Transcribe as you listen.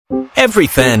Every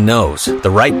fan knows the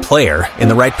right player in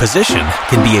the right position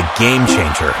can be a game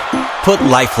changer. Put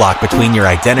LifeLock between your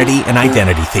identity and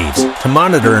identity thieves to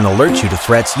monitor and alert you to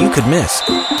threats you could miss.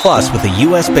 Plus, with a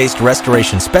U.S.-based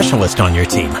restoration specialist on your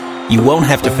team, you won't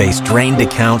have to face drained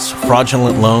accounts,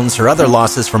 fraudulent loans, or other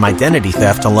losses from identity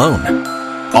theft alone.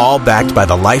 All backed by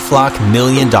the LifeLock $1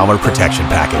 Million Protection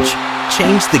Package.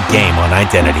 Change the game on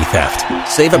identity theft.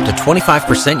 Save up to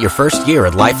 25% your first year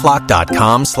at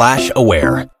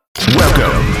LifeLock.com/aware.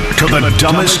 Welcome to the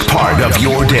dumbest part of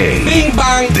your day. Bing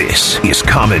bang. This is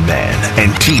Common Man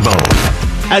and T-Bone.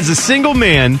 As a single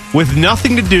man with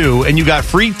nothing to do and you got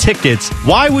free tickets,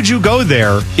 why would you go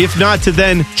there if not to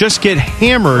then just get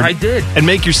hammered? I did. And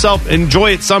make yourself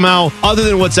enjoy it somehow other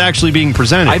than what's actually being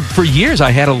presented? For years,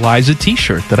 I had a Liza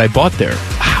t-shirt that I bought there.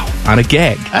 Wow. On a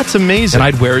gag. That's amazing. And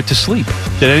I'd wear it to sleep.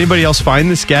 Did anybody else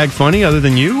find this gag funny other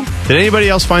than you? Did anybody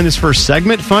else find this first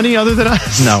segment funny other than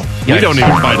us? No. We don't even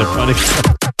find it funny.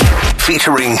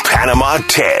 Featuring Panama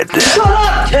Ted. Shut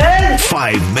up, Ted!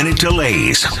 5-minute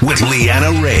delays with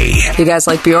Leanna Ray. You guys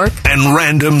like Bjork? And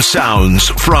random sounds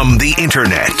from the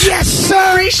internet. Yes,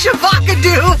 sir!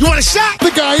 Shabakadoo! You want a shot? The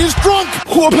guy is drunk!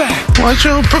 Watch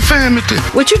your profanity.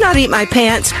 Would you not eat my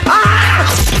pants? Ah!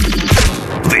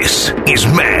 This is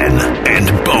Man and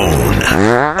Bone.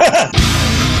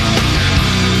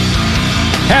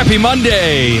 Happy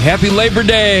Monday. Happy Labor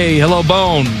Day. Hello,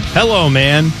 Bone. Hello,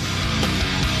 man.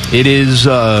 It is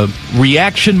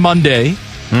Reaction Monday,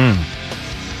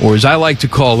 or as I like to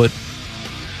call it,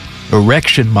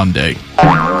 Erection Monday.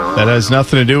 That has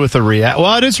nothing to do with a reaction.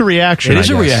 Well, it is a reaction. It is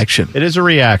a reaction. It is a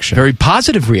reaction. Very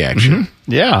positive reaction.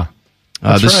 Mm-hmm. Yeah.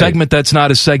 The segment that's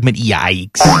not a segment,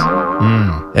 Yikes.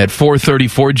 At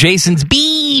 4:34, Jayson's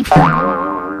beef.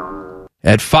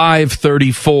 At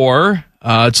 5:34,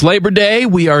 it's Labor Day.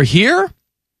 We are here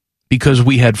because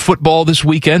we had football this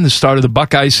weekend, the start of the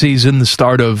Buckeyes season, the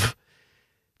start of,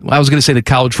 well, I was going to say the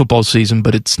college football season,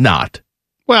 but it's not.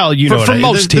 Well, you know, for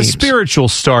most teams. The spiritual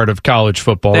start of college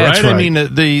football, That's right? I mean,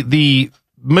 the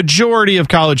majority of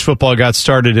college football got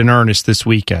started in earnest this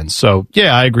weekend. So,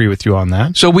 yeah, I agree with you on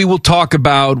that. So we will talk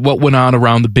about what went on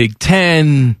around the Big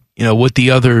Ten, you know, what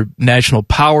the other national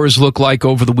powers look like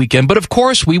over the weekend. But, of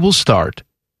course, we will start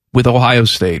with Ohio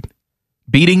State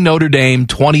beating Notre Dame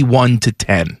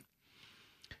 21-10.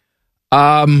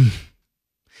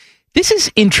 This is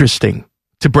interesting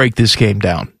to break this game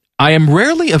down. I am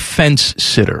rarely a fence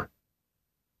sitter,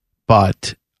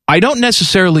 but I don't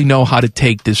necessarily know how to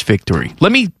take this victory.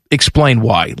 Let me explain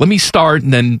why. Let me start,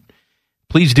 and then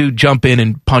please do jump in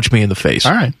and punch me in the face.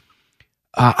 All right.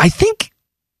 I think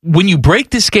when you break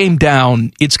this game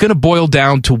down, it's going to boil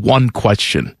down to one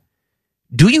question.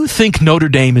 Do you think Notre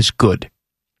Dame is good?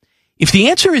 If the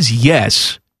answer is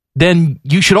yes, then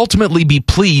you should ultimately be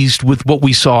pleased with what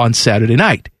we saw on Saturday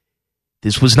night.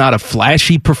 This was not a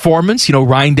flashy performance. You know,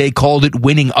 Ryan Day called it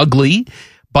winning ugly,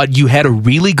 but you had a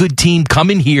really good team come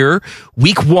in here,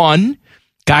 week one.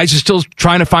 Guys are still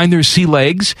trying to find their sea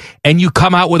legs, and you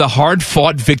come out with a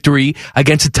hard-fought victory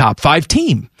against a top-5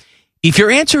 team. If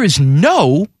your answer is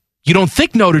no, you don't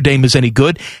think Notre Dame is any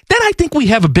good, then I think we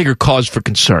have a bigger cause for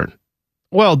concern.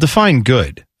 Well, define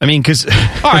good. I mean, because...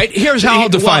 All right, here's how I'll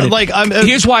define it.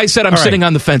 Here's why I said I'm sitting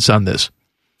on the fence on this.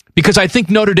 Because I think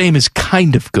Notre Dame is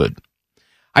kind of good.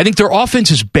 I think their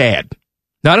offense is bad.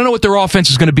 Now, I don't know what their offense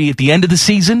is going to be at the end of the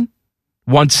season.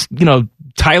 Once, you know,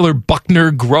 Tyler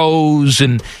Buckner grows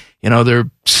and, you know,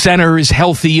 their center is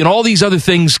healthy and all these other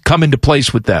things come into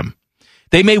place with them.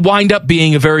 They may wind up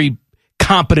being a very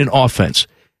competent offense.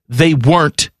 They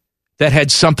weren't. That had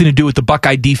something to do with the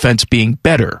Buckeye defense being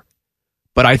better.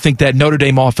 But I think that Notre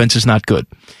Dame offense is not good.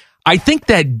 I think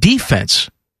that defense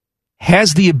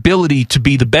has the ability to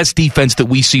be the best defense that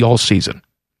we see all season.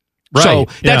 Right. So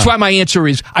that's why my answer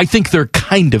is I think they're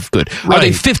kind of good. Right. Are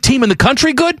they fifth team in the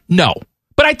country good? No.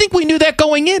 But I think we knew that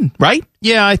going in, right?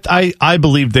 Yeah, I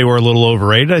believe they were a little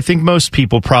overrated. I think most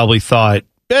people probably thought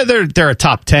they're a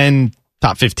top 10,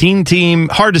 top 15 team.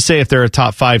 Hard to say if they're a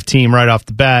top 5 team right off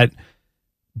the bat.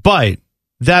 But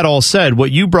that all said,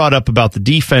 what you brought up about the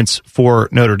defense for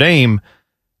Notre Dame,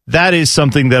 that is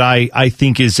something that I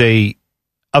think is a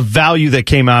value that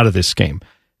came out of this game.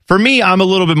 For me, I'm a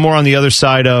little bit more on the other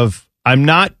side of I'm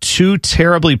not too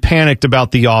terribly panicked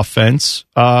about the offense.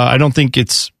 I don't think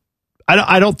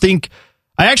I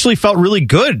actually felt really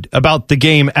good about the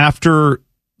game after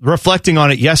reflecting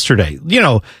on it yesterday. You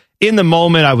know, in the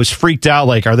moment, I was freaked out.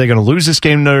 Like, are they going to lose this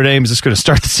game to Notre Dame? Is this going to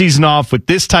start the season off with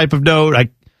this type of note? I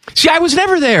was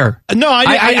never there. No,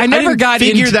 I never got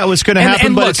figure that was going to happen,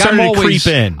 and but look, it started to creep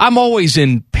in. I'm always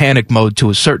in panic mode to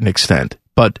a certain extent,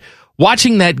 but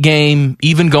watching that game,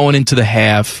 even going into the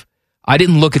half, I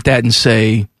didn't look at that and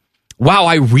say, wow,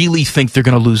 I really think they're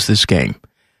going to lose this game.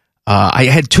 I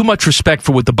had too much respect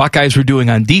for what the Buckeyes were doing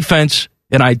on defense,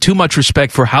 and I had too much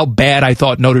respect for how bad I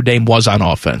thought Notre Dame was on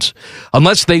offense.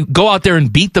 Unless they go out there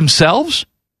and beat themselves,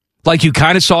 like you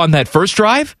kind of saw in that first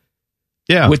drive,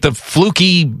 with the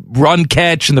fluky run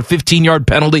catch and the 15-yard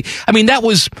penalty. I mean, that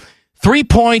was 3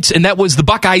 points, and that was the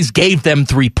Buckeyes gave them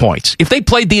 3 points. If they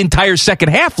played the entire second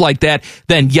half like that,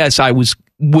 then yes, I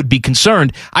would be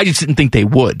concerned. I just didn't think they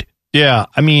would. Yeah,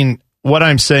 I mean, what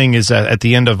I'm saying is that at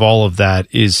the end of all of that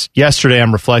is yesterday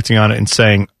I'm reflecting on it and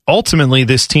saying, ultimately,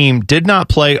 this team did not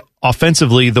play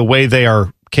offensively the way they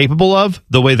are capable of,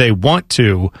 the way they want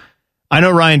to. I know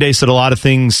Ryan Day said a lot of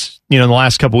things, in the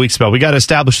last couple weeks about we got to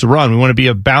establish the run. We want to be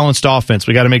a balanced offense.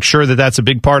 We got to make sure that that's a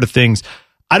big part of things.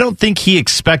 I don't think he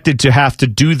expected to have to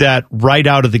do that right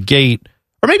out of the gate.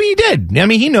 Or maybe he did. I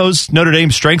mean, he knows Notre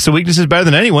Dame's strengths and weaknesses better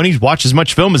than anyone. He's watched as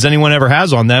much film as anyone ever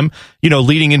has on them,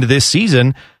 leading into this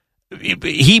season.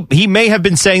 He may have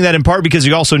been saying that in part because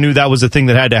he also knew that was the thing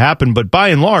that had to happen. But by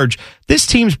and large, this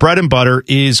team's bread and butter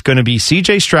is going to be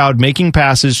C.J. Stroud making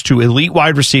passes to elite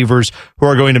wide receivers who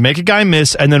are going to make a guy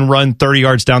miss and then run 30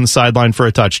 yards down the sideline for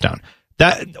a touchdown.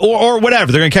 That or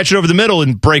whatever. They're going to catch it over the middle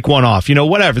and break one off.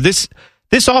 Whatever.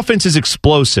 This offense is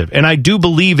explosive, and I do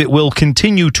believe it will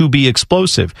continue to be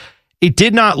explosive. It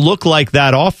did not look like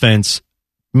that offense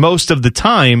most of the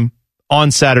time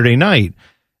on Saturday night.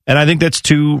 And I think that's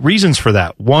two reasons for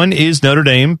that. One is Notre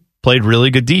Dame played really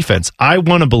good defense. I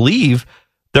want to believe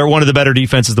they're one of the better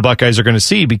defenses the Buckeyes are going to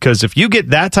see, because if you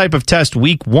get that type of test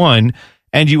week one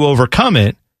and you overcome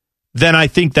it, then I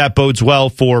think that bodes well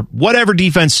for whatever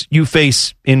defense you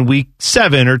face in week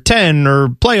 7 or 10 or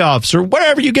playoffs or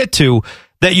whatever you get to,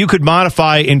 that you could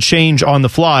modify and change on the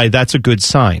fly. That's a good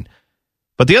sign.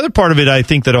 But the other part of it, I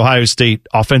think that Ohio State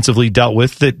offensively dealt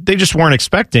with that they just weren't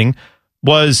expecting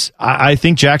was, I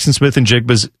think Jackson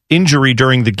Smith-Njigba's injury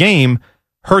during the game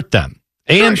hurt them.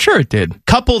 And sure it did.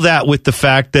 Couple that with the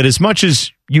fact that as much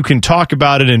as you can talk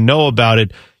about it and know about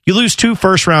it, you lose 2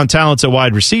 first-round talents at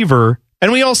wide receiver.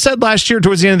 And we all said last year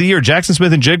towards the end of the year, Jackson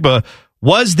Smith-Njigba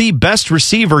was the best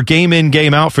receiver game in,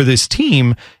 game out for this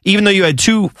team. Even though you had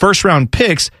 2 first-round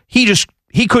picks,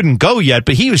 he couldn't go yet,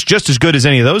 but he was just as good as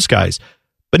any of those guys.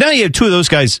 But now you have 2 of those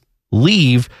guys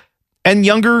leave, and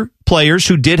younger players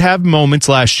who did have moments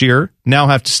last year now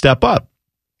have to step up.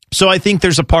 So I think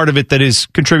there's a part of it that is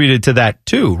contributed to that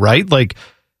too, right? Like,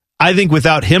 I think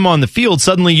without him on the field,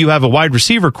 suddenly you have a wide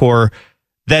receiver core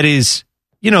that is,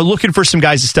 looking for some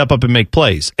guys to step up and make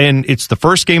plays. And it's the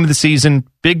first game of the season,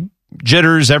 big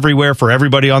jitters everywhere for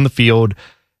everybody on the field.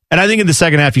 And I think in the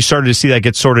second half, you started to see that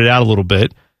get sorted out a little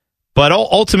bit. But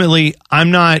ultimately,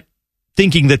 I'm not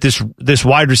thinking that this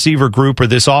wide receiver group or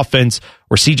this offense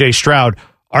or C.J. Stroud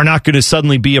are not going to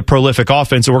suddenly be a prolific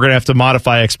offense, and we're going to have to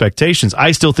modify expectations.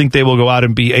 I still think they will go out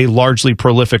and be a largely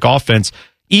prolific offense,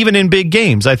 even in big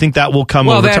games. I think that will come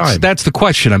over time. That's the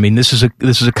question. I mean, this is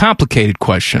a complicated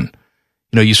question.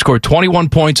 You scored 21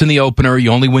 points in the opener.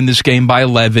 You only win this game by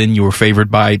 11. You were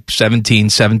favored by 17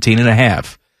 and a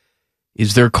half.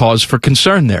 Is there cause for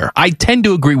concern there? I tend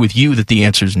to agree with you that the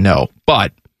answer is no,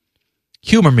 but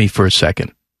humor me for a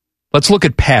second. Let's look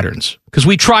at patterns, because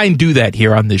we try and do that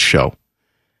here on this show.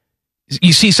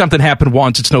 You see something happen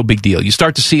once, it's no big deal. You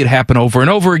start to see it happen over and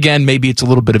over again, maybe it's a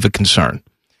little bit of a concern.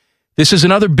 This is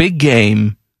another big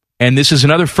game, and this is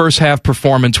another first half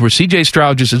performance where C.J.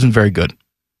 Stroud just isn't very good.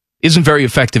 Isn't very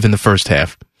effective in the first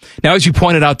half. Now, as you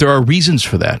pointed out, there are reasons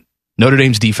for that. Notre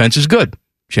Dame's defense is good.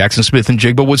 Jackson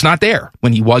Smith-Njigba was not there.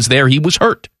 When he was there, he was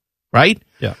hurt, right?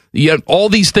 Yeah. Yet all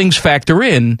these things factor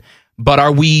in, but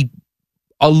are we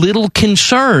a little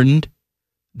concerned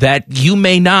that you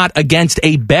may not, against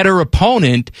a better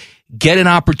opponent, get an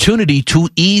opportunity to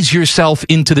ease yourself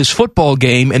into this football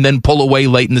game and then pull away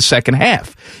late in the second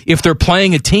half? If they're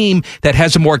playing a team that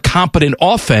has a more competent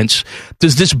offense,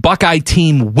 does this Buckeye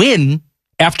team win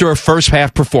after a first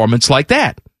half performance like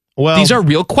that? Well, these are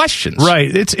real questions.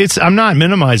 Right. I'm not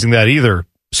minimizing that either.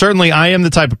 Certainly, I am the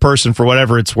type of person, for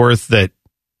whatever it's worth, that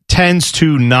tends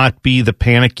to not be the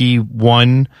panicky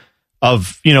one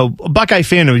of, Buckeye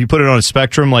fandom. You put it on a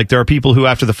spectrum. Like, there are people who,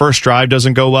 after the first drive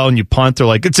doesn't go well and you punt, they're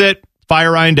like, it's it.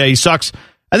 Fire Ryan Day. He sucks.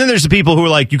 And then there's the people who are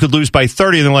like, you could lose by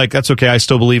 30, and they're like, that's okay. I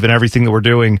still believe in everything that we're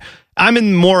doing. I'm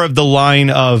in more of the line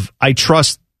of, I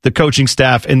trust the coaching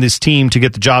staff and this team to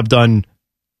get the job done,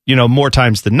 more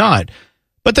times than not.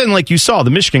 But then, like you saw, the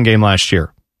Michigan game last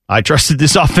year, I trusted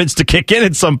this offense to kick in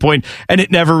at some point, and it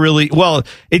never really,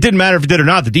 it didn't matter if it did or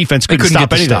not. The defense couldn't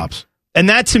stop anything. Stops. And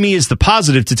that, to me, is the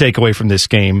positive to take away from this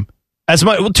game.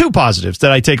 Two positives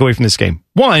that I take away from this game.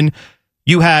 One,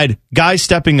 you had guys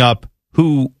stepping up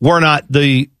who were not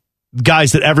the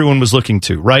guys that everyone was looking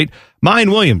to, right?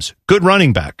 Mayan Williams, good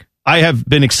running back. I have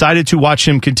been excited to watch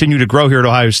him continue to grow here at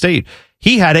Ohio State.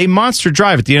 He had a monster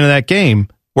drive at the end of that game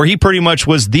where he pretty much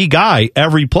was the guy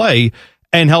every play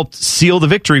and helped seal the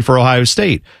victory for Ohio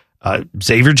State.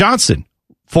 Xavier Johnson,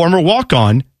 former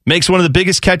walk-on, makes one of the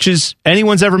biggest catches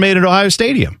anyone's ever made at Ohio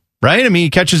Stadium, right? I mean, he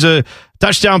catches a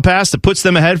touchdown pass that puts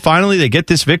them ahead. Finally, they get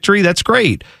this victory. That's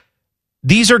great.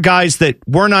 These are guys that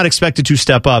were not expected to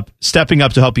stepping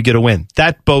up to help you get a win.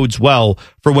 That bodes well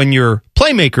for when your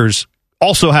playmakers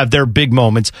also have their big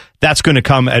moments. That's going to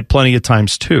come at plenty of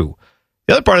times too.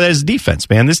 The other part of that is defense,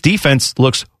 man. This defense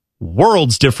looks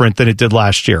worlds different than it did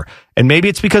last year. And maybe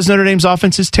it's because Notre Dame's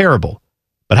offense is terrible.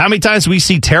 But how many times do we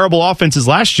see terrible offenses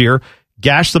last year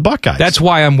gash the Buckeyes? That's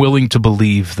why I'm willing to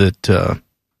believe that,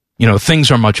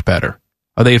 things are much better.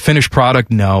 Are they a finished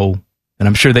product? No. And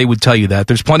I'm sure they would tell you that.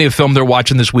 There's plenty of film they're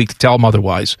watching this week to tell them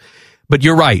otherwise. But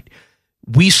you're right.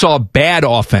 We saw bad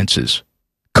offenses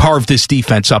carve this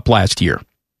defense up last year.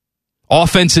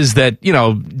 Offenses that,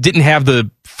 didn't have the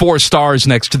 4 stars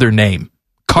next to their name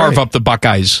carve up the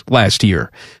Buckeyes last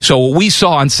year. So what we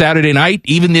saw on Saturday night,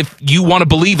 even if you want to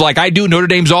believe like I do, Notre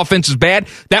Dame's offense is bad,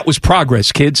 that was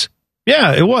progress, kids.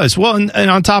 Yeah, it was. Well, and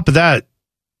on top of that,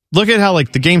 look at how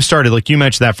the game started. Like you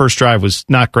mentioned, that first drive was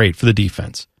not great for the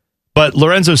defense. But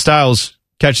Lorenzo Styles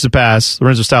catches the pass.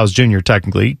 Lorenzo Styles Jr.,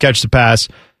 technically, catches the pass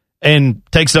and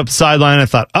takes it up the sideline. I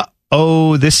thought,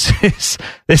 this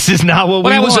is not what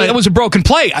we want. It was a broken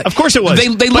play. Of course it was.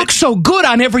 They looked so good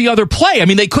on every other play. I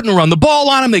mean, they couldn't run the ball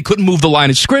on him. They couldn't move the line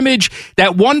of scrimmage.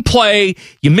 That one play,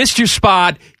 you missed your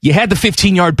spot. You had the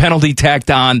 15-yard penalty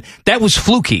tacked on. That was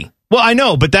fluky. Well, I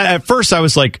know, but at first I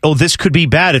was like, this could be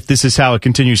bad if this is how it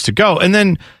continues to go. And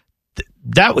then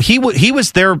he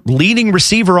was their leading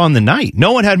receiver on the night.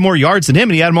 No one had more yards than him,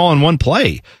 and he had them all in one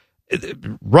play.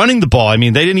 Running the ball, I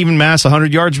mean, they didn't even mass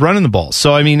 100 yards running the ball.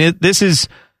 So, I mean, these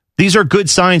are good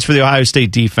signs for the Ohio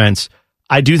State defense.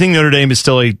 I do think Notre Dame is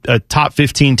still a top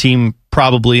 15 team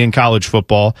probably in college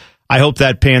football. I hope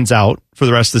that pans out for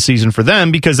the rest of the season for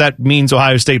them because that means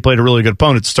Ohio State played a really good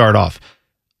opponent to start off.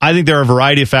 I think there are a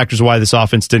variety of factors why this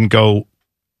offense didn't go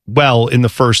well in the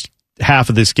first half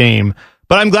of this game,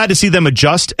 but I'm glad to see them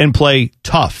adjust and play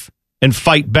tough and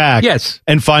fight back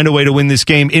and find a way to win this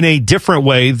game in a different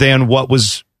way than what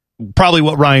was probably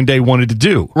what Ryan Day wanted to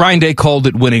do. Ryan Day called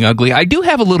it winning ugly. I do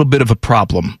have a little bit of a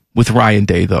problem with Ryan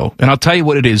Day, though, and I'll tell you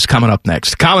what it is coming up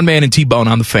next. Common Man and T-Bone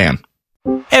on The Fan.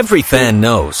 Every fan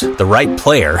knows the right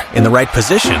player in the right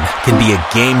position can be a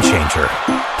game changer.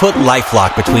 Put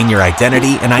LifeLock between your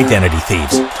identity and identity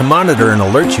thieves to monitor and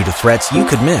alert you to threats you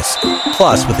could miss.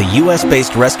 Plus, with a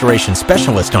U.S.-based restoration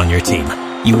specialist on your team,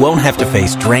 you won't have to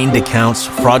face drained accounts,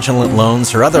 fraudulent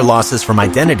loans, or other losses from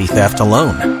identity theft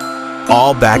alone.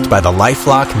 All backed by the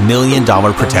LifeLock $1 Million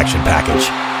Protection Package.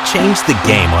 Change the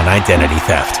game on identity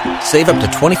theft. Save up to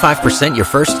 25% your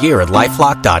first year at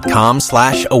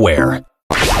LifeLock.com/aware.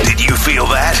 Did you feel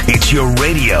that? It's your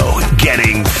radio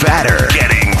getting fatter.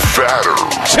 Getting fatter.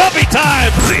 Chubby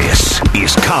time! This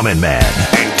is Common Man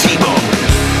and T-Bone.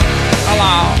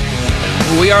 Hello.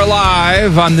 We are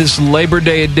live on this Labor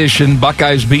Day edition.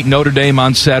 Buckeyes beat Notre Dame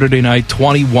on Saturday night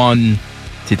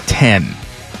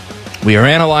 21-10. We are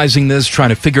analyzing this, trying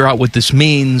to figure out what this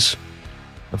means.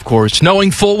 Of course,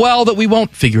 knowing full well that we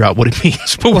won't figure out what it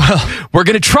means. But we're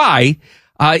going to try.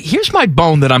 Here's my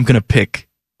bone that I'm going to pick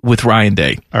with Ryan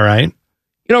Day. All right.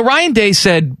 Ryan Day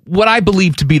said what I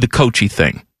believe to be the coachy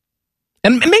thing.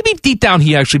 And maybe deep down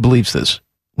he actually believes this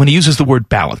when he uses the word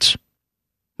balance.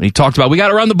 When he talked about, we got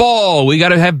to run the ball, we got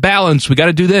to have balance, we got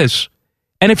to do this.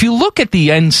 And if you look at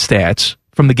the end stats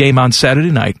from the game on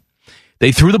Saturday night,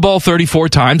 they threw the ball 34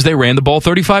 times, they ran the ball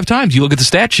 35 times. You look at the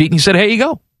stat sheet and you said, hey, you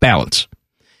go, balance.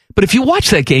 But if you watch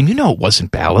that game, you know it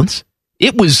wasn't balance.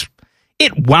 It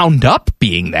wound up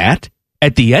being that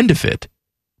at the end of it.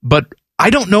 But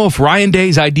I don't know if Ryan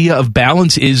Day's idea of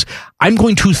balance is I'm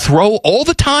going to throw all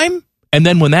the time, and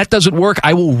then when that doesn't work,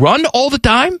 I will run all the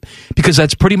time, because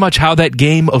that's pretty much how that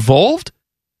game evolved.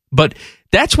 But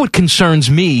that's what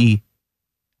concerns me.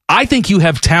 I think you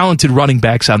have talented running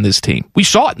backs on this team. We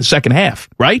saw it in the second half,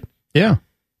 right? Yeah.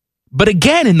 But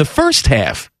again, in the first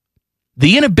half,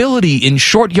 the inability in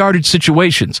short yardage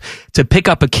situations to pick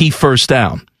up a key first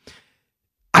down.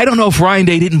 I don't know if Ryan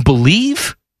Day didn't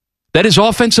believe that his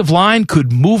offensive line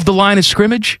could move the line of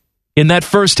scrimmage in that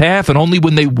first half, and only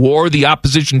when they wore the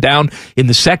opposition down in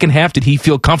the second half did he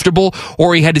feel comfortable,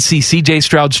 or he had to see C.J.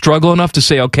 Stroud struggle enough to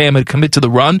say, okay, I'm going to commit to the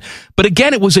run. But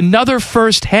again, it was another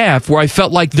first half where I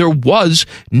felt like there was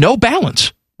no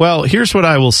balance. Well, here's what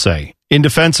I will say. in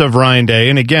defense of Ryan Day,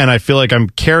 and again, I feel like I'm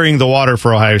carrying the water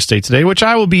for Ohio State today, which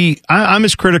I will be. I'm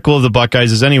as critical of the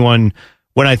Buckeyes as anyone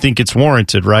when I think it's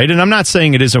warranted, right? And I'm not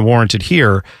saying it isn't warranted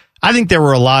here. I think there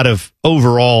were a lot of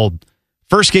overall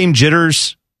first game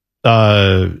jitters,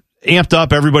 amped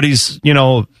up. Everybody's, 10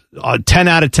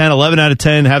 out of 10, 11 out of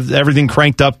 10, have everything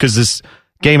cranked up because this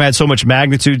game had so much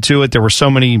magnitude to it. There were so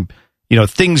many,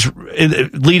 things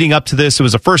leading up to this. It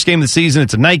was the first game of the season.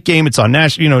 It's a night game. It's on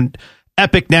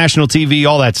epic national TV,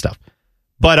 all that stuff.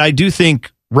 But I do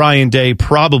think Ryan Day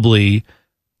probably,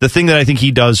 the thing that I think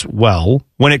he does well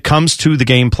when it comes to the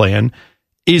game plan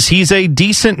is he's a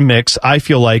decent mix, I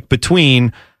feel like,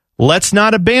 between let's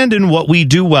not abandon what we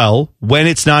do well when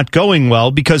it's not going well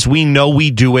because we know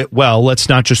we do it well. Let's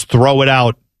not just throw it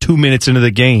out 2 minutes into the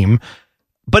game.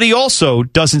 But he also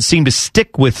doesn't seem to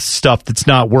stick with stuff that's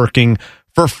not working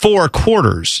for 4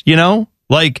 quarters,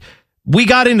 Like, we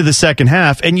got into the second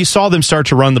half, and you saw them start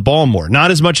to run the ball more. Not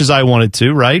as much as I wanted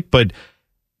to, right? But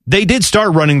they did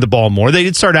start running the ball more. They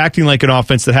did start acting like an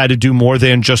offense that had to do more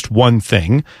than just one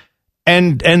thing.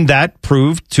 And that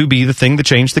proved to be the thing that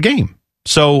changed the game.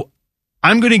 So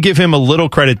I'm going to give him a little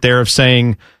credit there of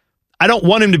saying, I don't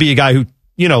want him to be a guy who,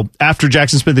 after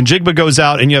Jackson Smith and Jigba goes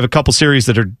out and you have a couple series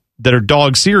that are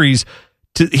dog series,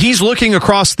 he's looking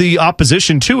across the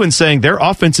opposition too and saying their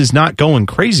offense is not going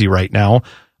crazy right now.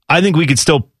 I think we could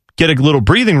still get a little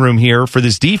breathing room here for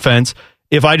this defense.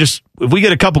 If we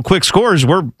get a couple quick scores,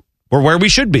 we're where we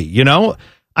should be,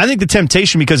 I think the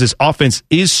temptation, because his offense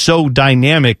is so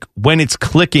dynamic when it's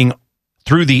clicking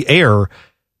through the air,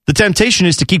 the temptation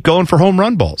is to keep going for home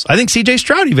run balls. I think C.J.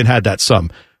 Stroud even had that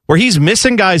where he's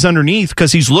missing guys underneath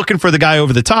because he's looking for the guy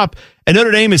over the top, and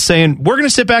Notre Dame is saying, we're going to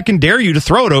sit back and dare you to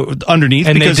throw it underneath.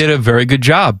 And they did a very good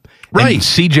job. Right. And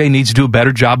C.J. needs to do a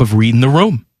better job of reading the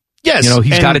room. Yes.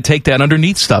 He's got to take that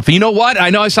underneath stuff. And you know what? I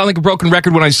know I sound like a broken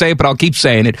record when I say it, but I'll keep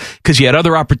saying it because you had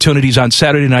other opportunities on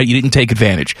Saturday night. You didn't take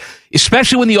advantage.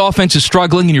 Especially when the offense is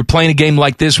struggling and you're playing a game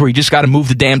like this where you just got to move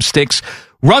the damn sticks.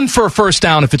 Run for a first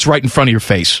down if it's right in front of your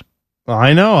face.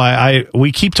 I know.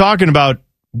 We keep talking about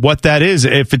what that is.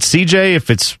 If it's CJ,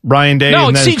 if it's Ryan Day, no,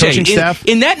 and it's then CJ. coaching staff.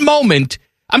 In that moment,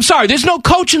 I'm sorry, there's no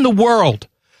coach in the world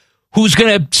who's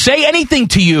going to say anything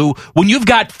to you when you've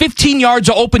got 15 yards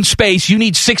of open space, you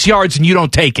need 6 yards, and you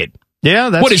don't take it. Yeah,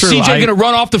 that's true. What, is CJ going to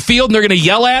run off the field and they're going to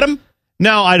yell at him?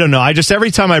 No, I don't know.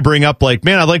 Every time I bring up, I'd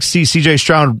like to see CJ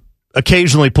Stroud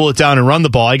occasionally pull it down and run the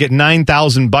ball. I get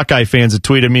 9,000 Buckeye fans that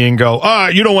tweet at me and go,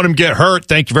 you don't want him to get hurt.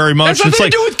 Thank you very much. That's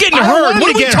nothing to do with getting hurt.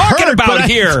 What are we talking about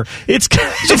here? He's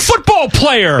a football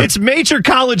player. It's major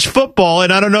college football,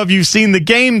 and I don't know if you've seen the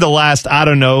game the last,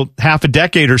 half a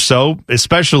decade or so,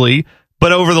 especially,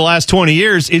 but over the last 20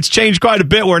 years, it's changed quite a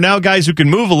bit where now guys who can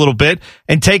move a little bit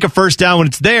and take a first down when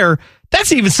it's there,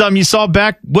 that's even something you saw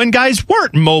back when guys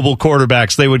weren't mobile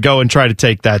quarterbacks. They would go and try to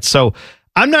take that. So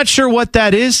I'm not sure what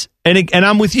that is. And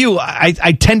I'm with you.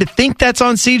 I tend to think that's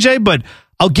on CJ, but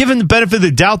I'll give him the benefit of the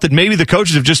doubt that maybe the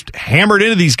coaches have just hammered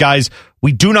into these guys.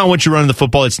 We do not want you running the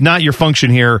football. It's not your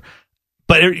function here.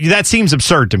 But that seems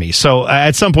absurd to me. So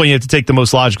at some point, you have to take the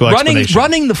most logical explanation.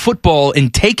 Running the football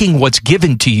and taking what's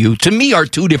given to you, to me, are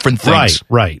two different things.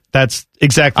 Right. That's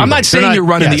exactly I'm not saying you're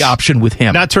running the option with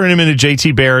him. Not turning him into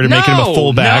JT Barrett and making him a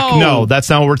fullback. No, that's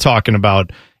not what we're talking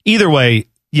about. Either way,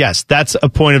 yes, that's a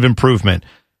point of improvement.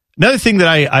 Another thing that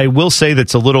I will say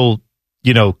that's a little,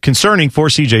 concerning for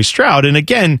CJ Stroud, and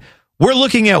again, we're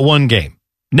looking at one game.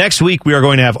 Next week, we are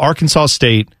going to have Arkansas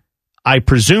State. I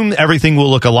presume everything will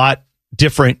look a lot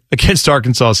different against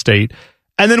Arkansas State.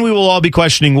 And then we will all be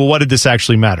questioning, well, what did this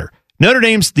actually matter? Notre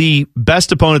Dame's the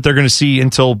best opponent they're going to see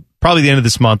until probably the end of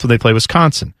this month when they play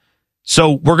Wisconsin.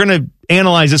 So we're going to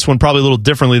analyze this one probably a little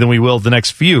differently than we will the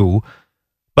next few.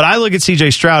 But I look at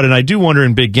CJ Stroud, and I do wonder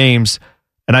in big games,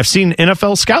 and I've seen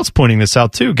NFL scouts pointing this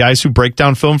out too, guys who break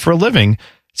down film for a living,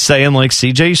 saying like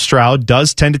CJ Stroud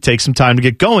does tend to take some time to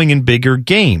get going in bigger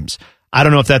games. I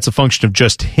don't know if that's a function of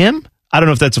just him. I don't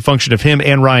know if that's a function of him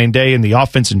and Ryan Day and the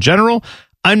offense in general.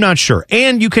 I'm not sure.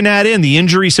 And you can add in the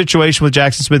injury situation with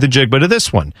Jackson Smith and Jigba to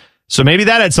this one. So maybe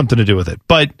that had something to do with it.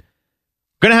 But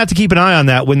going to have to keep an eye on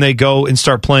that when they go and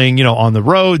start playing, on the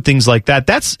road, things like that.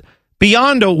 That's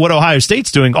beyond what Ohio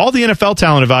State's doing. All the NFL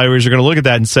talent evaluators are going to look at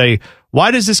that and say,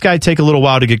 why does this guy take a little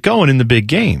while to get going in the big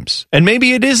games? And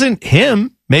maybe it isn't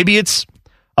him. Maybe it's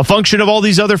a function of all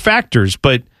these other factors.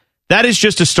 But that is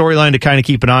just a storyline to kind of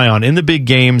keep an eye on. In the big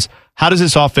games, how does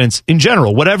this offense, in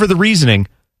general, whatever the reasoning,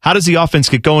 how does the offense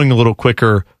get going a little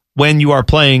quicker when you are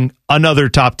playing another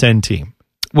top 10 team?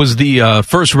 Was the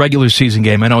first regular season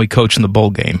game. I know he coached in the bowl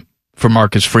game for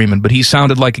Marcus Freeman, but he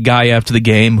sounded like a guy after the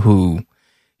game who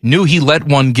knew he let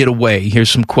one get away. Here's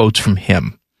some quotes from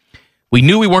him. We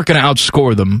knew we weren't going to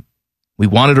outscore them. We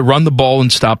wanted to run the ball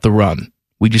and stop the run.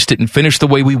 We just didn't finish the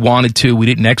way we wanted to. We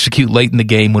didn't execute late in the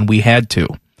game when we had to.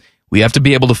 We have to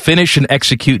be able to finish and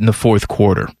execute in the fourth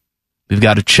quarter. We've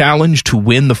got a challenge to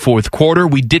win the fourth quarter.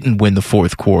 We didn't win the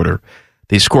fourth quarter.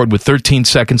 They scored with 13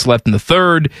 seconds left in the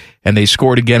third, and they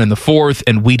scored again in the fourth,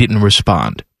 and we didn't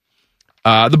respond.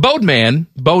 The Boatman,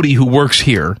 Bodie, who works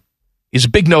here, is a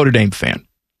big Notre Dame fan.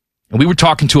 And we were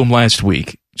talking to him last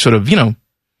week, sort of,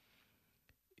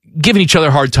 giving each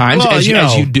other hard times, as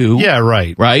you do. Yeah,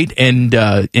 right. Right? And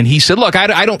he said, look,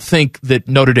 I don't think that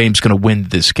Notre Dame's going to win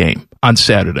this game on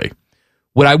Saturday.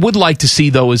 What I would like to see,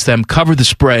 though, is them cover the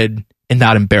spread and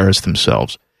not embarrass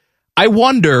themselves. I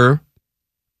wonder,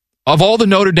 of all the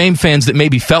Notre Dame fans that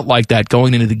maybe felt like that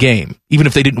going into the game, even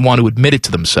if they didn't want to admit it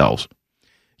to themselves,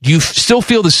 do you still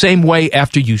feel the same way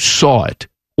after you saw it?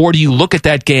 Or do you look at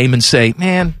that game and say,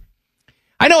 man,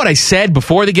 I know what I said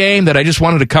before the game, that I just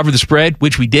wanted to cover the spread,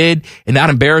 which we did, and not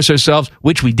embarrass ourselves,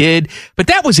 which we did. But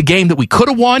that was a game that we could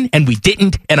have won, and we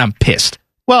didn't, and I'm pissed.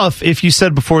 Well, if you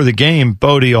said before the game,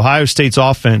 Bodie, Ohio State's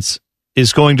offense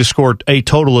is going to score a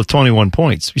total of 21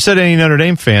 points. If you said any Notre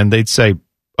Dame fan, they'd say,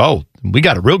 oh, we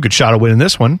got a real good shot of winning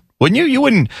this one. Wouldn't you? You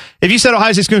wouldn't. If you said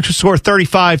Ohio State's going to score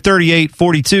 35, 38,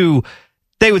 42,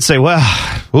 they would say, well,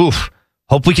 oof,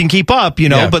 hope we can keep up,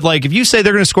 Yeah. But if you say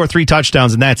they're going to score 3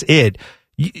 touchdowns and that's it,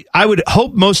 I would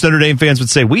hope most Notre Dame fans would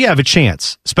say we have a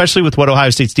chance, especially with what Ohio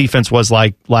State's defense was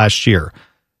like last year.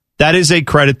 That is a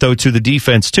credit, though, to the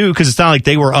defense, too, because it's not like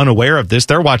they were unaware of this.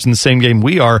 They're watching the same game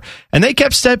we are, and they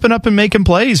kept stepping up and making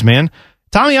plays, man.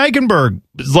 Tommy Eichenberg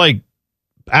is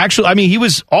he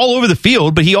was all over the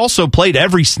field, but he also played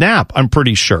every snap, I'm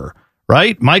pretty sure,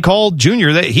 right? Mike Hall Jr.,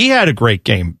 he had a great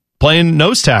game playing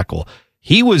nose tackle.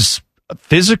 He was a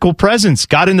physical presence,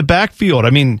 got in the backfield.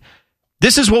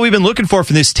 This is what we've been looking for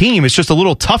from this team. It's just a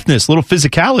little toughness, a little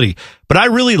physicality. But I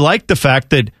really like the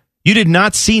fact that you did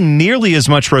not see nearly as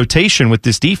much rotation with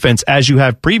this defense as you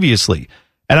have previously.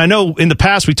 And I know in the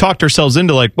past we talked ourselves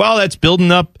into that's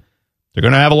building up. They're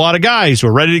going to have a lot of guys who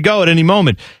are ready to go at any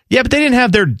moment. Yeah, but they didn't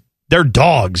have their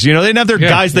dogs. They didn't have their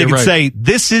guys they could say,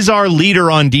 this is our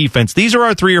leader on defense. These are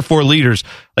our 3 or 4 leaders.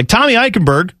 Like Tommy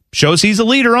Eichenberg shows he's a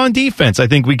leader on defense. I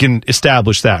think we can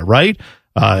establish that, right?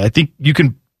 I think you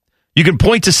can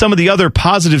point to some of the other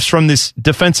positives from this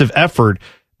defensive effort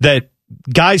that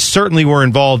guys certainly were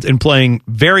involved in playing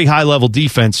very high-level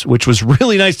defense, which was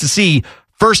really nice to see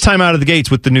first time out of the gates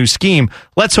with the new scheme.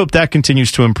 Let's hope that continues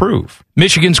to improve.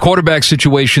 Michigan's quarterback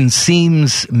situation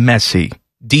seems messy.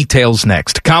 Details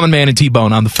next. Common Man and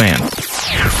T-Bone on the Fan.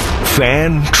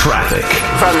 Fan traffic.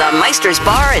 From the Meister's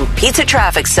Bar and Pizza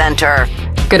Traffic Center.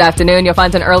 Good afternoon. You'll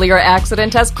find an earlier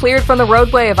accident has cleared from the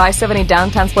roadway of I-70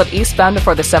 downtown split eastbound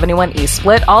before the 71 East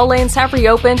split. All lanes have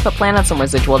reopened, but plan on some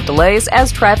residual delays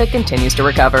as traffic continues to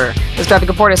recover. This traffic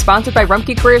report is sponsored by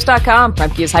RumpkeCareers.com.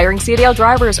 Rumpke is hiring CDL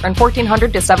drivers. Earn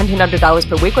 $1,400 to $1,700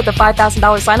 per week with a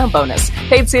 $5,000 sign-on bonus.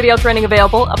 Paid CDL training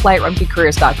available. Apply at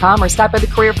RumpkeCareers.com or stop by the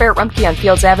Career Fair at Rumpke on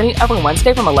Fields Avenue every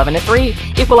Wednesday from 11 to 3.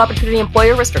 Equal opportunity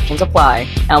employer restrictions apply.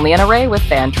 I'm Leanna Ray with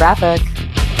Fan Traffic.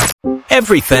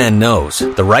 Every fan knows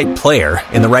the right player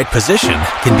in the right position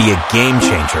can be a game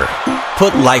changer.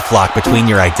 Put LifeLock between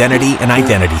your identity and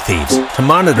identity thieves to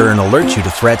monitor and alert you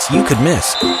to threats you could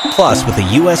miss. Plus, with a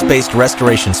U.S.-based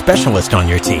restoration specialist on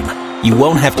your team, you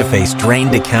won't have to face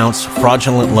drained accounts,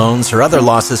 fraudulent loans, or other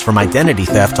losses from identity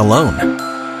theft alone.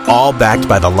 All backed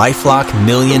by the LifeLock $1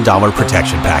 Million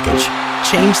Protection Package.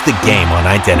 Change the game on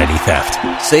identity theft.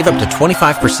 Save up to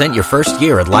 25% your first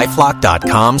year at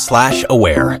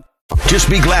LifeLock.com/aware. Just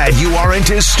be glad you aren't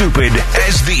as stupid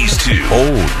as these two.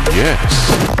 Oh,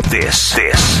 yes. This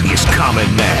is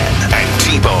Common Man and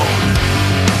T-Bone.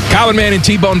 Common Man and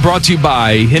T-Bone brought to you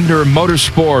by Hinder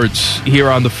Motorsports here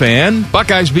on The Fan.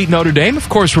 Buckeyes beat Notre Dame. Of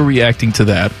course, we're reacting to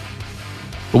that.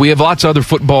 But we have lots of other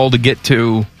football to get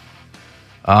to.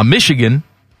 Michigan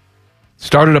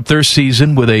started up their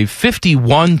season with a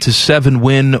 51-7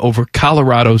 win over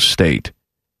Colorado State.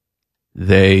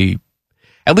 They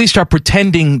at least are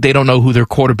pretending they don't know who their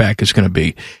quarterback is going to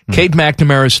be. Cade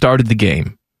McNamara started the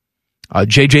game.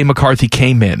 J.J. McCarthy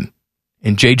came in,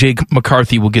 and J.J.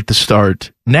 McCarthy will get the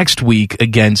start next week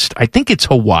against, I think it's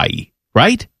Hawaii,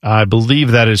 right? I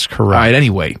believe that is correct. All right,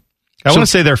 anyway. I want to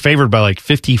say they're favored by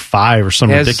 55 or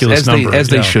some ridiculous number. As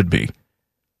they should be.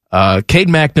 Cade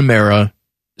McNamara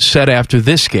said after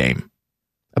this game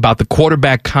about the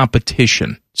quarterback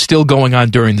competition still going on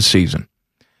during the season.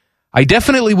 I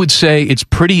definitely would say it's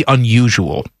pretty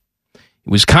unusual. It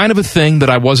was kind of a thing that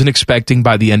I wasn't expecting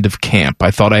by the end of camp.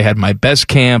 I thought I had my best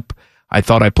camp. I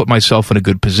thought I put myself in a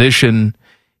good position.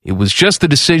 It was just the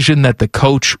decision that the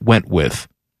coach went with.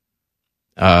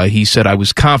 He said, I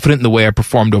was confident in the way I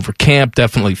performed over camp,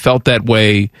 definitely felt that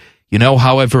way.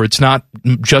 However, it's not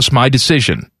just my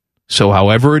decision. So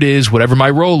however it is, whatever my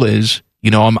role is,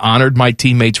 I'm honored my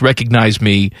teammates recognize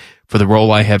me for the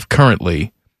role I have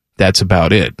currently. That's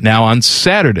about it. Now, on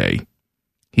Saturday,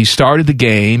 he started the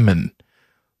game, and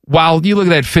while you look at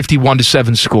that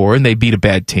 51-7 score and they beat a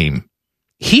bad team,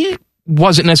 he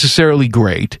wasn't necessarily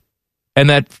great, and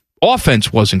that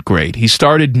offense wasn't great. He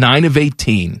started 9 of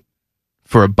 18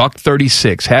 for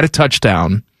 $136, had a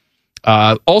touchdown,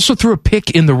 also threw a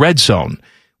pick in the red zone,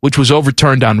 which was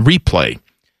overturned on replay.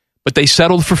 But they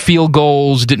settled for field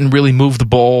goals, didn't really move the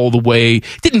ball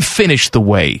didn't finish the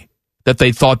way that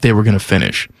they thought they were going to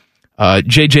finish.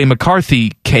 J.J.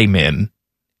 McCarthy came in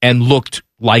and looked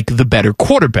like the better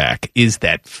quarterback. Is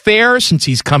that fair since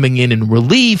he's coming in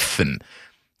relief? And,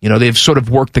 they've sort of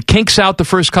worked the kinks out the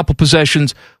first couple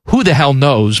possessions. Who the hell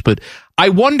knows? But I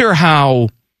wonder how,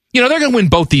 they're going to win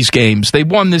both these games. They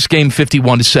won this game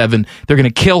 51-7. They're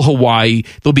going to kill Hawaii.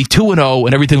 They'll be 2-0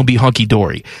 and everything will be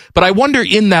hunky-dory. But I wonder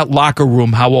in that locker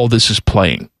room how all this is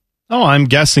playing. Oh, I'm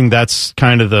guessing that's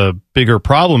kind of the bigger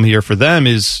problem here for them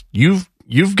is you've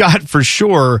got for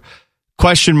sure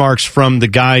question marks from the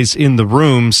guys in the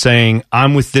room saying,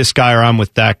 I'm with this guy or I'm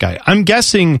with that guy. I'm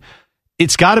guessing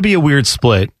it's got to be a weird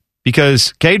split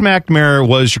because Cade McNamara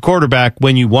was your quarterback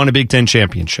when you won a Big Ten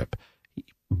championship.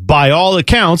 By all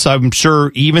accounts, I'm sure,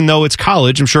 even though it's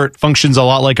college, I'm sure it functions a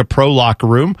lot like a pro locker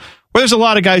room where there's a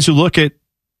lot of guys who look at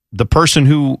the person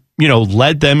who,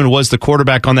 led them and was the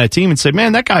quarterback on that team and say,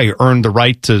 man, that guy earned the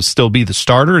right to still be the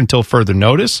starter until further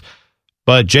notice.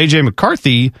 But J.J.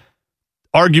 McCarthy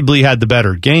arguably had the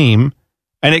better game.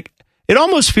 And it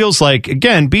almost feels like,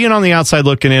 again, being on the outside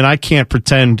looking in, I can't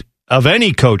pretend of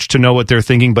any coach to know what they're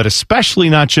thinking, but especially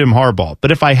not Jim Harbaugh.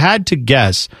 But if I had to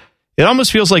guess, it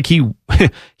almost feels like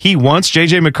he wants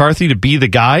J.J. McCarthy to be the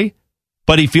guy,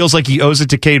 but he feels like he owes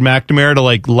it to Cade McNamara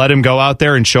to let him go out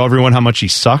there and show everyone how much he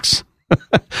sucks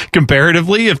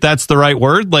comparatively, if that's the right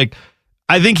word.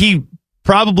 I think he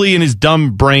probably in his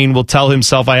dumb brain will tell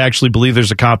himself, I actually believe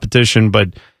there's a competition,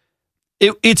 but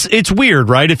it's weird,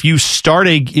 right? If you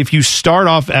start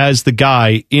off as the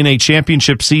guy in a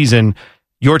championship season,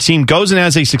 your team goes and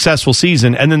has a successful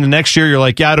season, and then the next year you're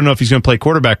like, yeah, I don't know if he's going to play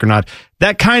quarterback or not.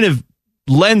 That kind of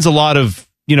lends a lot of,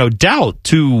 doubt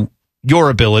to your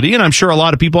ability. And I'm sure a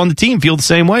lot of people on the team feel the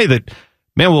same way that,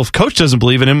 man, well, if coach doesn't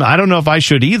believe in him, I don't know if I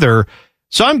should either.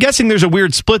 So I'm guessing there's a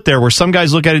weird split there where some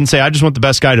guys look at it and say, I just want the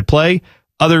best guy to play.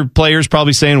 Other players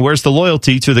probably saying, where's the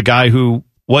loyalty to the guy who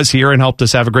was here and helped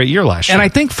us have a great year last year? And I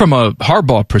think from a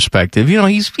Harbaugh perspective,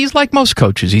 he's like most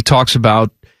coaches. He talks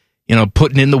about,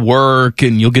 putting in the work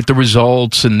and you'll get the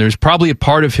results. And there's probably a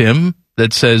part of him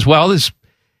that says, well, this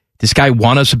guy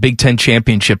won us a Big Ten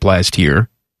championship last year.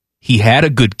 He had a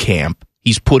good camp.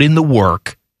 He's put in the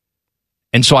work.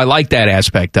 And so I like that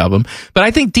aspect of him. But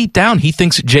I think deep down, he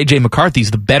thinks J.J.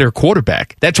 McCarthy's the better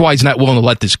quarterback. That's why he's not willing to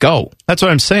let this go. That's what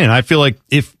I'm saying. I feel like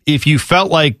if you felt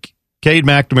like Cade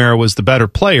McNamara was the better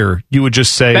player, you would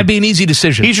just say... That'd be an easy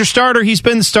decision. He's your starter. He's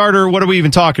been the starter. What are we even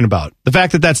talking about? The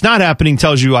fact that that's not happening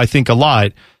tells you, I think, a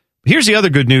lot. Here's the other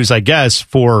good news, I guess,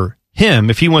 for him.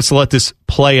 If he wants to let this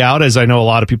play out, as I know a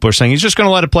lot of people are saying, he's just going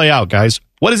to let it play out, guys.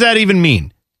 What does that even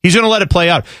mean? He's going to let it play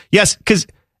out. Yes, because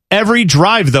every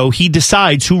drive, though, he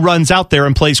decides who runs out there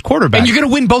and plays quarterback. And you're going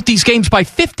to win both these games by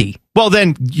 50. Well,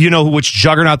 then, you know which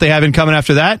juggernaut they have in coming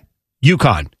after that?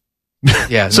 UConn.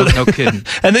 Yeah, no kidding.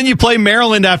 And then you play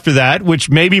Maryland after that, which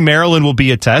maybe Maryland will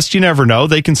be a test. You never know.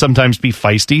 They can sometimes be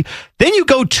feisty. Then you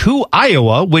go to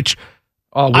Iowa, which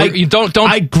you don't.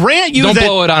 I grant you. Don't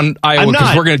blow it on Iowa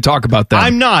because we're going to talk about that.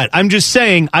 I'm not. I'm just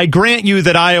saying. I grant you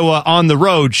that Iowa on the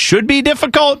road should be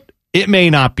difficult. It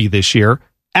may not be this year.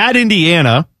 At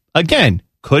Indiana, again,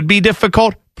 could be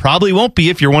difficult. Probably won't be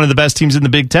if you're one of the best teams in the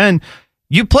Big Ten.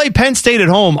 You play Penn State at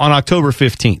home on October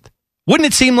 15th. Wouldn't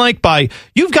it seem like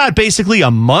you've got basically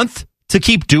a month to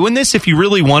keep doing this if you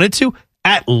really wanted to,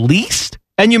 at least?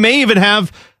 And you may even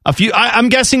have a few. I'm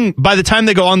guessing by the time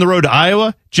they go on the road to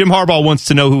Iowa, Jim Harbaugh wants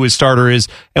to know who his starter is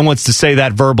and wants to say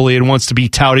that verbally and wants to be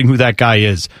touting who that guy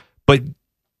is. But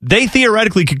they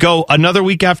theoretically could go another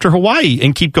week after Hawaii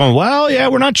and keep going, well, yeah,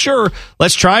 we're not sure.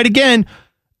 Let's try it again.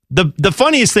 The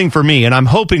funniest thing for me, and I'm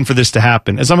hoping for this to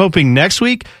happen, is I'm hoping next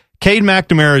week Cade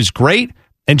McNamara is great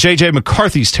and J.J.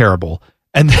 McCarthy's terrible.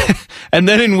 And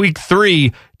then in week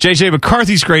 3, J.J.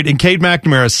 McCarthy's great and Cade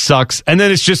McNamara sucks. And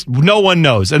then it's just no one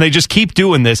knows. And they just keep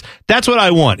doing this. That's what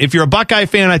I want. If you're a Buckeye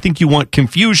fan, I think you want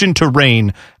confusion to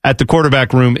reign at the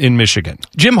quarterback room in Michigan.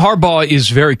 Jim Harbaugh is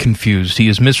very confused. He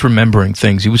is misremembering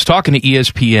things. He was talking to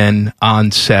ESPN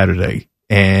on Saturday.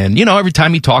 And, every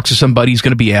time he talks to somebody, he's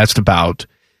going to be asked about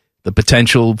the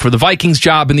potential for the Vikings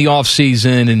job in the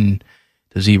offseason. And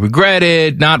does he regret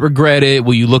it, not regret it?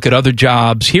 Will you look at other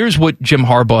jobs? Here's what Jim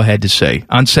Harbaugh had to say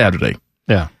on Saturday.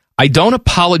 Yeah. I don't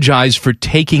apologize for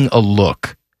taking a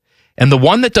look. And the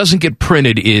one that doesn't get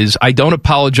printed is, I don't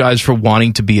apologize for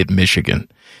wanting to be at Michigan.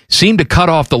 Seemed to cut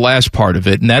off the last part of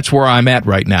it, and that's where I'm at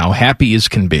right now, happy as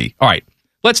can be. All right,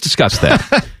 let's discuss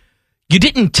that. You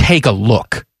didn't take a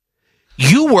look.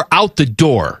 You were out the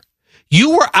door.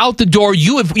 You were out the door.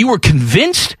 You were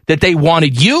convinced that they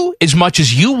wanted you as much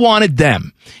as you wanted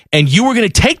them. And you were going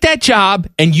to take that job,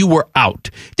 and you were out.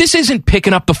 This isn't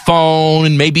picking up the phone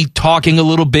and maybe talking a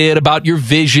little bit about your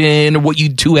vision or what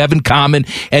you two have in common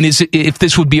and if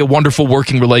this would be a wonderful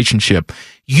working relationship.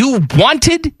 You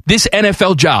wanted this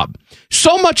NFL job,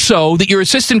 so much so that your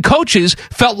assistant coaches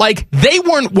felt like they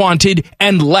weren't wanted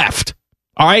and left.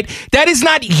 All right? That is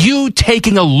not you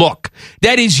taking a look.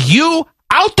 That is you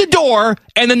out the door,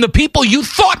 and then the people you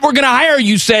thought were going to hire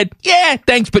you said, yeah,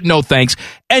 thanks, but no thanks.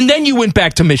 And then you went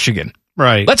back to Michigan.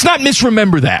 Right. Let's not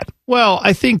misremember that. Well,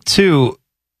 I think, too,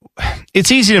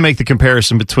 it's easy to make the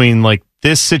comparison between, like,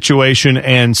 this situation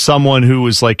and someone who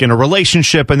was, like, in a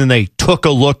relationship and then they took a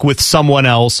look with someone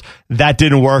else. That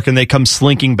didn't work, and they come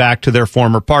slinking back to their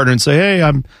former partner and say, hey,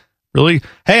 I'm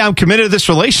committed to this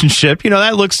relationship.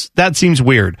 That seems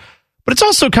weird. But it's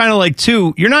also kind of like,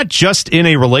 too, you're not just in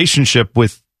a relationship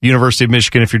with the University of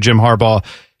Michigan if you're Jim Harbaugh.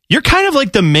 You're kind of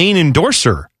like the main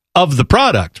endorser of the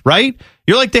product, right?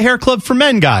 You're like the Hair Club for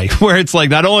Men guy, where it's like,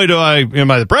 not only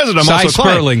am I the president, I'm also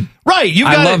Sperling. Right.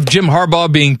 I love Jim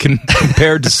Harbaugh being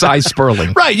compared to Cy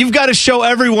Sperling. Right. You've got to show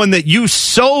everyone that you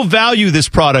so value this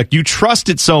product. You trust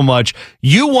it so much.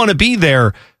 You want to be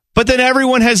there. But then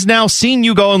everyone has now seen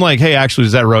you going like, hey, actually,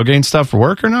 is that Rogaine stuff for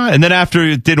work or not? And then after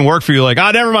it didn't work for you, like,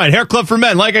 never mind. Hair Club for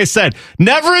Men. Like I said,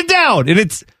 never in doubt.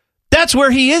 And that's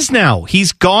where he is now.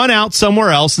 He's gone out somewhere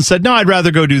else and said, no, I'd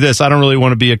rather go do this. I don't really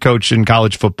want to be a coach in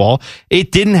college football.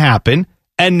 It didn't happen.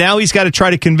 And now he's got to try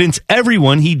to convince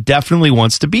everyone he definitely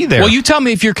wants to be there. Well, you tell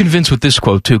me if you're convinced with this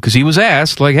quote, too, because he was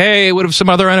asked, like, hey, what if some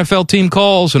other NFL team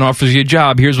calls and offers you a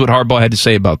job? Here's what Harbaugh had to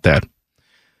say about that.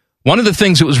 One of the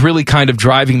things that was really kind of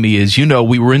driving me is,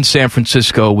 we were in San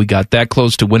Francisco. We got that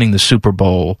close to winning the Super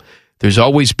Bowl. There's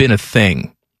always been a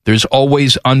thing. There's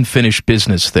always unfinished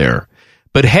business there.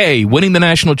 But hey, winning the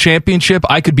national championship,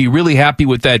 I could be really happy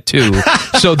with that too.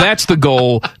 So that's the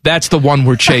goal. That's the one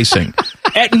we're chasing.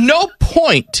 At no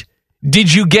point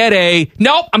did you get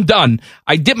nope, I'm done.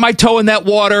 I dipped my toe in that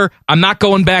water. I'm not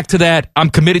going back to that. I'm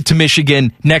committed to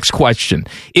Michigan. Next question.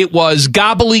 It was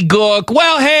gobbledygook.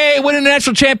 Well, hey, winning the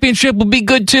national championship will be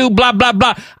good too, blah, blah,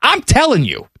 blah. I'm telling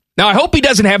you. Now, I hope he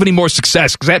doesn't have any more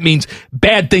success because that means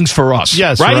bad things for us.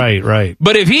 Yes, right.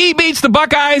 But if he beats the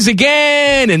Buckeyes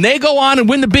again and they go on and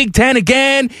win the Big Ten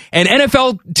again and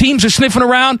NFL teams are sniffing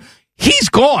around, he's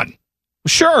gone.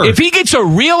 Sure. If he gets a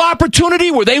real opportunity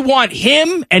where they want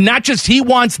him and not just he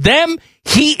wants them,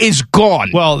 he is gone.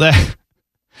 Well,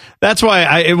 that's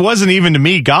why it wasn't even to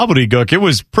me gobbledygook. It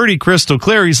was pretty crystal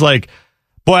clear. He's like,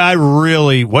 boy,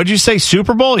 what'd you say,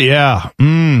 Super Bowl? Yeah.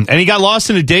 And he got lost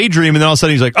in a daydream, and then all of a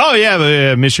sudden he's like, oh,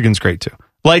 yeah, Michigan's great too.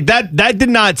 Like, that did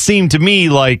not seem to me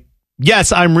like,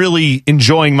 yes, I'm really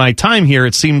enjoying my time here.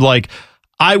 It seemed like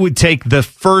I would take the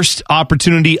first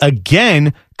opportunity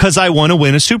again because I want to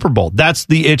win a Super Bowl. That's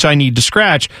the itch I need to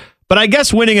scratch. But I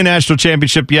guess winning a national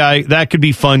championship, yeah, that could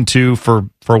be fun too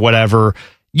for whatever.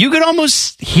 You could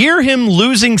almost hear him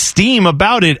losing steam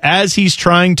about it as he's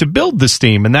trying to build the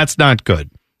steam, and that's not good.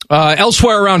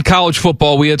 Elsewhere around college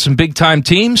football, we had some big-time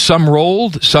teams. Some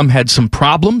rolled, some had some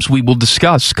problems. We will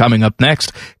discuss coming up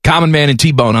next. Common Man and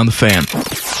T-Bone on the Fan.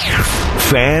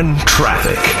 Fan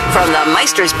traffic. From the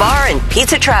Meister's Bar and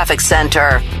Pizza Traffic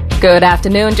Center. Good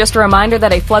afternoon. Just a reminder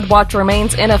that a flood watch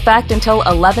remains in effect until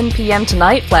 11 p.m.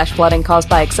 tonight. Flash flooding caused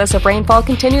by excessive rainfall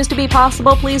continues to be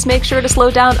possible. Please make sure to slow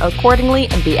down accordingly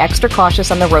and be extra cautious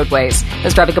on the roadways.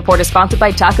 This traffic report is sponsored by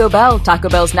Taco Bell. Taco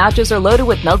Bell's nachos are loaded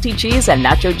with melty cheese and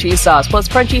nacho cheese sauce, plus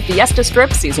crunchy fiesta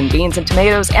strips, seasoned beans and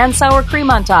tomatoes, and sour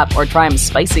cream on top. Or try them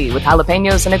spicy with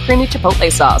jalapenos and a creamy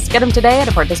chipotle sauce. Get them today at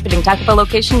a participating Taco Bell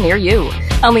location near you.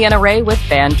 I'm Leanna Ray with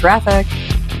Fan Traffic.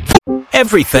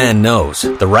 Every fan knows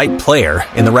the right player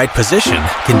in the right position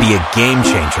can be a game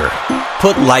changer.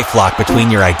 Put LifeLock between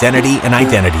your identity and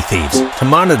identity thieves to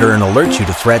monitor and alert you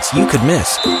to threats you could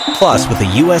miss. Plus, with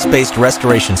a U.S.-based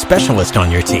restoration specialist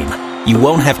on your team, you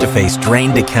won't have to face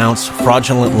drained accounts,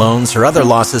 fraudulent loans, or other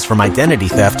losses from identity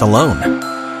theft alone.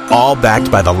 All backed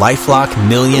by the LifeLock $1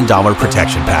 Million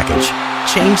Protection Package.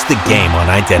 Change the game on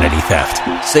identity theft.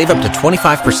 Save up to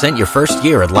 25% your first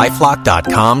year at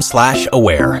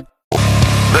LifeLock.com/aware.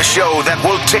 the show that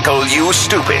will tickle you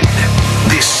stupid.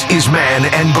 This is Man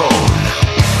and Bone.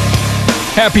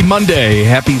 Happy Monday.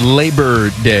 Happy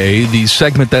Labor Day. The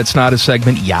segment that's not a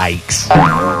segment, Yikes,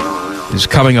 is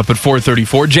coming up at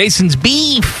 4:34. Jayson's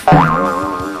Beef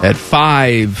at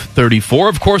 5:34.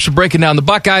 Of course, we're breaking down the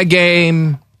Buckeye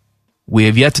game. We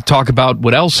have yet to talk about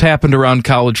what else happened around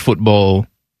college football.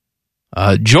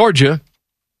 Georgia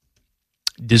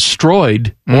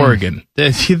destroyed Oregon.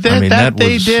 They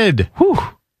did. Whew.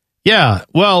 Yeah,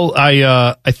 well,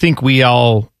 I think we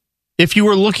all, if you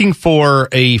were looking for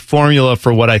a formula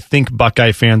for what I think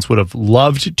Buckeye fans would have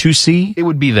loved to see, it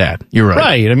would be that. You're right.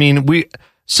 Right. I mean,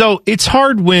 so it's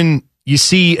hard when you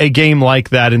see a game like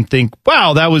that and think,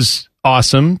 wow, that was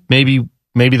awesome. Maybe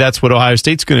that's what Ohio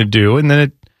State's going to do. And then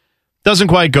it doesn't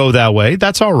quite go that way.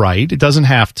 That's all right. It doesn't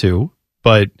have to.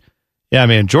 But yeah,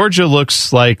 man, Georgia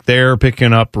looks like they're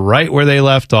picking up right where they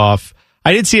left off.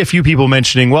 I did see a few people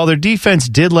mentioning, well, their defense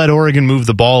did let Oregon move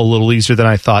the ball a little easier than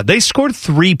I thought. They scored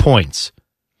 3 points.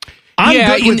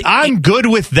 I'm good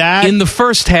with that. In the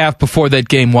first half, before that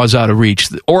game was out of reach,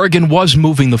 Oregon was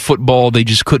moving the football. They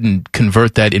just couldn't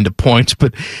convert that into points.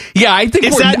 But yeah, I think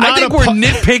we're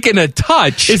nitpicking a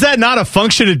touch. Is that not a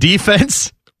function of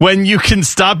defense? When you can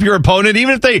stop your opponent,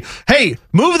 even if hey,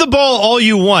 move the ball all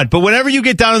you want, but whenever you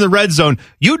get down in the red zone,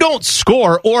 you don't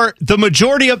score, or the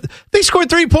majority of, they scored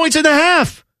 3 points in the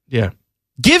half. Yeah.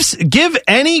 Give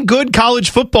any good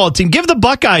college football team, give the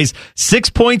Buckeyes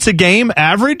 6 points a game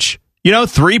average,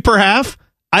 3 per half.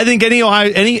 I think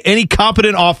any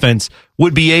competent offense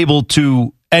would be able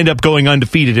to end up going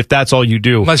undefeated if that's all you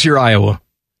do. Unless you're Iowa.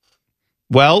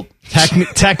 Well,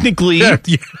 technically,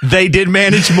 they did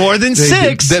manage more than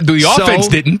 6. The offense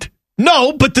didn't.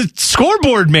 No, but the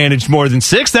scoreboard managed more than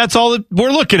 6. That's all that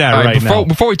we're looking at now.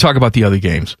 Before we talk about the other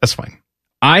games. That's fine.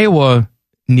 Iowa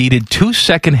needed 2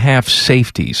 second-half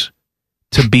safeties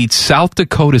to beat South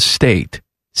Dakota State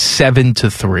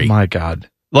 7-3. My God.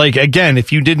 Like, again,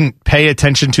 if you didn't pay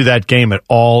attention to that game at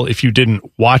all, if you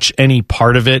didn't watch any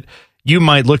part of it, you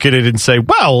might look at it and say,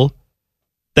 well,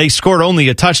 they scored only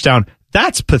a touchdown.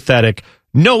 That's pathetic.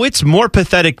 No, it's more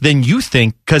pathetic than you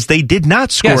think because they did not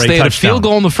score a touchdown. Yes, they had a field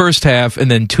goal in the first half and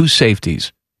then 2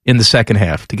 safeties in the second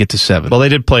half to get to 7. Well, they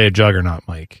did play a juggernaut,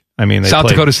 Mike. I mean, South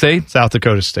Dakota State? South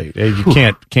Dakota State. You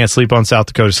can't sleep on South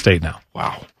Dakota State now.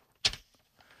 Wow.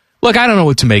 Look, I don't know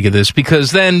what to make of this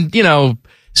because then,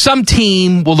 some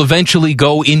team will eventually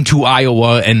go into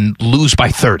Iowa and lose by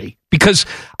 30 because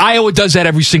Iowa does that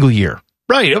every single year.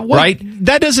 Right. Well, right.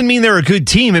 That doesn't mean they're a good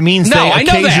team. It means they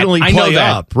occasionally play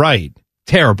up. Right.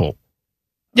 Terrible.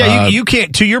 Yeah, you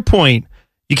can't, to your point,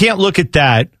 you can't look at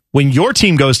that when your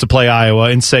team goes to play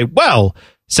Iowa and say, well,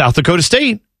 South Dakota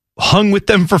State hung with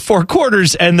them for 4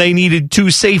 quarters and they needed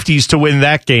 2 safeties to win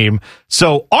that game.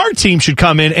 So our team should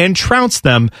come in and trounce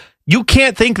them. You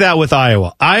can't think that with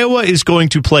Iowa. Iowa is going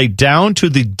to play down to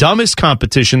the dumbest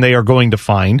competition they are going to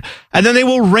find, and then they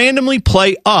will randomly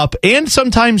play up and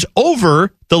sometimes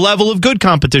over the level of good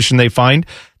competition they find.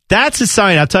 That's a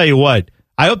sign, I'll tell you what,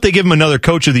 I hope they give him another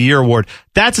Coach of the Year award.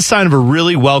 That's a sign of a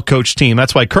really well-coached team.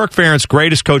 That's why Kirk Ferentz,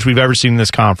 greatest coach we've ever seen in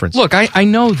this conference. Look, I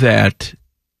know that,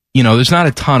 there's not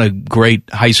a ton of great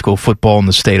high school football in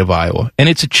the state of Iowa, and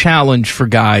it's a challenge for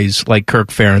guys like Kirk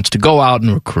Ferentz to go out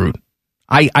and recruit.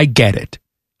 I get it.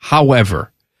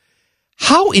 However,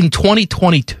 how in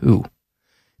 2022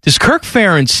 does Kirk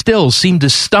Ferentz still seem to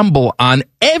stumble on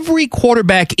every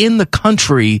quarterback in the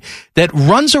country that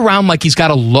runs around like he's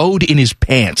got a load in his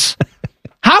pants?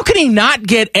 How can he not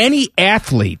get any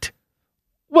athlete?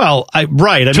 Well, to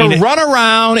run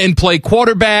around and play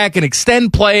quarterback and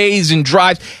extend plays and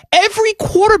drive. Every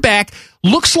quarterback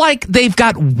looks like they've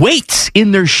got weights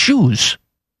in their shoes.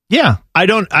 Yeah,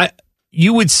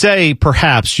 you would say,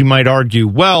 perhaps, you might argue,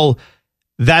 well,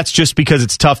 that's just because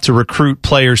it's tough to recruit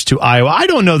players to Iowa. I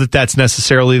don't know that that's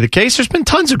necessarily the case. There's been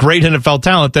tons of great NFL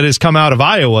talent that has come out of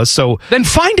Iowa. So then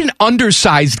find an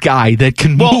undersized guy that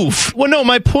can move. Well, no,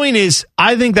 my point is,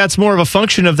 I think that's more of a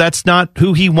function of that's not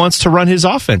who he wants to run his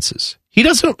offenses. He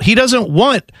doesn't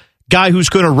want a guy who's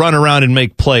going to run around and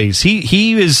make plays.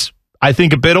 He is, I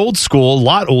think, a bit old school, a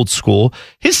lot old school.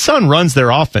 His son runs their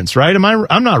offense, right?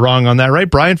 I'm not wrong on that, right?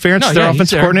 Brian Ferentz, their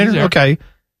offensive coordinator? Okay.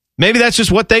 Maybe that's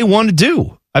just what they want to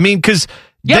do. I mean, because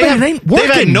they've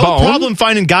had no problem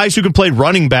finding guys who can play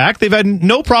running back. They've had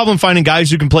no problem finding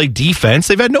guys who can play defense.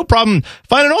 They've had no problem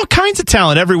finding all kinds of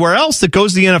talent everywhere else that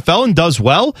goes to the NFL and does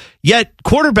well. Yet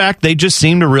quarterback, they just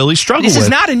seem to really struggle with. This is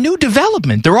not a new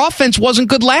development. Their offense wasn't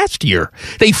good last year.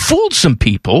 They fooled some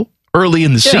people early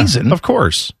in the season. Of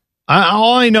course.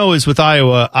 All I know is with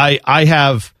Iowa, I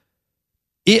have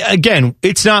again,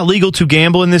 it's not legal to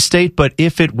gamble in this state, but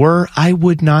if it were, I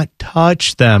would not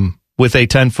touch them with a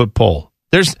 10-foot pole.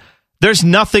 There's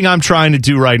nothing I'm trying to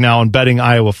do right now on betting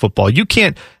Iowa football. You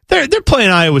can't. They're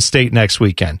playing Iowa State next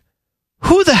weekend.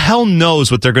 Who the hell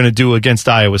knows what they're going to do against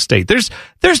Iowa State?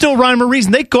 There's no rhyme or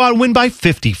reason. They go out and win by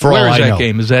 50 for all I know. Where is that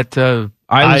game? Is that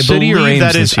Iowa City or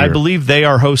Ames this year? I believe they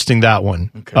are hosting that one.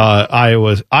 Okay.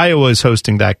 Iowa is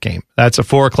hosting that game. That's a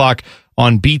 4 o'clock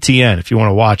on BTN if you want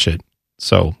to watch it.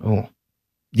 So,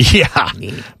 yeah.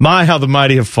 My, how the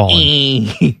mighty have fallen.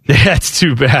 That's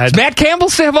too bad. Does Matt Campbell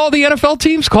have all the NFL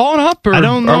teams calling up? Or I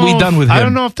don't know. Are we done with him? I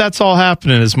don't know if that's all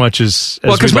happening as much as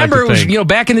well, because remember, it was,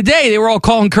 back in the day, they were all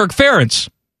calling Kirk Ferentz.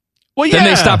 Well, yeah. Then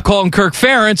they stopped calling Kirk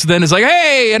Ferentz. Then it's like,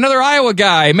 hey, another Iowa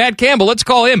guy, Matt Campbell, let's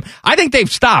call him. I think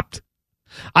they've stopped.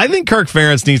 I think Kirk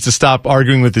Ferentz needs to stop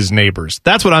arguing with his neighbors.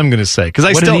 That's what I'm going to say.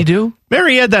 What did he do? Remember,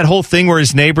 he had that whole thing where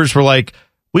his neighbors were like,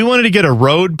 we wanted to get a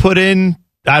road put in,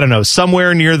 I don't know,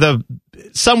 somewhere near their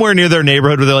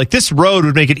neighborhood where they're like, this road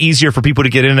would make it easier for people to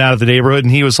get in and out of the neighborhood.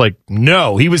 And he was like,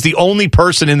 no. He was the only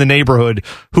person in the neighborhood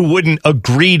who wouldn't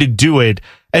agree to do it.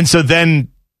 And so then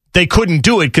they couldn't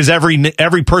do it because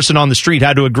every person on the street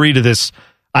had to agree to this,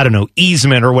 I don't know,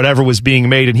 easement or whatever was being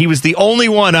made. And he was the only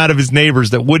one out of his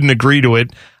neighbors that wouldn't agree to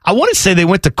it. I want to say they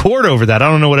went to court over that.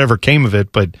 I don't know whatever came of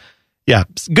it, but yeah,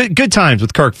 good times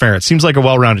with Kirk Ferentz. Seems like a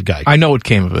well-rounded guy. I know what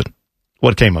came of it.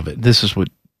 What came of it? This is what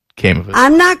came of it.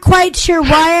 I'm not quite sure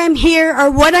why I'm here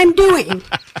or what I'm doing.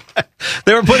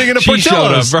 They were putting in a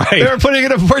Portillo's. Right. They were putting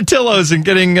in a Portillo's and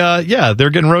getting,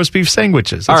 they're getting roast beef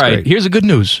sandwiches. That's all right, great. Here's the good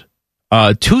news.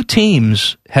 2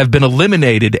 teams have been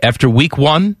eliminated after week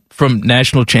 1 from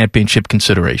national championship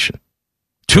consideration.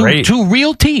 Two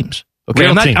real teams. Okay,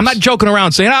 I'm not joking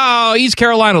around saying, East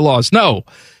Carolina lost. No.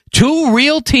 2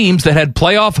 real teams that had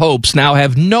playoff hopes now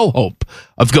have no hope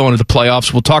of going to the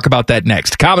playoffs. We'll talk about that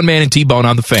next. Common Man and T-Bone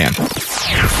on the Fan.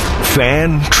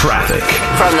 Fan traffic.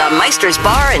 From the Meister's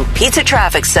Bar and Pizza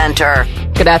Traffic Center.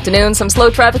 Good afternoon. Some slow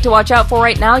traffic to watch out for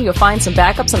right now. You'll find some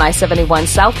backups on I-71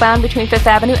 southbound between 5th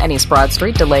Avenue and East Broad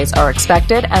Street. Delays are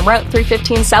expected. And Route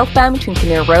 315 southbound between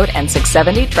Kinnear Road and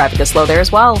 670. Traffic is slow there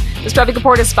as well. This traffic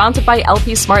report is sponsored by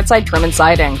LP SmartSide Trim and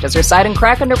Siding. Does your siding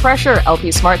crack under pressure? LP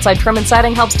SmartSide Trim and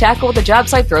Siding helps tackle what the job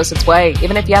site throws its way.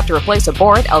 Even if you have to replace a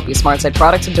board, LP SmartSide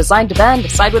products are designed to bend.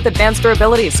 Side with advanced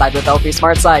durability. Side with LP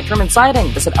SmartSide Trim and Siding.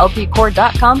 Visit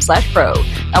lpcore.com/pro.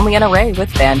 I'm Leanna Ray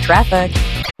with Fan Traffic.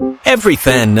 Every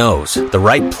fan knows the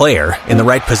right player in the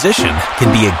right position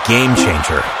can be a game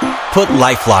changer. Put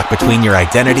LifeLock between your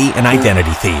identity and identity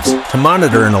thieves to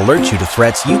monitor and alert you to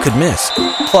threats you could miss.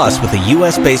 Plus, with a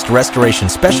U.S.-based restoration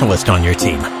specialist on your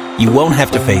team, you won't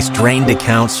have to face drained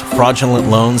accounts, fraudulent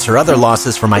loans, or other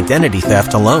losses from identity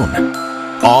theft alone.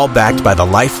 All backed by the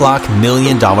LifeLock $1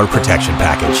 Million Protection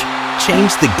Package.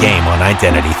 Change the game on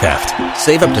identity theft.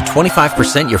 Save up to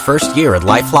 25% your first year at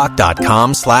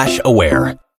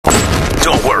LifeLock.com/aware.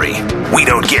 Don't worry, we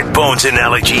don't get bones and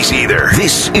allergies either.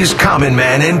 This is Common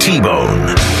Man and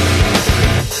T-Bone.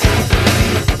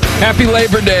 Happy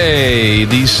Labor Day.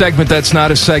 The segment that's not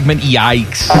a segment,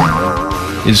 Yikes,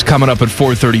 is coming up at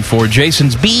 4:34.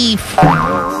 Jayson's Beef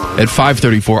at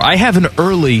 5:34. I have an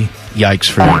early Yikes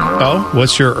for you. Oh,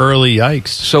 what's your early Yikes?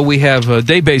 So we have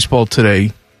day baseball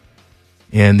today,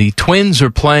 and the Twins are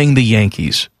playing the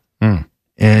Yankees.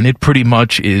 And it pretty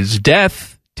much is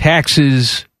death,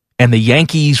 taxes, and the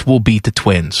Yankees will beat the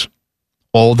Twins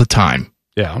all the time.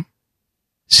 Yeah.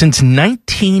 Since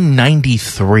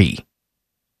 1993.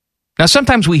 Now,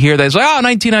 sometimes we hear that it's like,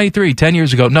 1993, 10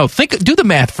 years ago. No, do the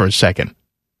math for a second.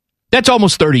 That's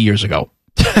almost 30 years ago.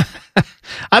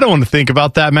 I don't want to think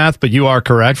about that math, but you are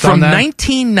correct on that. From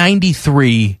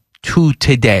 1993 to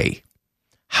today,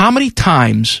 how many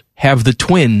times have the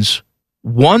Twins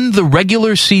won the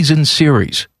regular season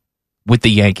series with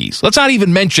the Yankees? Let's not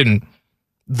even mention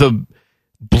the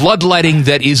bloodletting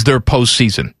that is their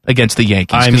postseason against the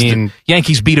Yankees. I mean, the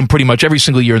Yankees beat them pretty much every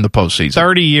single year in the postseason.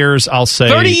 30 years, I'll say.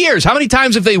 30 years. How many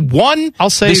times have they won the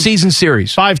season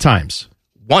series? 5 times.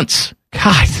 Once.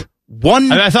 God. One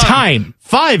time.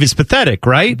 5 is pathetic,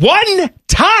 right? 1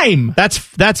 time.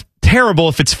 That's terrible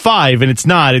if it's 5 and it's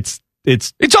not. It's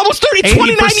almost 30,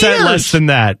 29 years. Less than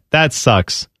that. That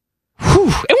sucks. Whew.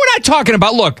 And we're not talking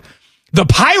about, look, the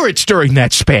Pirates during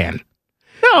that span.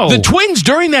 No. The Twins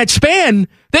during that span,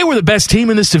 they were the best team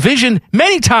in this division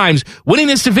many times, winning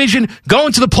this division,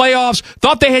 going to the playoffs,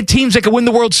 thought they had teams that could win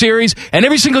the World Series, and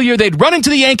every single year they'd run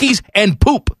into the Yankees and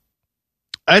poop.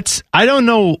 I don't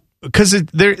know, because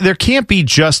there can't be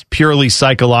just purely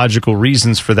psychological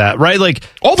reasons for that, right? Like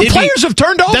all the players have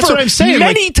turned over. That's what I'm saying.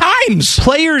 Many times.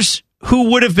 Players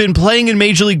who would have been playing in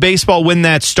Major League Baseball when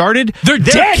that started, they're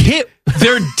dead.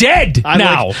 They're dead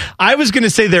now. I was going to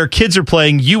say their kids are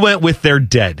playing. You went with they're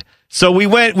dead. So we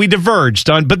diverged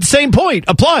on, but the same point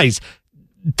applies.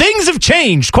 Things have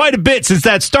changed quite a bit since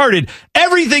that started.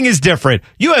 Everything is different.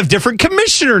 You have different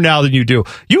commissioner now than you do.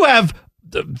 You have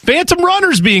phantom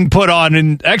runners being put on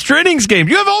in extra innings games.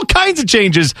 You have all kinds of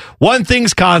changes. One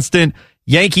thing's constant.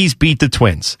 Yankees beat the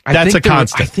Twins. That's a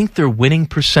constant. I think their winning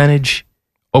percentage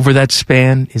over that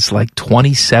span is like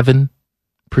 27%.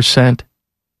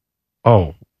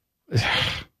 Oh,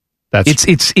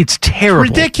 it's terrible.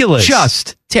 Ridiculous.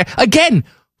 Just again,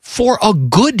 for a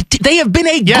good they have been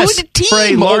a good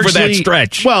team over that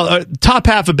stretch. Well, top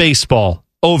half of baseball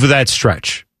over that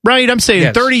stretch. Right? I'm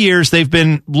saying 30 years they've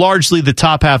been largely the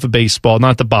top half of baseball,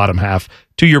 not the bottom half.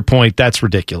 To your point, that's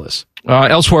ridiculous.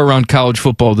 Elsewhere around college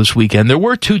football this weekend, there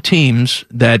were two teams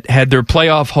that had their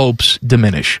playoff hopes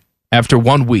diminish after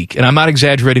 1 week. And I'm not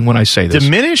exaggerating when I say this.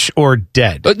 Diminish or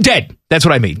dead? Dead. That's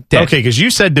what I mean. Dead. Okay, because you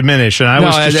said diminish, and I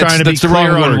was just trying to be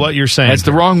clear on what you're saying. That's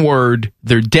the wrong word.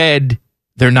 They're dead.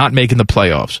 They're not making the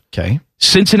playoffs. Okay.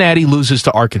 Cincinnati loses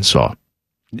to Arkansas.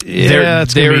 Yeah,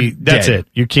 that's it.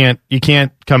 You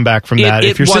can't come back from that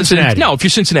if you're Cincinnati. No, if you're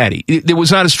Cincinnati. There was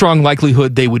not a strong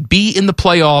likelihood they would be in the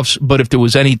playoffs, but if there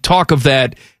was any talk of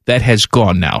that, that has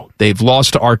gone now. They've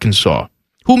lost to Arkansas,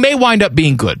 who may wind up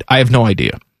being good. I have no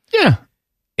idea. Yeah.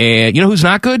 And you know who's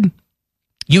not good?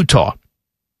 Utah.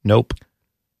 Nope.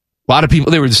 A lot of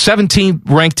people, they were the 17th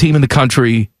ranked team in the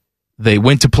country. They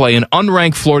went to play an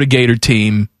unranked Florida Gator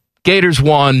team. Gators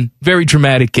won. Very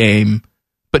dramatic game.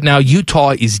 But now Utah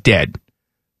is dead.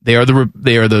 They are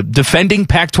the defending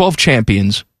Pac-12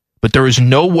 champions, but there is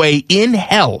no way in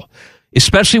hell,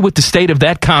 especially with the state of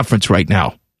that conference right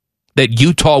now, that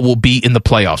Utah will be in the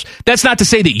playoffs. That's not to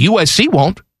say that USC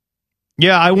won't.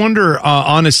 Yeah, I wonder,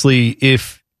 honestly,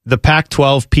 if the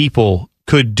Pac-12 people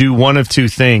could do one of two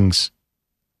things.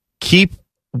 You can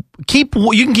keep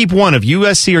one of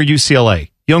USC or UCLA.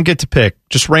 You don't get to pick,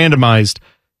 just randomized.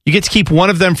 You get to keep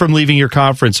one of them from leaving your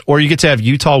conference, or you get to have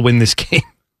Utah win this game.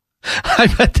 I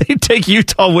bet they'd take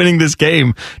Utah winning this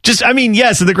game.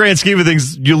 Yes, in the grand scheme of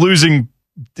things, you're losing,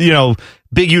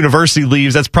 big university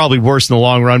leaves. That's probably worse in the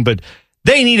long run, but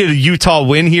they needed a Utah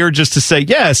win here just to say,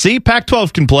 yeah, see,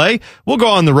 Pac-12 can play. We'll go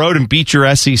on the road and beat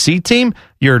your SEC team.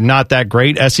 You're not that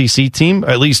great SEC team,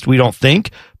 at least we don't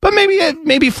think. But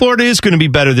maybe Florida is going to be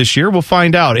better this year. We'll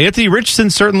find out. Anthony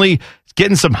Richardson certainly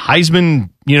getting some Heisman,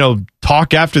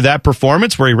 talk after that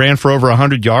performance where he ran for over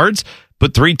 100 yards,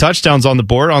 put 3 touchdowns on the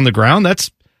board on the ground.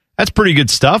 That's pretty good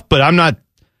stuff. But I'm not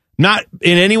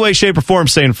in any way, shape, or form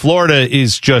saying Florida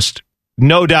is just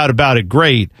no doubt about it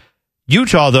great.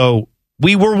 Utah, though,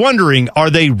 we were wondering, are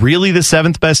they really the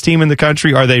 7th best team in the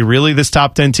country? Are they really this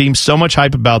top 10 team? So much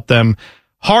hype about them.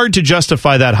 Hard to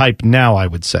justify that hype now, I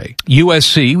would say.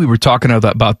 USC, we were talking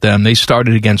about them. They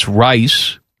started against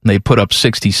Rice. And they put up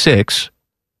 66.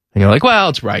 And you're like, well,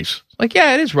 it's Rice. Like,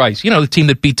 yeah, it is Rice. The team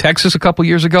that beat Texas a couple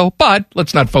years ago. But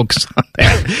let's not focus on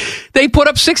that. They put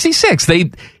up 66.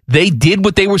 They did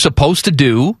what they were supposed to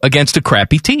do against a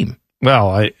crappy team.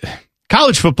 Well,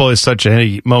 college football is such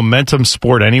a momentum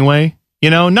sport anyway.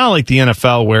 Not like the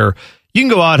NFL where you can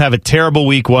go out, have a terrible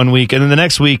week 1 week, and then the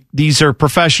next week, these are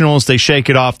professionals. They shake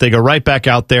it off. They go right back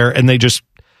out there, and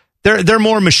they're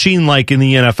more machine-like in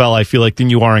the NFL, I feel like, than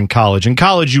you are in college. In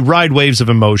college, you ride waves of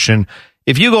emotion.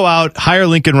 If you go out, hire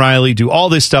Lincoln Riley, do all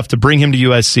this stuff to bring him to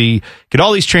USC, get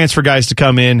all these transfer guys to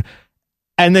come in,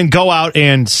 and then go out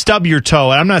and stub your toe,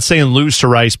 and I'm not saying lose to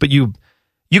Rice, but you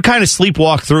kind of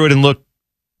sleepwalk through it and look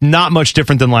not much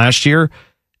different than last year,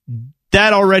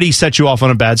 that already sets you off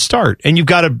on a bad start. And you've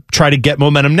got to try to get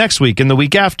momentum next week and the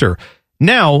week after.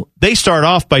 Now, they start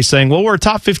off by saying, well, we're a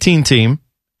top 15 team,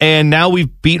 and now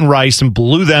we've beaten Rice and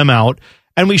blew them out,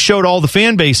 and we showed all the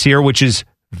fan base here, which is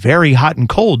very hot and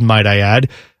cold, might I add.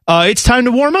 It's time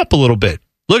to warm up a little bit.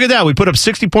 Look at that. We put up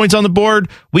 60 points on the board.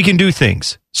 We can do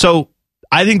things. So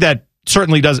I think that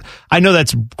certainly does. I know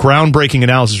that's groundbreaking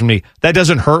analysis for me. That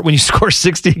doesn't hurt when you score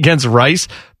 60 against Rice,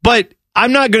 but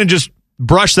I'm not going to just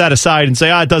brush that aside and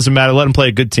say, it doesn't matter. Let them play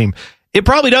a good team. It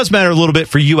probably does matter a little bit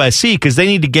for USC because they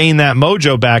need to gain that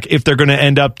mojo back if they're going to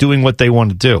end up doing what they want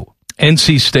to do.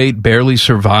 NC State barely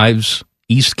survives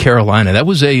East Carolina. That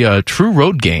was a true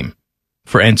road game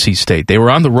for NC State. They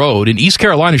were on the road, and East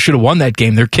Carolina should have won that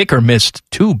game. Their kicker missed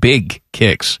 2 big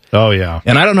kicks. Oh, yeah.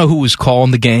 And I don't know who was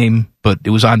calling the game, but it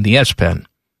was on the S-Pen.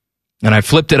 And I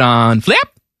flipped it on,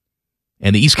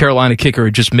 and the East Carolina kicker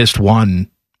had just missed one,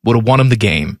 would have won him the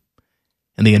game.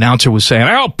 And the announcer was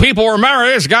saying, people remember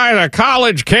this guy's a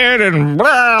college kid, and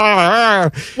blah, blah,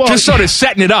 blah. Just sort of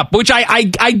setting it up, which I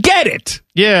get it.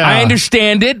 Yeah. I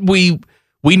understand it. We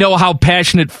know how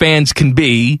passionate fans can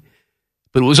be.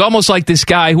 but it was almost like this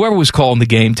guy, whoever was calling the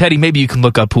game, Teddy, maybe you can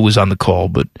look up who was on the call,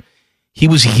 but he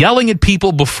was yelling at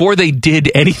people before they did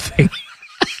anything.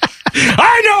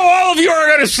 I know all of you are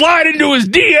going to slide into his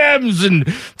DMs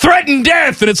and threaten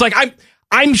death. And it's like,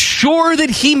 I'm sure that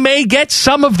he may get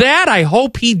some of that. I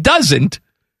hope he doesn't.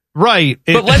 Right.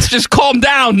 But let's just calm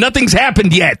down. Nothing's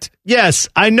happened yet. Yes,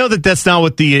 I know that that's not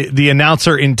what the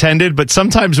announcer intended, but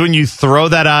sometimes when you throw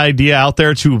that idea out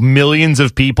there to millions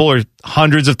of people or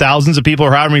hundreds of thousands of people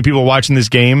or however many people are watching this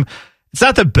game, it's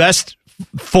not the best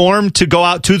form to go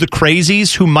out to the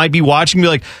crazies who might be watching and be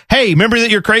like, hey, remember that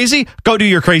you're crazy? Go do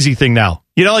your crazy thing now.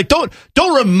 You know, like don't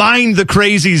remind the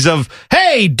crazies of,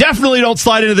 hey, definitely don't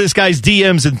slide into this guy's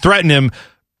DMs and threaten him.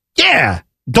 Yeah,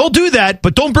 don't do that,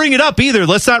 but don't bring it up either.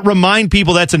 Let's not remind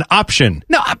people that's an option.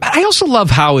 No, I also love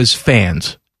how as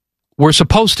fans, we're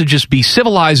supposed to just be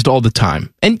civilized all the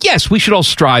time. And yes, we should all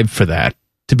strive for that,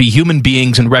 to be human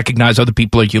beings and recognize other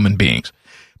people are human beings.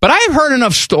 But I have heard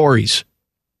enough stories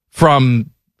from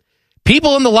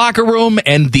people in the locker room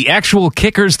and the actual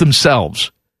kickers themselves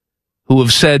who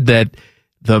have said that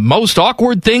the most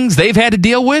awkward things they've had to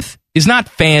deal with is not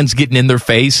fans getting in their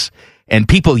face and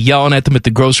people yelling at them at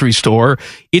the grocery store.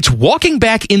 It's walking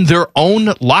back in their own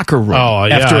locker room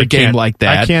after a game like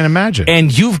that. I can't imagine.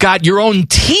 And you've got your own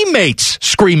teammates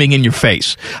screaming in your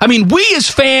face. I mean, we as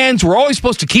fans, we're always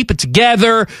supposed to keep it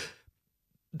together.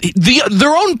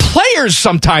 Their own players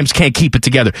sometimes can't keep it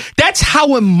together. That's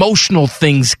how emotional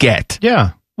things get.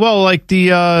 Yeah. Well, like the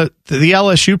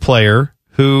LSU player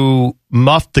who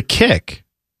muffed the kick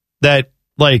that,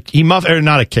 like, he muffed, or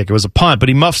not a kick, it was a punt, but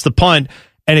he muffs the punt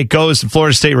and it goes and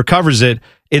Florida State recovers it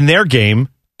in their game.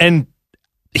 And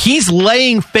he's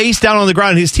laying face down on the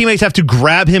ground. His teammates have to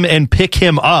grab him and pick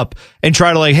him up and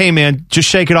try to, like, hey, man, just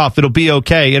shake it off. It'll be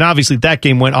okay. And obviously that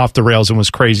game went off the rails and was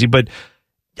crazy, but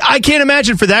I can't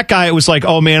imagine for that guy, it was like,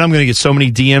 oh, man, I'm going to get so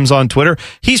many DMs on Twitter.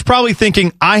 He's probably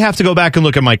thinking, I have to go back and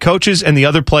look at my coaches and the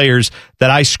other players that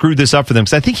I screwed this up for them.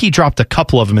 Because I think he dropped a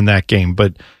couple of them in that game.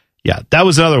 But, yeah, that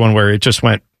was another one where it just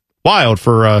went wild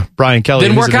for Brian Kelly.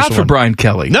 Didn't work out for Brian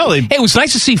Kelly. No. Hey, it was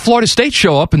nice to see Florida State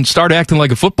show up and start acting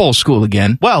like a football school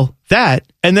again. Well, that.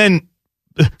 And then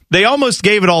they almost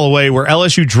gave it all away where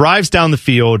LSU drives down the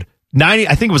field.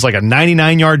 I think it was like a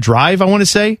 99-yard drive, I want to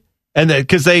say. And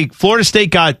because Florida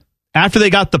State after they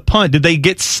got the punt, did they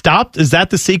get stopped? Is that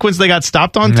the sequence they got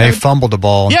stopped on? They fumbled the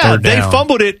ball. Yeah, they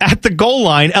fumbled it at the goal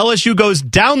line. LSU goes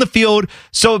down the field.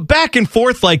 So back and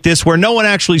forth like this where no one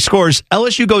actually scores.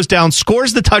 LSU goes down,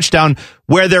 scores the touchdown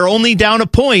where they're only down a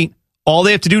point. All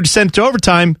they have to do to send it to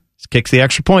overtime is kicks the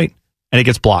extra point, and it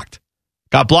gets blocked.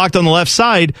 Got blocked on the left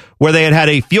side where they had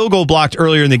a field goal blocked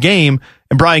earlier in the game.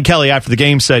 And Brian Kelly, after the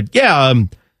game, said, yeah,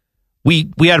 we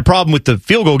had a problem with the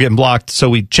field goal getting blocked, so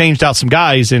we changed out some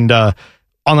guys and on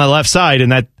the left side,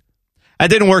 and that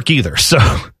didn't work either. So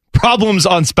problems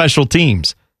on special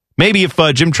teams. Maybe if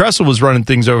Jim Tressel was running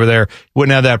things over there,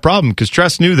 wouldn't have that problem because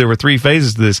Tress knew there were 3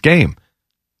 phases to this game.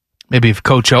 Maybe if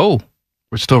Coach O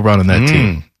were still running that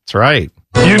team. That's right.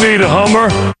 You need a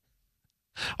Hummer?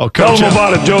 Oh, Tell him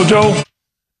about it, JoJo.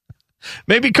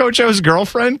 Maybe Coach O's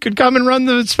girlfriend could come and run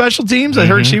the special teams. I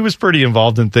heard she was pretty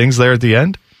involved in things there at the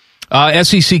end.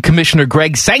 SEC Commissioner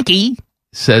Greg Sankey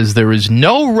says there is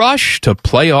no rush to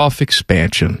playoff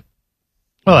expansion.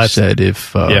 Well, he said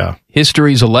if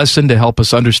history is a lesson to help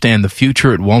us understand the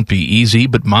future, it won't be easy,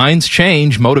 but minds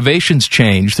change, motivations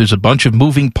change. There's a bunch of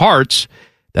moving parts.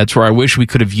 That's where I wish we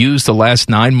could have used the last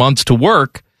 9 months to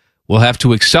work. We'll have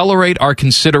to accelerate our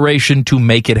consideration to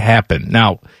make it happen.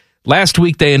 Now, last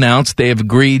week they announced they have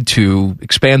agreed to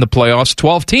expand the playoffs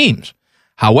 12 teams.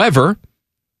 However,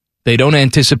 they don't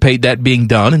anticipate that being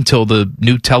done until the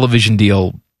new television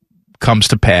deal comes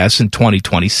to pass in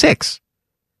 2026.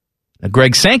 Now,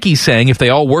 Greg Sankey's saying if they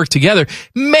all work together,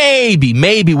 maybe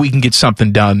we can get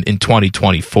something done in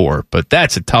 2024. But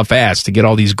that's a tough ask to get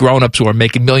all these grown-ups who are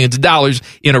making millions of dollars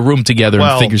in a room together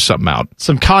and figure something out.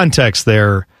 Some context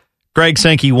there. Greg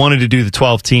Sankey wanted to do the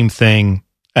 12-team thing,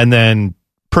 and then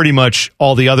pretty much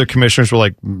all the other commissioners were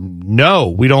like, no,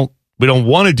 we don't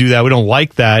want to do that. We don't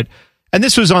like that. And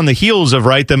this was on the heels of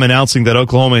them announcing that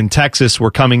Oklahoma and Texas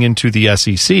were coming into the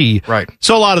SEC. Right.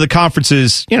 So a lot of the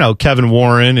conferences, Kevin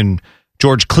Warren and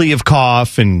George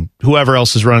Kliavkoff and whoever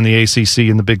else is running the ACC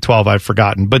and the Big 12, I've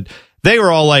forgotten. But they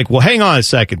were all like, well, hang on a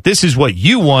second. This is what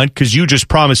you want because you just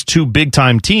promised 2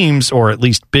 big-time teams, or at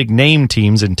least big-name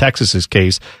teams in Texas's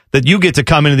case, that you get to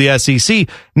come into the SEC.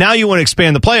 Now you want to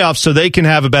expand the playoffs so they can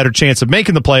have a better chance of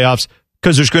making the playoffs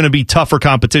because there's going to be tougher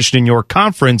competition in your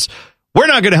conference. We're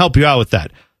not going to help you out with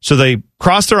that. So they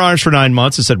crossed their arms for 9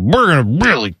 months and said, we're going to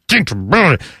really think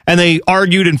about it. And they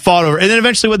argued and fought over. And then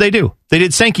eventually what they do? They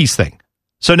did Sankey's thing.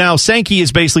 So now Sankey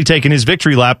is basically taking his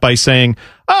victory lap by saying,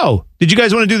 oh, did you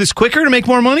guys want to do this quicker to make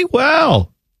more money?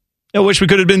 Well, I wish we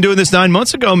could have been doing this 9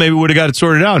 months ago. Maybe we would have got it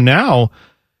sorted out. Now,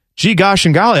 gee, gosh,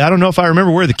 and golly, I don't know if I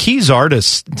remember where the keys are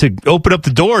to open up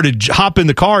the door, to hop in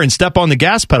the car and step on the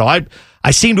gas pedal. I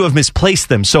seem to have misplaced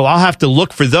them, so I'll have to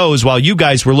look for those while you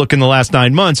guys were looking the last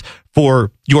 9 months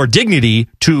for your dignity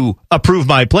to approve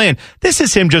my plan. This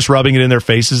is him just rubbing it in their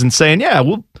faces and saying, yeah,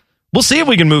 we'll see if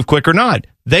we can move quick or not.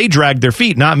 They dragged their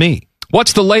feet, not me.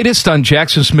 What's the latest on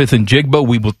Jackson Smith and Jigbo?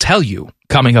 We will tell you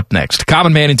coming up next.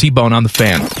 Common Man and T-Bone on the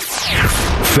Fan.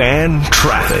 Fan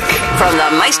traffic. From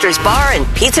the Meister's Bar and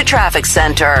Pizza Traffic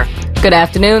Center. Good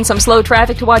afternoon. Some slow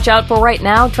traffic to watch out for right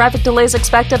now. Traffic delays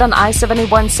expected on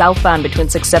I-71 southbound between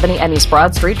 670 and East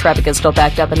Broad Street. Traffic is still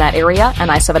backed up in that area.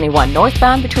 And I-71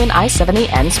 northbound between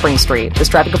I-70 and Spring Street. This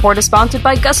traffic report is sponsored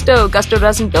by Gusto. Gusto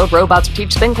doesn't build robots or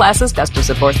teach spin classes. Gusto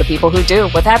supports the people who do.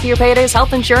 With happier paydays,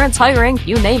 health insurance, hiring,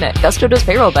 you name it. Gusto does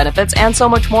payroll benefits and so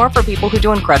much more for people who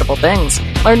do incredible things.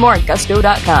 Learn more at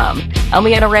gusto.com.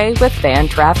 Elmiana Ray with Fan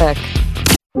Traffic.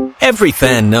 Every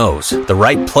fan knows the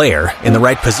right player in the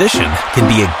right position can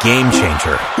be a game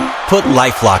changer. Put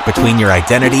LifeLock between your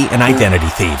identity and identity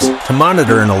thieves to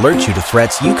monitor and alert you to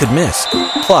threats you could miss.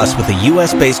 Plus, with a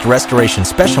U.S.-based restoration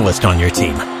specialist on your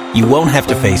team, you won't have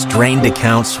to face drained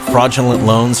accounts, fraudulent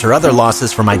loans, or other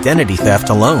losses from identity theft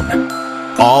alone.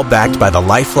 All backed by the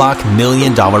LifeLock $1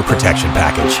 Million Protection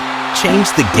Package. Change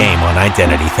the game on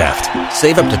identity theft.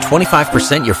 Save up to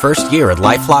 25% your first year at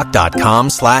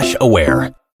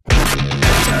LifeLock.com/aware.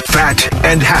 Fat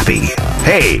and happy.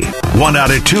 Hey, 1 out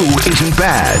of 2 isn't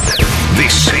bad.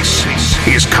 This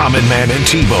is Common Man and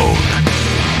T-Bone.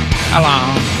 Hello.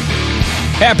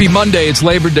 Happy Monday. It's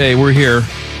Labor Day. We're here.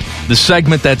 The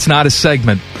segment that's not a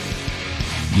segment.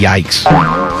 Yikes.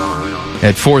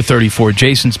 At 4:34,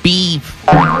 Jason's beef.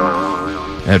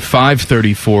 At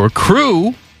 5:34,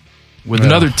 Crew with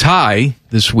another tie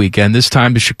this weekend, this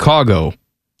time to Chicago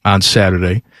on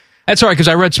Saturday. That's all right, because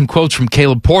I read some quotes from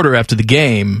Caleb Porter after the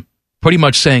game, pretty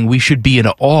much saying we should be in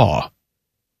awe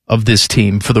of this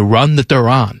team for the run that they're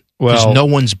on, because no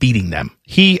one's beating them.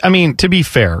 To be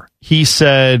fair, he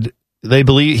said he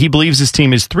believes his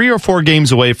team is 3 or 4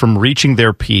 games away from reaching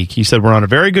their peak. He said we're on a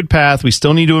very good path. We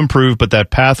still need to improve, but that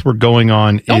path we're going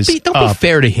on is up. Don't be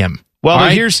fair to him. Well,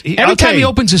 right? Every time he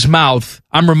opens his mouth,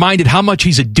 I'm reminded how much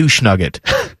he's a douche nugget.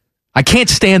 I can't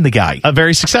stand the guy. A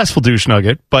very successful douche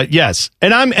nugget, but yes.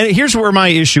 And here's where my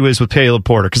issue is with Caleb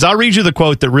Porter, because I'll read you the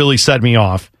quote that really set me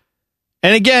off.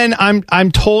 And again,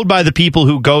 I'm told by the people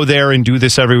who go there and do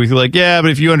this every week, like, yeah,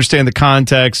 but if you understand the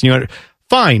context,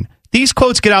 fine. These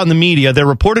quotes get out in the media. They're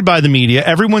reported by the media.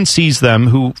 Everyone sees them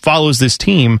who follows this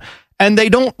team, and they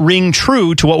don't ring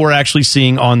true to what we're actually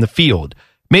seeing on the field.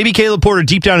 Maybe Caleb Porter,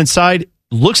 deep down inside,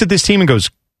 looks at this team and goes,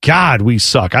 God, we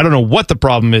suck. I don't know what the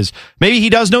problem is. Maybe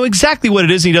he does know exactly what it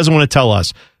is and he doesn't want to tell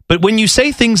us. But when you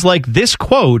say things like this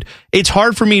quote, it's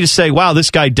hard for me to say, wow,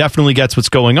 this guy definitely gets what's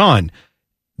going on.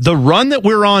 The run that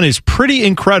we're on is pretty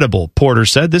incredible, Porter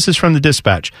said. This is from the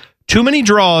Dispatch. Too many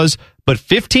draws, but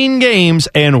 15 games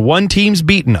and one team's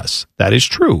beaten us. That is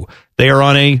true. They are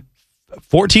on a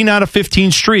 14 out of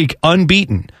 15 streak,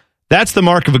 unbeaten. That's the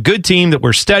mark of a good team, that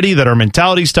we're steady, that our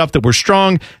mentality's tough, that we're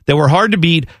strong, that we're hard to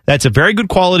beat. That's a very good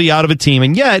quality out of a team.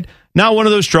 And yet, not one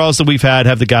of those draws that we've had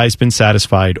have the guys been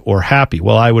satisfied or happy.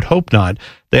 Well, I would hope not.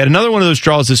 They had another one of those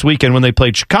draws this weekend when they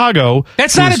played Chicago.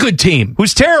 That's not a good team.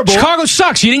 Who's terrible. Chicago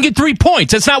sucks. You didn't get 3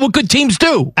 points. That's not what good teams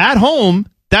do. At home,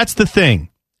 that's the thing.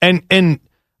 And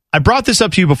I brought this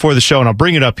up to you before the show, and I'll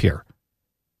bring it up here.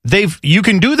 You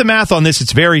can do the math on this.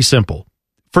 It's very simple.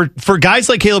 For guys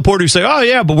like Caleb Porter who say, oh,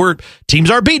 yeah, but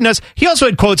teams are beating us. He also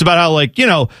had quotes about how,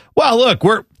 well, look,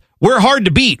 we're hard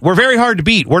to beat. We're very hard to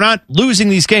beat. We're not losing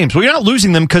these games. Well, you're not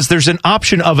losing them because there's an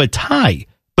option of a tie.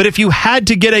 But if you had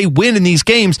to get a win in these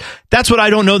games, that's what I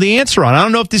don't know the answer on. I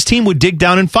don't know if this team would dig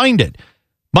down and find it.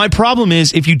 My problem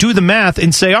is if you do the math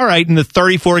and say, all right, in the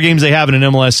 34 games they have in an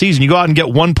MLS season, you go out and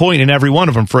get 1 point in every one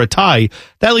of them for a tie.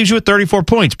 That leaves you with 34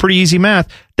 points. Pretty easy math.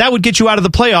 That would get you out of the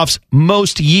playoffs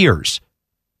most years.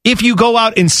 If you go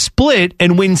out and split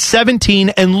and win 17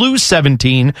 and lose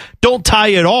 17, don't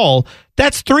tie at all,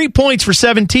 that's 3 points for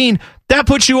 17. That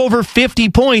puts you over 50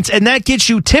 points, and that gets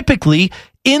you typically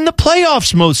in the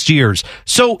playoffs most years.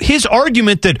 So his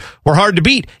argument that we're hard to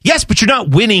beat, yes, but you're not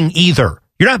winning either.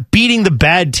 You're not beating the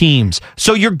bad teams.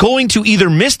 So you're going to either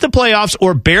miss the playoffs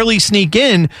or barely sneak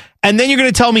in, and then you're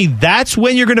going to tell me that's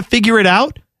when you're going to figure it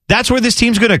out? That's where this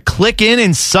team's going to click in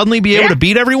and suddenly be able to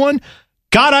beat everyone?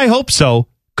 God, I hope so.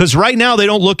 Because right now they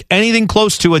don't look anything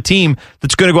close to a team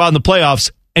that's going to go out in the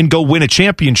playoffs and go win a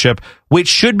championship, which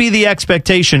should be the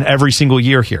expectation every single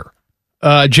year here.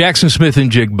 Jackson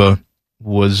Smith-Njigba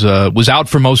was out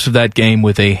for most of that game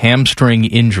with a hamstring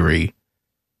injury.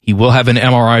 He will have an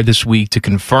MRI this week to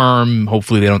confirm.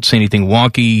 Hopefully they don't see anything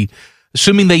wonky.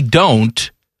 Assuming they don't,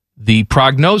 the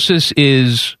prognosis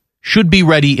is should be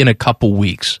ready in a couple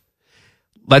weeks.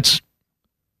 Let's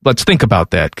think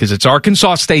about that, because it's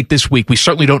Arkansas State this week. We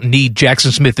certainly don't need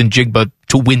Jackson Smith-Njigba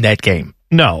to win that game.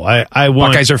 No, I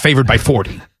want... Buckeyes are favored by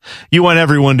 40. You want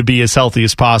everyone to be as healthy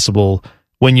as possible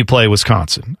when you play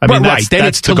Wisconsin. I mean, right. Then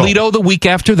it's Toledo the week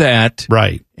after that.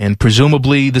 Right. And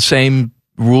presumably the same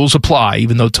rules apply,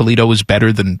 even though Toledo is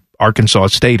better than Arkansas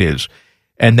State is.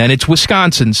 And then it's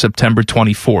Wisconsin, September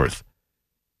 24th.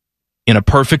 In a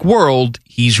perfect world,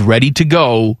 he's ready to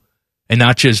go, and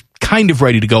not just kind of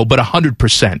ready to go, but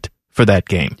 100% for that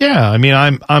game. Yeah, I mean,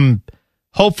 I'm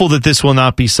hopeful that this will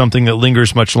not be something that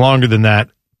lingers much longer than that,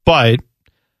 but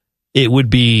it would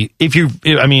be, if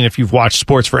you've watched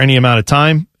sports for any amount of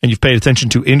time and you've paid attention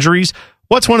to injuries,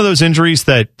 what's one of those injuries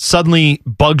that suddenly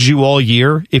bugs you all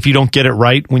year if you don't get it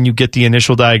right when you get the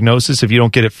initial diagnosis, if you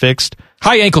don't get it fixed?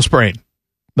 High ankle sprain.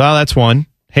 Well, that's one.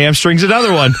 Hamstring's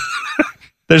another one.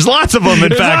 There's lots of them, in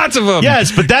fact. There's lots of them.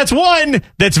 Yes, but that's one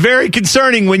that's very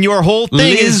concerning when your whole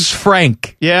thing is...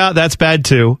 Frank. Yeah, that's bad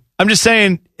too. I'm just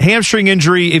saying, hamstring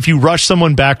injury, if you rush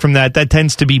someone back from that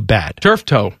tends to be bad. Turf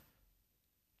toe.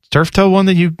 Turf toe one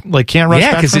that you can't rush back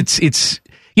from? Yeah, because it's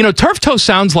turf toe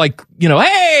sounds like,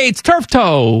 hey, it's turf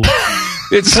toe.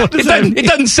 It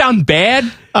doesn't sound bad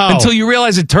until you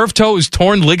realize that turf toe is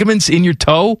torn ligaments in your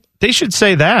toe. They should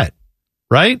say that,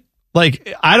 right?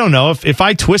 Like, I don't know, if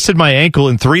I twisted my ankle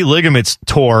and 3 ligaments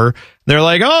tore, they're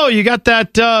like, oh, you got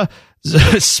that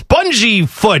spongy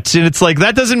foot. And it's like,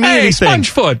 that doesn't mean anything. Sponge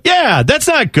foot. Yeah, that's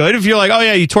not good. If you're like, oh,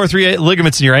 yeah, you tore 3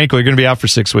 ligaments in your ankle, you're going to be out for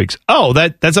 6 weeks. Oh,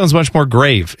 that sounds much more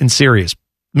grave and serious.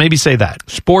 Maybe say that.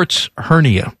 Sports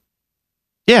hernia.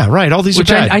 Yeah, right. All these are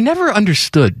bad. I never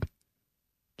understood.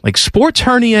 Like, sports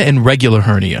hernia and regular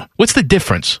hernia. What's the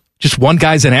difference? Just one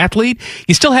guy's an athlete?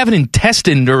 You still have an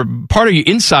intestine or part of your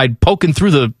inside poking through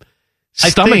the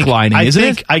stomach lining, isn't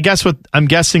it? I'm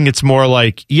guessing it's more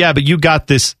like, yeah, but you got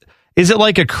this. Is it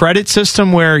like a credit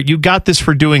system where you got this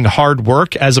for doing hard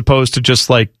work as opposed to just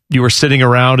like you were sitting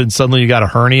around and suddenly you got a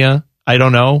hernia? I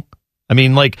don't know. I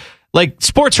mean, like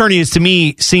sports hernias to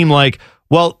me seem like,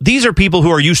 well, these are people who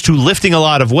are used to lifting a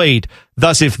lot of weight.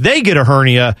 Thus, if they get a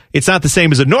hernia, it's not the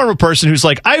same as a normal person who's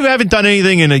like, I haven't done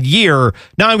anything in a year.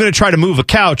 Now I'm going to try to move a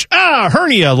couch.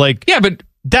 Hernia. Like, yeah, but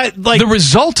that, like, the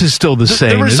result is still the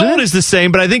same. The result is the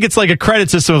same, but I think it's like a credit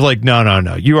system of like,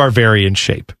 no. You are very in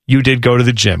shape. You did go to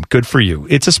the gym. Good for you.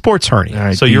 It's a sports hernia.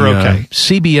 Right, so you're okay.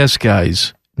 CBS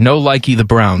guys, no likey the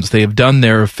Browns. They have done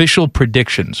their official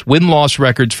predictions, win-loss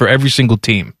records for every single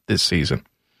team this season.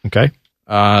 Okay.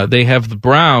 They have the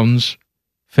Browns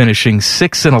finishing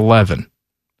 6-11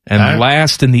 and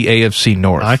last in the AFC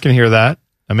North. I can hear that.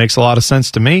 That makes a lot of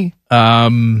sense to me.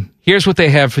 Here's what they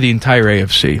have for the entire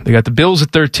AFC. They got the Bills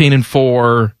at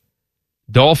 13-4,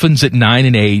 Dolphins at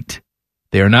 9-8.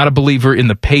 They are not a believer in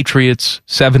the Patriots,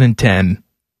 7-10,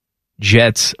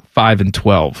 Jets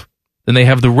 5-12. Then they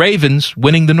have the Ravens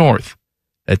winning the North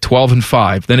at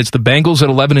 12-5. Then it's the Bengals at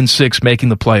 11-6 making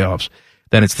the playoffs.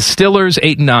 Then it's the Steelers,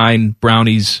 8-9,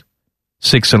 Brownies,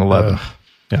 6-11.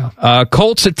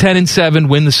 Colts at 10-7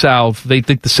 win the South. They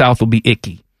think the South will be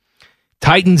icky.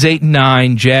 Titans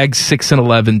 8-9, Jags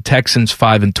 6-11, Texans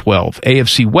 5-12.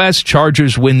 AFC West,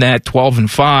 Chargers win that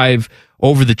 12-5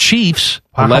 over the Chiefs,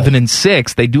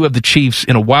 11-6. They do have the Chiefs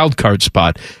in a wild card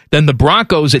spot. Then the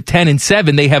Broncos at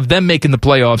 10-7, they have them making the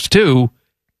playoffs too,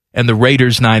 and the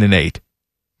Raiders 9-8.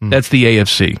 That's the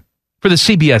AFC. For the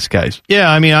CBS guys. Yeah,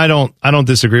 I mean, I don't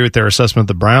disagree with their assessment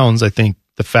of the Browns. I think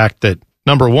the fact that,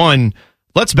 number one,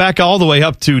 let's back all the way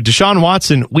up to Deshaun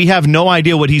Watson. We have no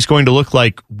idea what he's going to look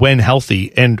like when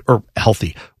when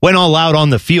allowed on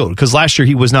the field, because last year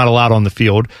he was not allowed on the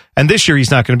field, and this year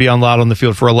he's not going to be allowed on the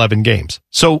field for 11 games.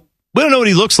 So we don't know what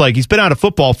he looks like. He's been out of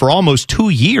football for almost 2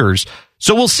 years,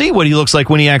 so we'll see what he looks like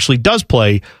when he actually does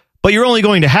play, but you're only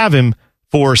going to have him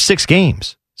for 6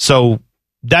 games. So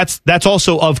that's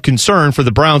also of concern for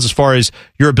the Browns as far as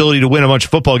your ability to win a bunch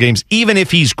of football games. Even if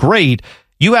he's great,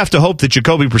 you have to hope that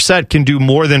Jacoby Brissett can do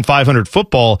more than 500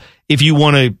 football if you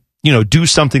want to, do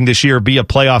something this year, be a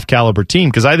playoff caliber team.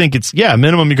 Because I think it's,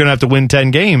 minimum you're going to have to win 10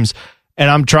 games. And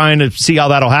I'm trying to see how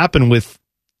that'll happen with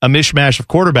a mishmash of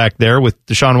quarterback there with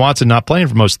Deshaun Watson not playing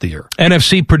for most of the year.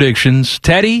 NFC predictions.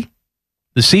 Teddy,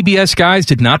 the CBS guys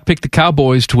did not pick the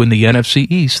Cowboys to win the NFC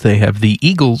East. They have the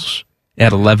Eagles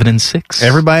at 11-6.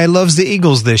 Everybody loves the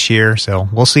Eagles this year, so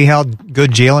we'll see how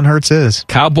good Jalen Hurts is.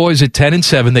 Cowboys at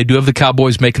 10-7. They do have the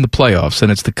Cowboys making the playoffs,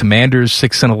 and it's the Commanders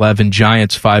 6-11,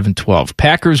 Giants 5-12.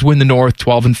 Packers win the North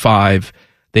 12-5.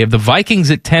 They have the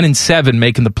Vikings at 10-7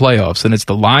 making the playoffs, and it's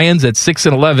the Lions at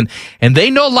 6-11. And they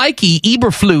know likey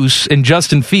Eberflus and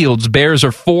Justin Fields. Bears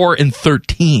are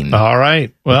 4-13. All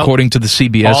right. Well, according to the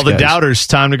CBS all the guys. doubters,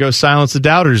 time to go silence the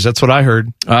doubters. That's what I heard.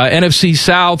 NFC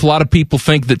South, a lot of people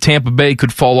think that Tampa Bay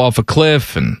could fall off a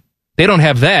cliff, and they don't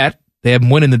have that. They have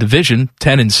them winning the division,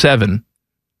 10-7.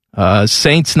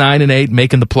 Saints 9-8,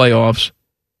 making the playoffs.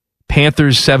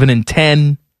 Panthers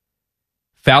 7-10.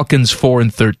 Falcons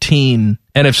 4-13.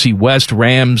 NFC West,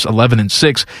 Rams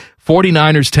 11-6.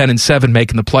 49ers 10-7,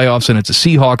 making the playoffs, and it's the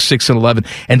Seahawks 6-11.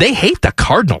 And they hate the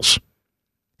Cardinals.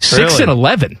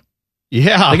 6-11.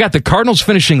 Yeah. They got the Cardinals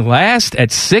finishing last at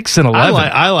 6-11.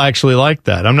 I actually like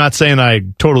that. I'm not saying I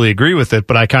totally agree with it,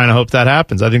 but I kind of hope that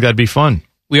happens. I think that'd be fun.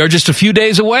 We are just a few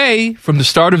days away from the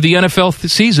start of the NFL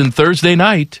season, Thursday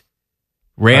night.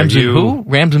 Rams and who?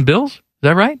 Rams and Bills? Is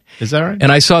that right? Is that right?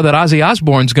 And I saw that Ozzy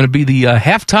Osbourne's going to be the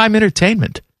halftime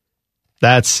entertainment.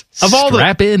 That's of all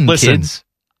Strap in, listen, kids.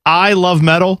 I love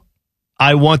metal.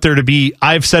 I want there to be,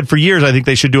 I've said for years, I think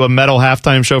they should do a metal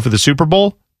halftime show for the Super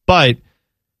Bowl, but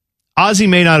Ozzy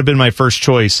may not have been my first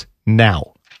choice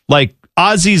now. Like,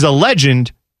 Ozzy's a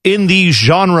legend in the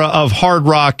genre of hard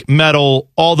rock,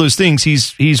 metal, all those things.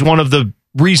 He's one of the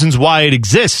reasons why it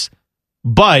exists,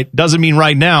 but doesn't mean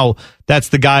right now that's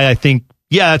the guy I think,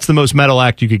 yeah, that's the most metal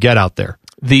act you could get out there.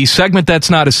 The segment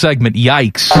that's not a segment,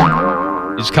 Yikes,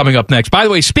 is coming up next. By the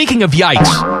way, speaking of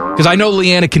Yikes, because I know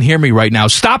Leanna can hear me right now,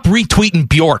 stop retweeting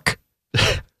Bjork.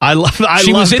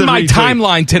 She was in my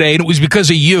timeline today, and it was because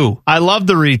of you. I love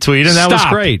the retweet, and that was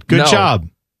great. Good job.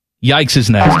 Yikes is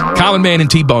next. Common Man and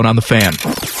T-Bone on the Fan.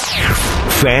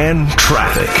 Fan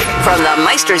traffic. From the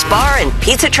Meister's Bar and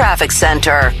Pizza Traffic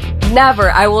Center.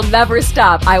 Never. I will never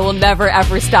stop. I will never,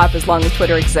 ever stop as long as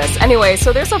Twitter exists. Anyway,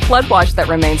 so there's a flood watch that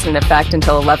remains in effect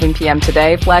until 11 p.m.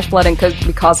 today. Flash flooding could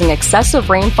be causing excessive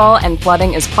rainfall, and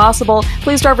flooding is possible.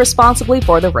 Please drive responsibly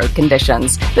for the road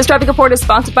conditions. This traffic report is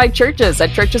sponsored by Churches.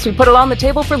 At Churches, we put it on the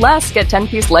table for less. Get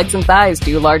 10-piece legs and thighs,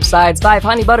 2 large sides, 5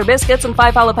 honey butter biscuits, and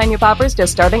 5 jalapeno poppers,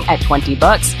 just starting at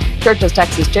 $20. Churches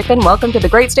Texas Chicken, welcome to the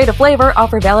great state of flavor.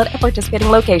 Offer valid at participating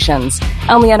locations.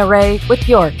 I'm Leanna Ray with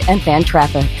Bjork and Fan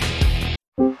Traffic.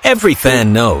 Every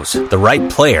fan knows the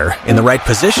right player in the right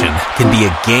position can be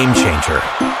a game changer.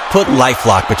 Put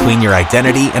LifeLock between your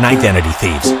identity and identity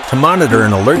thieves to monitor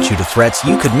and alert you to threats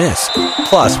you could miss.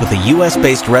 Plus, with a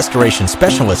U.S.-based restoration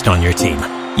specialist on your team,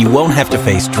 you won't have to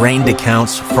face drained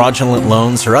accounts, fraudulent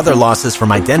loans, or other losses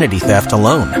from identity theft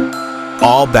alone.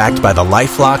 All backed by the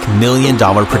LifeLock $1 Million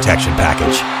Protection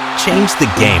Package. Change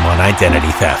the game on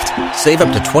identity theft. Save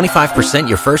up to 25%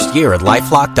 your first year at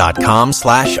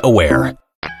LifeLock.com/aware.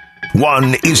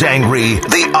 One is angry,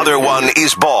 the other one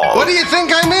is bald. What do you think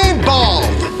I mean, bald?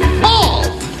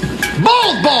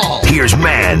 Bald! Here's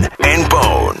Man and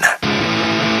Bone.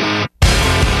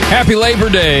 Happy Labor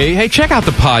Day. Hey, check out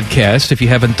the podcast if you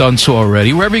haven't done so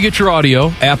already. Wherever you get your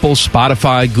audio, Apple,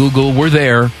 Spotify, Google, we're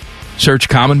there. Search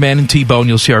Common Man and T-Bone.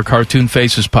 You'll see our cartoon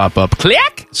faces pop up.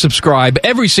 Click! Subscribe.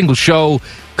 Every single show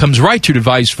comes right to your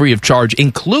device free of charge,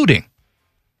 including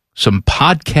some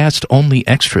podcast-only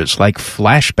extras like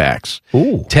flashbacks.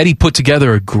 Ooh. Teddy put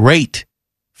together a great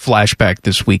flashback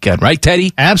this weekend, right,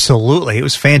 Teddy? Absolutely. It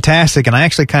was fantastic, and I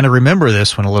actually kind of remember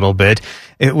this one a little bit.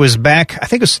 It was back, I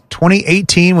think it was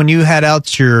 2018 when you had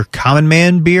out your Common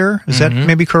Man beer. Is that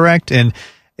maybe correct? And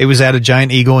it was at a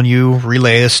Giant Eagle, and you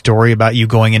relay a story about you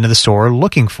going into the store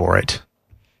looking for it,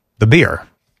 the beer.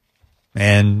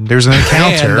 And there's an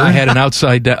encounter. And I had an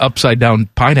upside down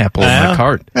pineapple in my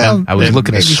cart. Well, I was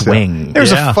looking to swing. So.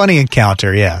 There's a funny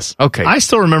encounter, yes. Okay. I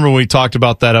still remember when we talked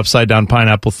about that upside down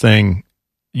pineapple thing.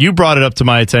 You brought it up to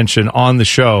my attention on the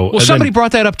show. Well, somebody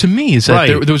brought that up to me. Is that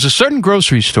Right. there was a certain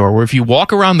grocery store where if you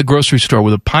walk around the grocery store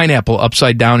with a pineapple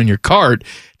upside down in your cart,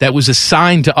 that was a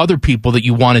sign to other people that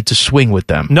you wanted to swing with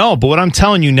them. No, but what I'm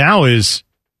telling you now is,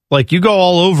 like, you go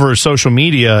all over social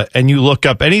media and you look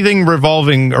up anything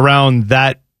revolving around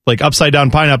that, like, upside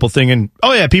down pineapple thing, and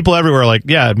oh yeah, people everywhere are like,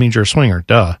 yeah, it means you're a swinger,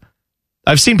 duh.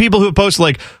 I've seen people who post,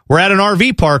 like, we're at an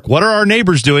RV park, what are our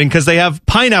neighbors doing? Because they have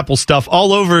pineapple stuff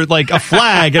all over, like a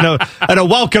flag and a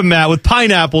welcome mat with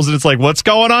pineapples, and it's like, what's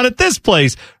going on at this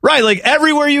place? Right, like,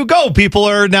 everywhere you go, people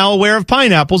are now aware of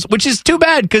pineapples, which is too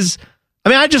bad, because, I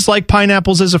mean, I just like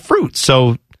pineapples as a fruit,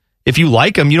 so if you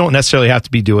like them, you don't necessarily have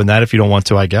to be doing that if you don't want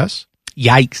to, I guess.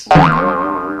 Yikes.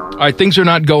 All right, things are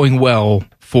not going well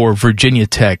for Virginia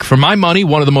Tech. For my money,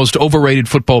 one of the most overrated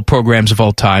football programs of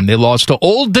all time. They lost to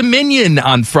Old Dominion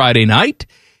on Friday night.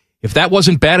 If that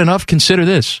wasn't bad enough, consider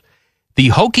this. The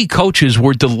Hokie coaches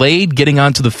were delayed getting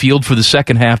onto the field for the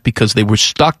second half because they were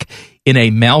stuck in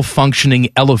a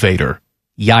malfunctioning elevator.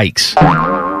 Yikes.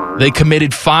 They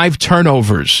committed 5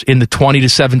 turnovers in the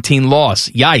 20-17 loss.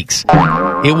 Yikes.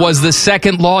 It was the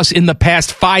second loss in the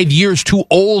past 5 years to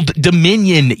Old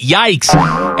Dominion. Yikes.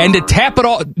 And to tap it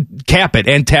all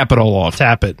off.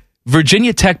 Tap it.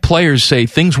 Virginia Tech players say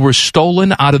things were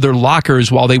stolen out of their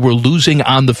lockers while they were losing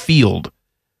on the field.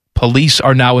 Police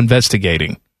are now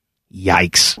investigating.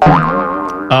 Yikes.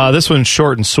 This one's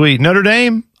short and sweet. Notre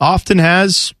Dame often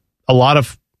has a lot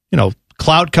of,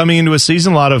 clout coming into a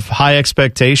season, a lot of high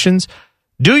expectations.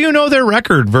 Do you know their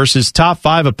record versus top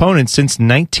 5 opponents since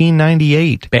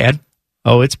 1998? Bad.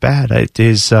 Oh, it's bad. It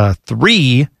is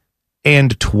 3-22.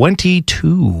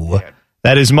 Bad.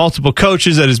 That is multiple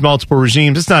coaches. That is multiple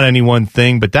regimes. It's not any one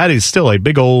thing, but that is still a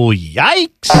big old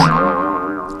yikes.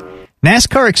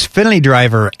 NASCAR Xfinity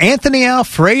driver Anthony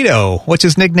Alfredo. What's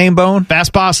his nickname, Bone?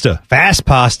 Fast Pasta. Fast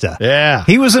Pasta. Yeah.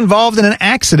 He was involved in an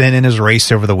accident in his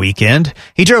race over the weekend.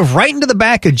 He drove right into the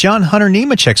back of John Hunter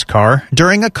Nemechek's car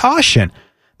during a caution.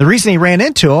 The reason he ran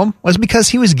into him was because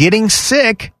he was getting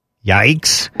sick.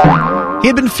 Yikes. He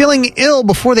had been feeling ill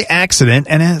before the accident,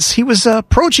 and as he was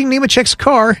approaching Nemechek's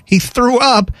car, he threw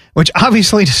up, which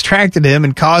obviously distracted him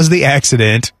and caused the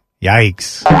accident.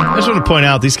 Yikes. I just want to point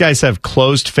out, these guys have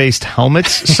closed-faced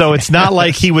helmets, so it's not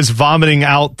like he was vomiting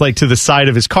out to the side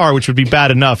of his car, which would be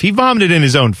bad enough. He vomited in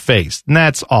his own face, and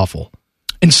that's awful.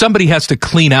 And somebody has to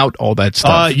clean out all that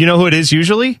stuff. You know who it is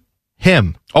usually?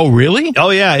 Him. Oh, really?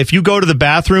 Oh, yeah. If you go to the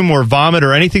bathroom or vomit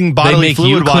or anything bodily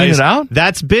fluid-wise, clean it out?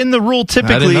 That's been the rule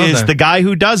typically, is the guy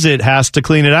who does it has to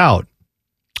clean it out.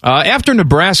 After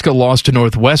Nebraska lost to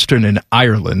Northwestern in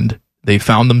Ireland, they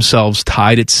found themselves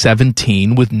tied at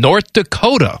 17 with North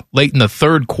Dakota late in the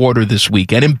third quarter this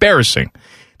weekend. Embarrassing.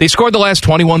 They scored the last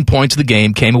 21 points of the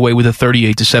game, came away with a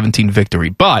 38-17 victory,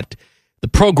 but the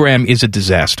program is a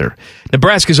disaster.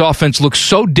 Nebraska's offense looks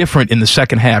so different in the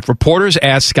second half. Reporters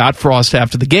asked Scott Frost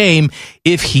after the game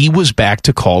if he was back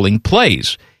to calling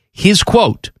plays. His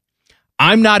quote,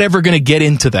 "I'm not ever going to get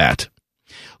into that."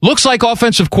 Looks like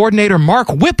offensive coordinator Mark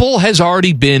Whipple has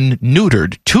already been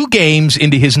neutered 2 games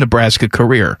into his Nebraska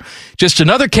career. Just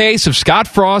another case of Scott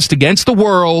Frost against the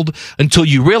world until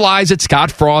you realize that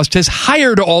Scott Frost has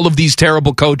hired all of these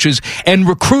terrible coaches and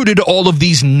recruited all of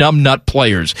these numbnut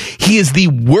players. He is the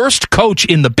worst coach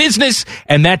in the business,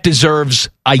 and that deserves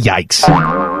a yikes.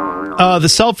 The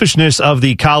selfishness of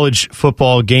the college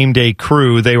football game day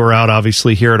crew, they were out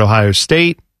obviously here at Ohio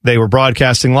State. They were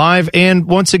broadcasting live, and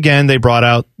once again, they brought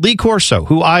out Lee Corso,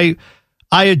 who I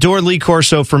adore Lee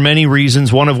Corso for many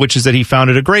reasons, one of which is that he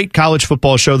founded a great college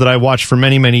football show that I watched for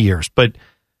many, many years. But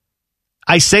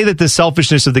I say that the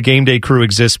selfishness of the game day crew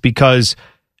exists because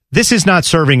this is not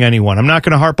serving anyone. I'm not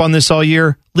going to harp on this all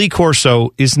year. Lee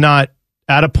Corso is not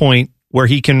at a point where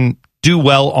he can do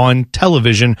well on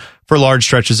television for large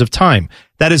stretches of time.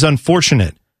 That is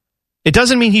unfortunate. It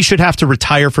doesn't mean he should have to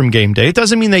retire from game day. It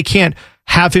doesn't mean they can't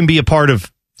have him be a part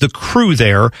of the crew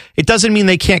there. It doesn't mean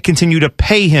they can't continue to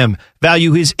pay him,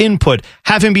 value his input,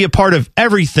 have him be a part of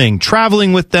everything,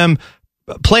 traveling with them,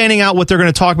 planning out what they're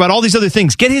going to talk about, all these other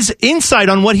things. Get his insight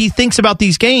on what he thinks about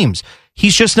these games.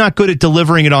 He's just not good at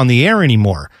delivering it on the air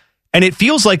anymore. And it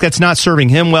feels like that's not serving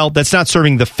him well. That's not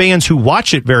serving the fans who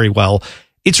watch it very well.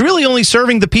 It's really only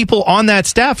serving the people on that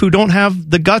staff who don't have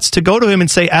the guts to go to him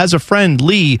and say, as a friend,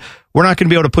 Lee, we're not going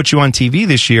to be able to put you on TV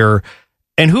this year.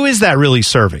 And who is that really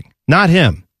serving? Not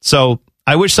him. So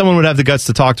I wish someone would have the guts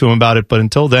to talk to him about it. But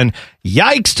until then,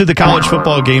 yikes to the college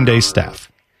football game day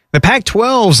staff. The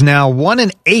Pac-12's now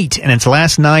 1-8 in its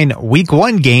last 9 Week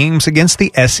 1 games against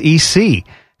the SEC.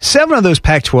 7 of those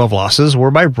Pac-12 losses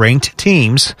were by ranked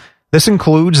teams. This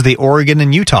includes the Oregon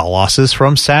and Utah losses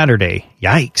from Saturday.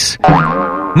 Yikes.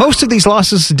 Most of these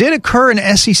losses did occur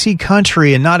in SEC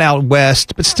country and not out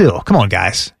west, but still, come on,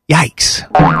 guys. Yikes.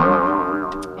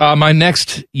 My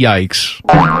next yikes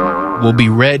will be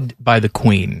read by the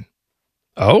Queen.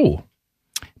 Oh.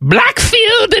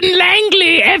 Blackfield and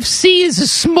Langley FC is a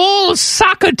small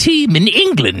soccer team in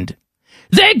England.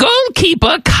 Their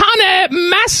goalkeeper, Connor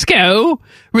Masco,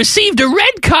 received a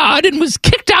red card and was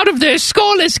kicked out of their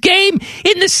scoreless game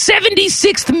in the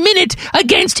 76th minute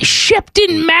against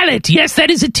Shepton Mallet. Yes,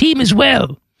 that is a team as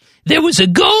well. There was a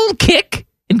goal kick,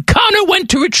 and Connor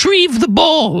went to retrieve the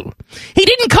ball. He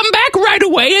didn't come back right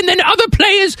away, and then other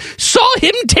players saw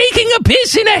him taking a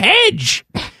piss in a hedge.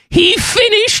 He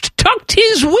finished, tucked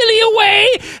his willy away,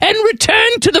 and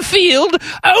returned to the field,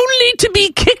 only to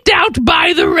be kicked out out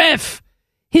by the ref.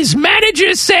 His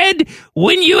manager said,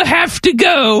 when you have to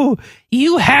go,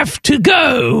 you have to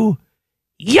go.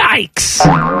 Yikes.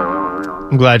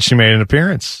 I'm glad she made an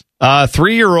appearance. A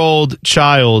 3-year-old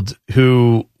child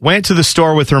who went to the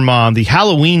store with her mom, the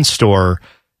Halloween store,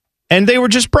 and they were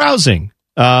just browsing.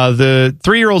 The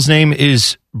 3-year-old's name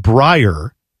is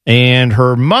Briar, and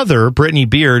her mother, Brittany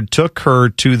Beard, took her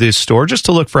to this store just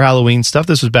to look for Halloween stuff.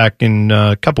 This was back in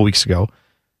a couple weeks ago.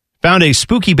 Found a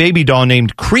spooky baby doll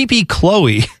named Creepy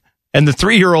Chloe, and the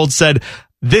 3-year-old said,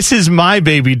 "This is my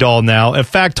baby doll now." In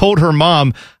fact, told her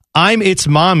mom, "I'm its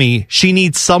mommy. She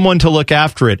needs someone to look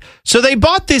after it." So they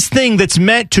bought this thing that's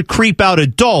meant to creep out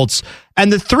adults,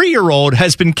 and the 3-year-old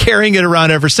has been carrying it around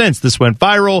ever since. This went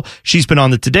viral. She's been on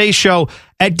the Today Show.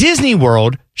 At Disney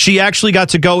World, she actually got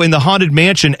to go in the Haunted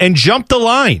Mansion and jump the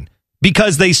line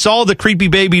because they saw the creepy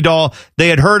baby doll. They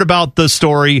had heard about the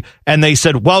story, and they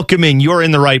said, "Welcome in. You're in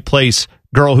the right place,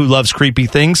 girl who loves creepy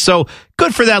things." So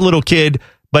good for that little kid.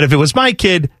 But if it was my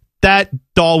kid, that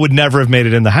doll would never have made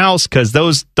it in the house because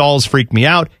those dolls freak me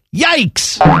out.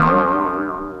 Yikes!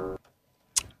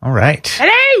 All right.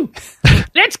 Hello!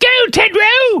 Let's go, Ted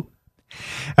Rowe!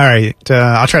 All right.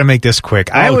 I'll try to make this quick.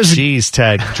 Jeez,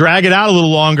 Ted. Drag it out a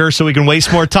little longer so we can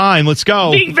waste more time. Let's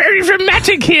go. Being very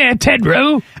dramatic here, Ted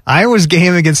Rowe. Iowa's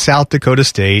game against South Dakota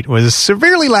State was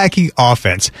severely lacking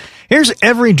offense. Here's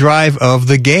every drive of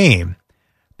the game.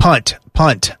 Punt,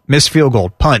 punt, missed field goal,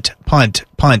 punt, punt,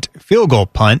 punt, field goal,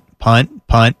 punt, punt,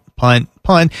 punt, punt,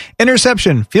 punt,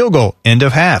 interception, field goal, end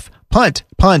of half, punt,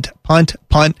 punt, punt,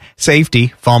 punt,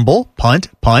 safety, fumble, punt,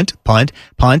 punt, punt,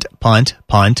 punt, punt,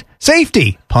 punt,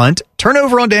 safety, punt,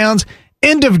 turnover on downs,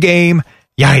 end of game,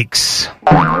 yikes.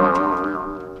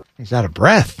 He's out of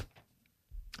breath.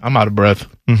 I'm out of breath.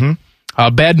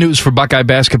 Mm-hmm. Bad news for Buckeye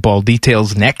basketball.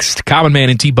 Details next. Common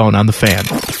Man and T-Bone on the Fan.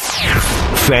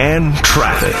 Fan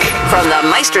traffic. From the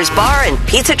Meister's Bar and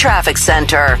Pizza Traffic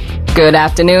Center. Good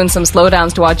afternoon. Some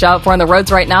slowdowns to watch out for on the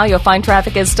roads right now. You'll find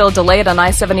traffic is still delayed on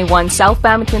I-71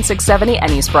 southbound between 670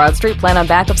 and East Broad Street. Plan on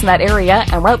backups in that area.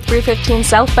 And Route 315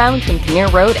 southbound between Kinnear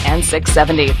Road and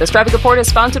 670. This traffic report is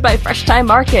sponsored by Fresh Time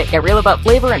Market. Get real about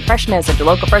flavor and freshness at your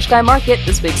local Fresh Time Market.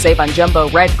 This week save on jumbo,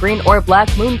 red, green, or black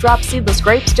Moondrop seedless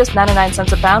grapes, just 99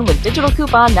 cents a pound with digital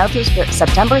coupon now through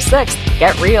September 6th.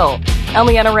 Get real.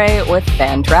 Ellie NRA with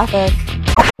Fan Traffic.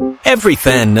 Every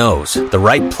fan knows the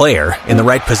right player in the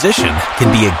right position can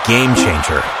be a game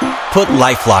changer. Put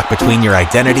LifeLock between your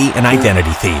identity and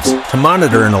identity thieves to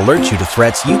monitor and alert you to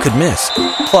threats you could miss.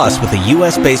 Plus, with a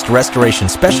U.S.-based restoration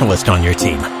specialist on your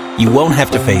team, you won't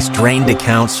have to face drained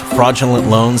accounts, fraudulent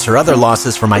loans, or other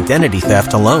losses from identity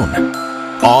theft alone.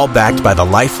 All backed by the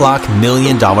LifeLock $1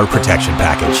 Million Protection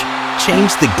Package.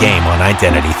 Change the game on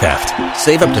identity theft.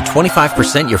 Save up to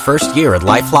 25% your first year at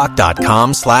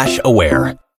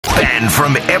LifeLock.com/aware. Banned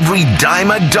from every dime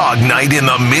a dog night in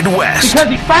the Midwest. Because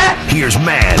he's fat? Here's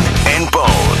Man and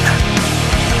Bone.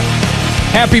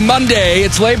 Happy Monday.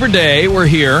 It's Labor Day. We're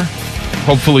here.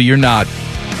 Hopefully you're not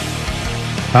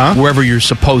wherever you're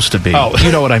supposed to be. Oh,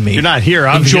 you know what I mean. You're not here.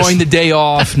 I'm enjoying the day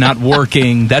off, not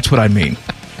working. That's what I mean.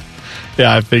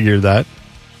 Yeah, I figured that.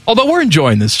 Although we're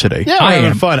enjoying this today. Yeah, we're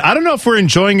having fun. I don't know if we're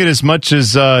enjoying it as much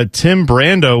as Tim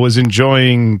Brando was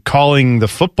enjoying calling the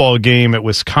football game at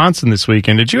Wisconsin this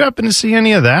weekend. Did you happen to see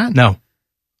any of that? No.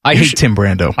 I hate Tim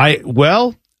Brando. I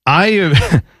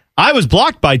was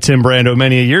blocked by Tim Brando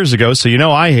many years ago, so you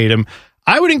know I hate him.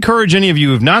 I would encourage any of you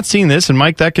who have not seen this, and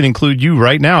Mike, that can include you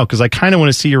right now, because I kind of want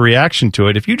to see your reaction to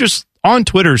it. If you just on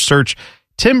Twitter search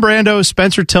Tim Brando,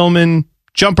 Spencer Tillman,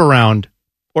 jump around,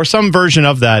 or some version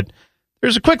of that,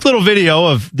 there's a quick little video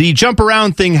of the jump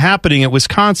around thing happening at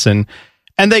Wisconsin,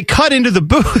 and they cut into the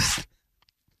booth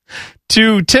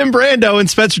to Tim Brando and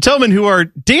Spencer Tillman, who are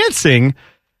dancing,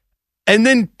 and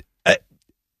then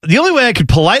the only way I could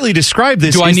politely describe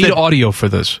this Do I need audio for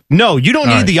this? No, you don't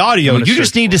need the audio. You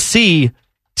just need to see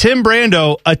Tim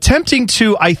Brando attempting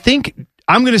to, I think,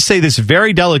 I'm going to say this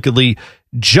very delicately,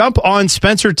 jump on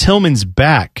Spencer Tillman's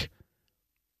back.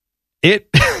 It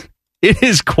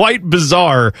is quite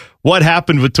bizarre what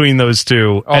happened between those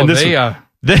two. Oh, and that's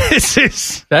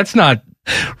not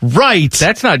right.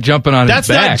 That's not jumping on his back.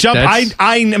 That's not jump.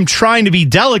 I am trying to be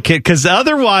delicate because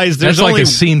otherwise that's like a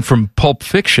scene from Pulp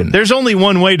Fiction. There's only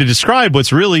one way to describe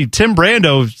what's really Tim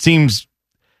Brando seems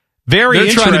very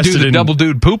interested. They're trying to do the double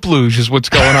dude poop luge is what's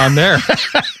going on there.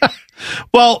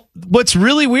 Well, what's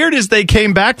really weird is they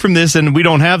came back from this and we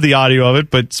don't have the audio of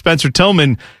it, but Spencer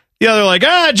Tillman, they're like,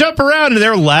 jump around, and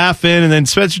they're laughing, and then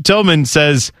Spencer Tillman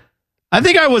says, I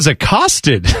think I was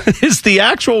accosted, is the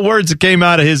actual words that came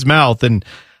out of his mouth. And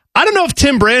I don't know if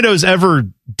Tim Brando's ever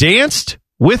danced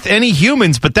with any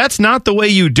humans, but that's not the way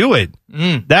you do it.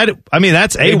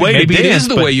 That's a way to dance. Maybe it is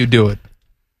the way you do it.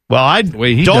 Well,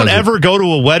 don't ever go to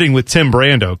a wedding with Tim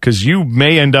Brando, because you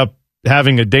may end up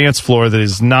having a dance floor that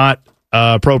is not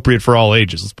appropriate for all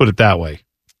ages. Let's put it that way.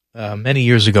 Many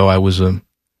years ago, I was a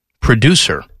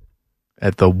producer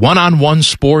at the One-on-One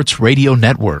Sports Radio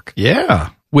Network. Yeah.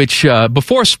 Which,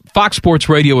 before Fox Sports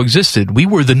Radio existed, we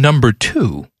were the number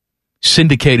 2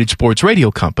 syndicated sports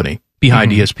radio company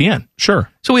behind ESPN. Sure.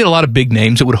 So we had a lot of big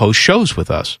names that would host shows with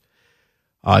us.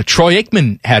 Troy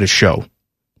Aikman had a show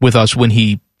with us when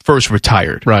he first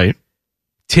retired. Right.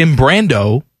 Tim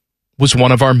Brando was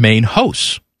one of our main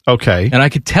hosts. Okay. And I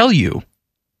could tell you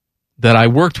that I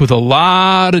worked with a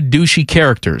lot of douchey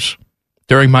characters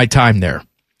during my time there.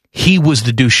 He was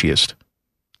the douchiest.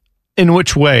 In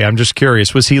which way? I'm just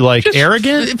curious. Was he just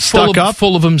arrogant, stuck up,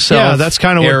 full of himself? Yeah, that's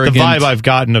kind of what the vibe I've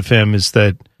gotten of him is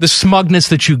that the smugness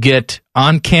that you get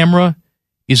on camera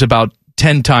is about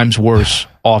 10 times worse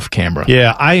off camera.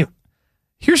 Yeah,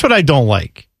 here's what I don't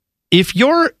like. If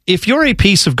you're a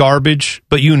piece of garbage,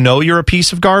 but you know you're a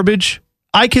piece of garbage,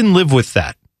 I can live with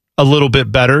that a little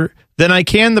bit better than I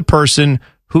can the person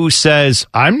who says,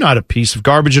 I'm not a piece of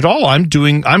garbage at all.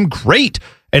 I'm great.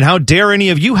 And how dare any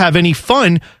of you have any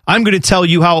fun? I'm going to tell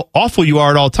you how awful you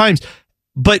are at all times.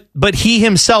 But he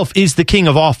himself is the king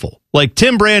of awful. Like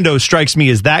Tim Brando strikes me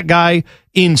as that guy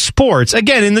in sports.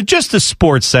 Again, in just the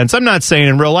sports sense. I'm not saying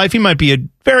in real life. He might be a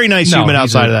very nice human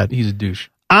outside of that. He's a douche.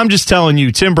 I'm just telling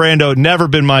you, Tim Brando, never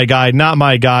been my guy, not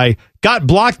my guy. Got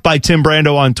blocked by Tim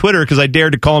Brando on Twitter because I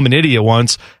dared to call him an idiot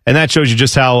once. And that shows you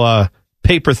just how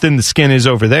paper thin the skin is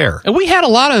over there. And we had a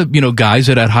lot of, guys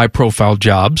that had high profile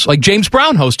jobs. Like James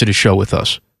Brown hosted a show with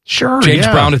us. Sure. James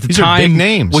Brown at the These are time big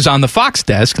names. was on the Fox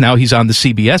desk. Now he's on the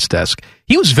CBS desk.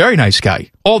 He was a very nice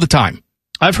guy all the time.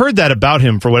 I've heard that about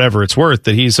him for whatever it's worth,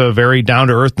 that he's a very down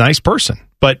to earth, nice person.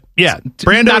 But yeah,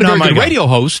 Brando, not a very good radio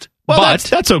host. Well, but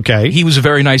that's okay. He was a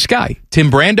very nice guy. Tim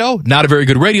Brando, not a very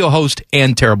good radio host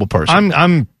and terrible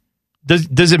person.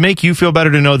 Does it make you feel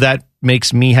better to know that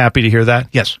makes me happy to hear that?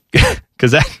 Yes.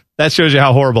 Because that shows you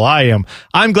how horrible I am.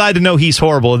 I'm glad to know he's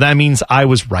horrible, and that means I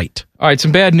was right. All right,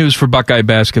 some bad news for Buckeye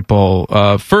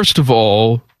basketball. First of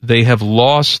all, they have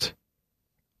lost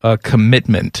a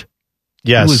commitment.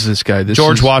 Yes. Who is this guy?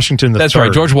 George Washington III. That's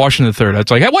right, George Washington III.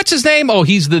 It's like, hey, what's his name? Oh,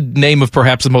 he's the name of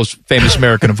perhaps the most famous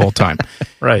American of all time.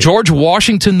 Right. George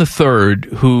Washington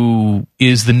III, who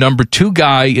is the number 2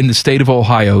 guy in the state of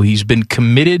Ohio. He's been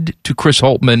committed to Chris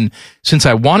Holtmann since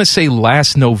I want to say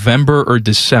last November or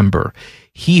December.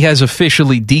 He has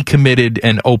officially decommitted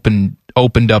and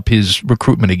opened up his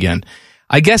recruitment again.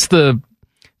 I guess the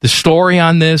story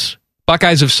on this,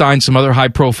 Buckeyes have signed some other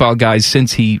high-profile guys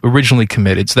since he originally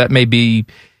committed, so that may be,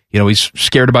 he's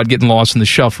scared about getting lost in the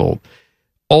shuffle.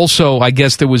 Also, I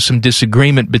guess there was some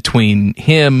disagreement between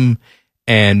him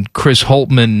and Chris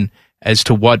Holtmann as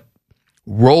to what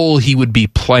role he would be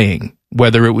playing,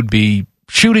 whether it would be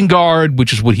shooting guard,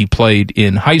 which is what he played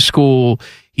in high school.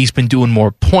 He's been doing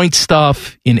more point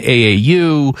stuff in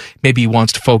AAU. Maybe he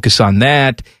wants to focus on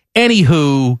that.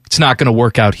 Anywho, it's not going to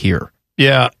work out here.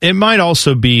 Yeah, it might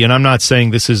also be, and I'm not saying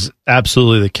this is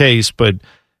absolutely the case, but a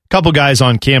couple guys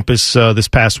on campus this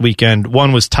past weekend.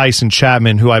 One was Tyson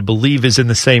Chapman, who I believe is in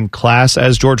the same class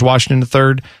as George Washington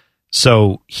III.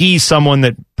 So he's someone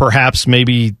that perhaps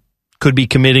maybe could be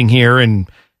committing here, and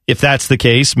if that's the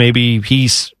case, maybe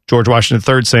he's George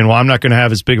Washington III saying, well, I'm not going to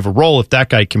have as big of a role if that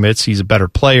guy commits. He's a better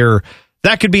player.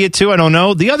 That could be it too. I don't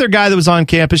know. The other guy that was on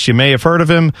campus, you may have heard of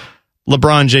him,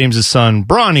 LeBron James' son,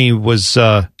 Bronny, was...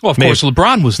 of course,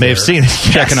 LeBron was there. May have seen it.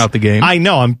 Checking out the game. I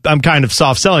know. I'm kind of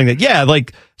soft-selling that. Yeah,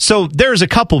 so there's a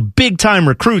couple big-time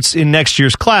recruits in next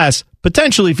year's class.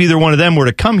 Potentially, if either one of them were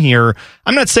to come here,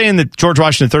 I'm not saying that George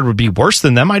Washington III would be worse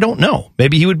than them. I don't know.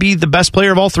 Maybe he would be the best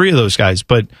player of all three of those guys,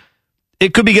 but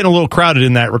it could be getting a little crowded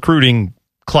in that recruiting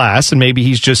class, and maybe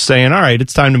he's just saying, all right,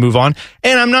 it's time to move on.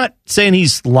 And I'm not saying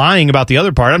he's lying about the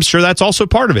other part. I'm sure that's also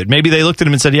part of it. Maybe they looked at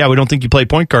him and said, yeah, we don't think you play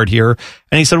point guard here.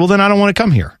 And he said, well, then I don't want to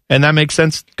come here. And that makes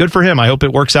sense. Good for him. I hope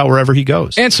it works out wherever he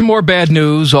goes. And some more bad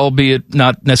news, albeit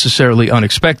not necessarily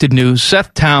unexpected news.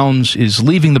 Seth Towns is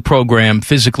leaving the program.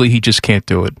 Physically, he just can't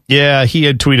do it. Yeah, he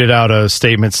had tweeted out a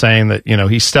statement saying that,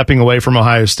 he's stepping away from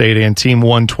Ohio State and Team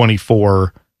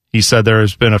 124. He said there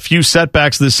has been a few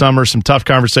setbacks this summer, some tough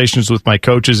conversations with my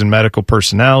coaches and medical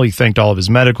personnel. He thanked all of his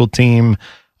medical team.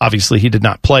 Obviously, he did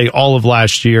not play all of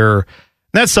last year. And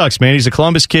that sucks, man. He's a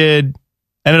Columbus kid,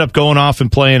 ended up going off and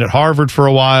playing at Harvard for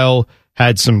a while,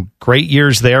 had some great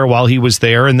years there while he was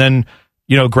there, and then,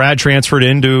 grad transferred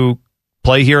in to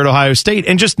play here at Ohio State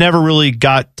and just never really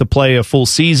got to play a full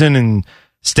season and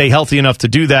stay healthy enough to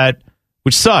do that,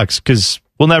 which sucks because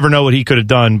we'll never know what he could have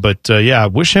done. But yeah,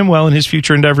 wish him well in his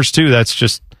future endeavors too.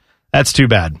 That's too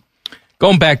bad.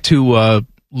 Going back to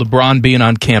LeBron being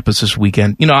on campus this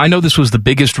weekend, I know this was the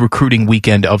biggest recruiting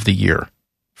weekend of the year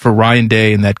for Ryan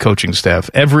Day and that coaching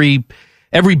staff. Every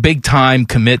big time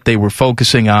commit they were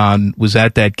focusing on was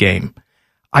at that game.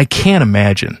 I can't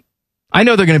imagine. I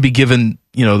know they're going to be given,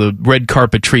 the red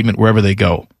carpet treatment wherever they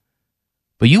go.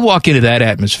 But you walk into that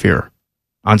atmosphere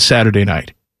on Saturday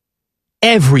night,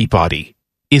 everybody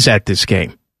is at this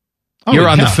game. Oh, you're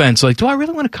on the fence, like, do I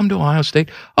really want to come to Ohio State?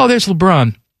 Oh, there's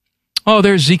LeBron. Oh,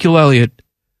 there's Ezekiel Elliott.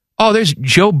 Oh, there's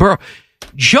Joe Burrow.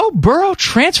 Joe Burrow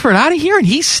transferred out of here, and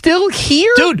he's still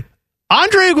here? Dude,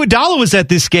 Andre Iguodala was at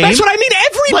this game. That's what I mean.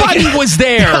 Everybody was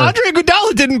there. Andre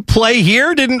Iguodala didn't play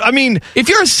here. If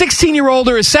you're a 16-year-old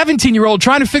or a 17-year-old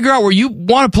trying to figure out where you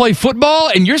want to play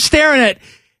football, and you're staring at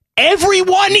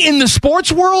everyone in the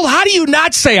sports world, how do you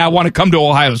not say, I want to come to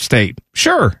Ohio State?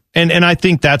 Sure. And I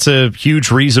think that's a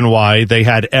huge reason why they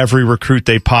had every recruit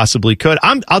they possibly could.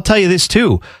 I'll tell you this,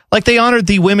 too. Like, they honored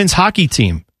the women's hockey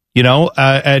team,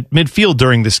 at midfield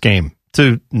during this game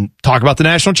to talk about the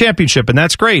national championship, and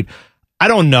that's great. I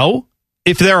don't know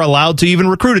if they're allowed to even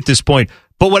recruit at this point,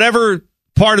 but whatever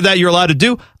part of that you're allowed to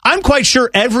do, I'm quite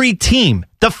sure every team,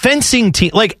 the fencing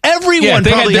team, like everyone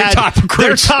probably had top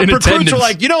recruits. Their top recruits were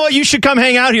like, you know what, you should come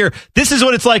hang out here. This is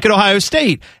what it's like at Ohio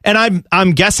State. And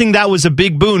I'm guessing that was a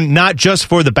big boon, not just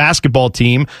for the basketball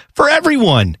team, for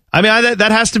everyone. I mean,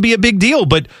 that has to be a big deal.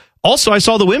 But also, I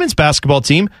saw the women's basketball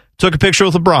team took a picture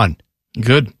with LeBron.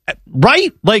 Good.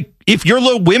 Right? Like, if you're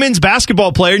a women's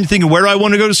basketball player and you're thinking, where do I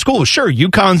want to go to school? Sure,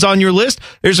 UConn's on your list.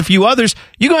 There's a few others.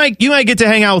 You might get to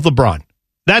hang out with LeBron.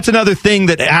 That's another thing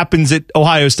that happens at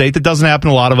Ohio State that doesn't happen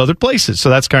in a lot of other places. So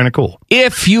that's kind of cool.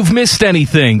 If you've missed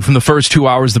anything from the first 2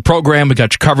 hours of the program, we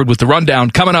got you covered with the rundown.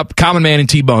 Coming up, Common Man and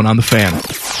T-Bone on the Fan.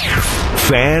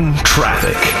 Fan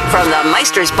traffic. From the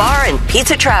Meister's Bar and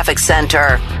Pizza Traffic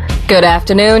Center. Good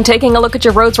afternoon. Taking a look at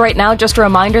your roads right now, just a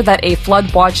reminder that a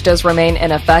flood watch does remain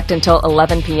in effect until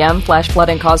 11 p.m. Flash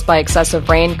flooding caused by excessive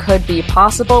rain could be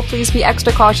possible. Please be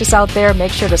extra cautious out there.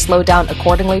 Make sure to slow down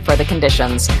accordingly for the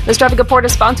conditions. This traffic report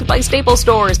is sponsored by Staples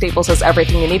Stores. Staples has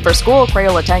everything you need for school.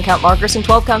 Crayola 10-count markers and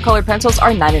 12-count colored pencils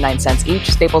are 99 cents each.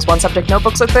 Staples one-subject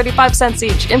notebooks are 35 cents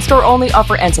each. In-store only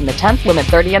offer ends on the 10th. Limit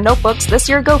 30 on notebooks. This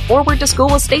year, go forward to school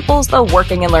with Staples, the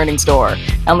working and learning store.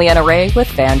 I'm Leanna Ray with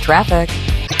Fan Traffic.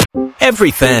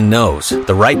 Every fan knows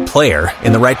the right player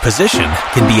in the right position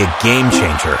can be a game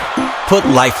changer. Put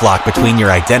LifeLock between your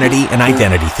identity and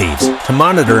identity thieves to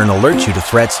monitor and alert you to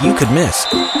threats you could miss.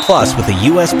 Plus, with a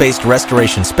U.S.-based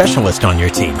restoration specialist on your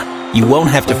team, you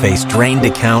won't have to face drained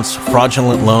accounts,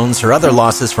 fraudulent loans, or other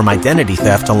losses from identity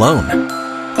theft alone.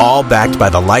 All backed by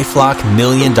the LifeLock $1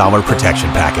 Million Protection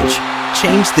Package.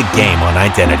 Change the game on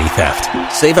identity theft.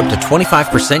 Save up to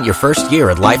 25% your first year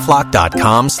at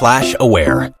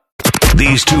LifeLock.com/aware.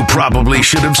 These two probably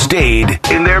should have stayed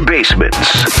in their basements.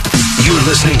 You're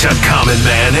listening to Common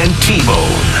Man and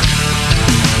T-Bone.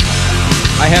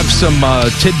 I have some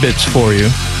tidbits for you.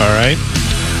 All right.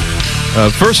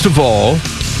 First of all,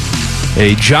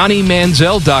 a Johnny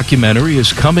Manziel documentary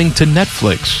is coming to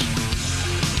Netflix.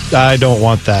 I don't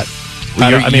want that.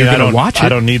 You're going to watch it? I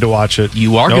don't need to watch it.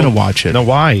 You are going to watch it. No,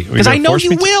 why? Because I know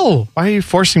you will. Why are you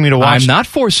forcing me to watch it? I'm not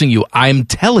forcing you. I'm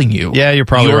telling you. Yeah, you're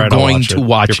probably right. You're going to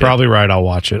watch it. You're probably right. I'll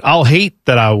watch it. I'll hate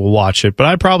that I will watch it, but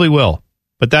I probably will.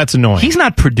 But that's annoying. He's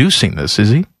not producing this, is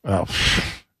he? Oh.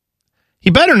 He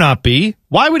better not be.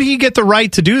 Why would he get the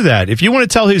right to do that? If you want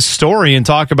to tell his story and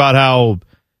talk about how,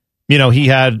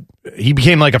 he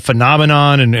became like a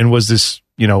phenomenon and was this,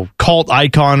 cult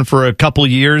icon for a couple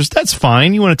years, that's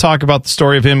fine. You want to talk about the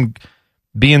story of him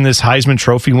being this Heisman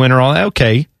Trophy winner, all that,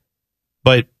 okay.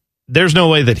 But there's no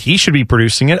way that he should be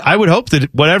producing it. I would hope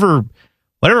that whatever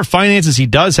finances he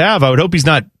does have, I would hope he's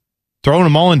not throwing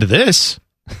them all into this.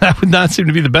 That would not seem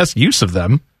to be the best use of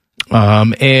them.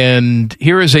 And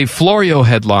here is a Florio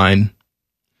headline.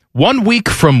 1 week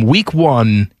from week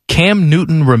 1, Cam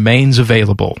Newton remains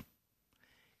available.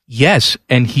 Yes,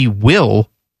 and he will,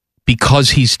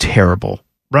 because he's terrible.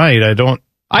 Right,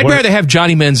 I'd rather have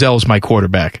Johnny Manziel as my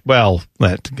quarterback. Well,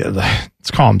 let's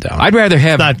calm down. I'd rather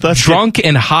have drunk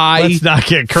and high, let's not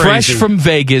get crazy. Fresh from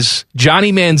Vegas,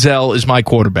 Johnny Manziel is my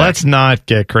quarterback. Let's not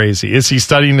get crazy. Is he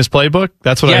studying his playbook?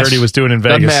 That's what I heard he was doing in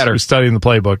Vegas. Doesn't matter. He was studying the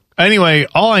playbook. Anyway,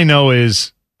 all I know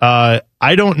is I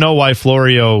don't know why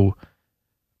Florio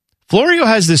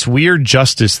has this weird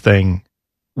justice thing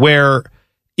where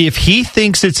if he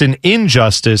thinks it's an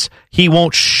injustice, he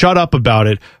won't shut up about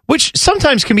it, which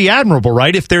sometimes can be admirable,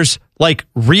 right? If there's like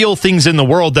real things in the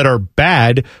world that are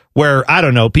bad, where, I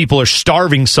don't know, people are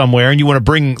starving somewhere and you want to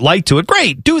bring light to it.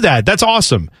 Great, do that. That's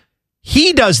awesome.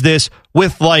 He does this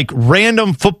with like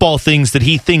random football things that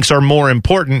he thinks are more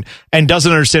important and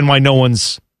doesn't understand why no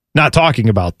one's not talking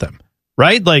about them,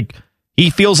 right? Like he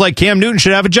feels like Cam Newton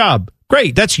should have a job.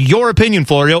 Great. That's your opinion,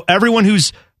 Florio. Everyone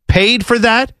who's paid for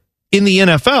that in the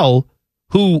NFL,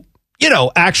 who,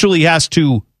 actually has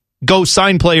to go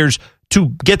sign players to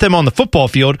get them on the football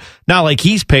field, not like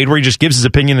he's paid where he just gives his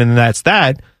opinion and that's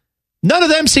that. None of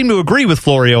them seem to agree with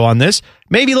Florio on this.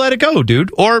 Maybe let it go,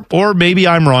 dude. Or maybe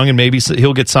I'm wrong and maybe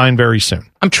he'll get signed very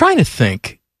soon. I'm trying to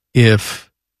think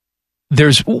if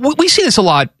we see this a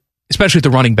lot, especially at the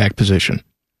running back position,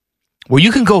 where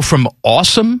you can go from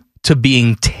awesome to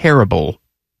being terrible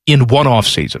in one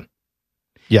offseason.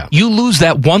 Yeah. You lose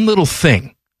that one little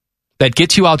thing that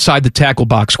gets you outside the tackle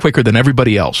box quicker than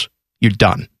everybody else. You're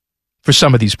done for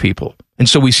some of these people. And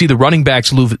so we see the running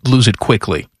backs lose it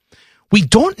quickly. We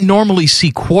don't normally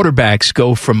see quarterbacks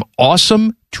go from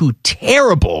awesome to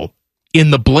terrible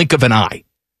in the blink of an eye.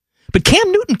 But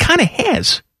Cam Newton kind of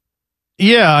has.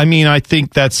 Yeah, I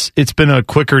think it's been a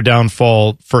quicker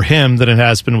downfall for him than it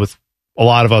has been with a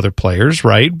lot of other players,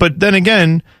 right? But then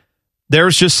again,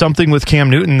 there's just something with Cam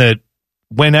Newton that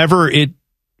whenever it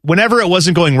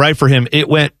wasn't going right for him, it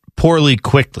went poorly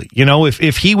quickly.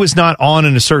 If he was not on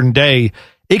in a certain day,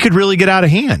 it could really get out of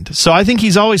hand. So I think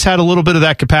he's always had a little bit of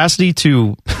that capacity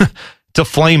to to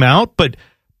flame out, but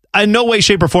in no way,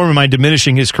 shape, or form am I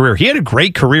diminishing his career. He had a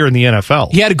great career in the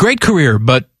NFL. He had a great career,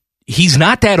 but he's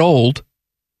not that old.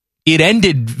 It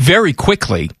ended very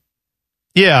quickly.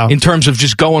 Yeah. In terms of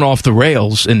just going off the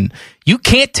rails. And you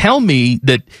can't tell me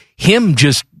that him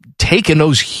just taking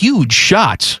those huge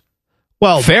shots,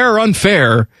 well, fair or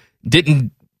unfair,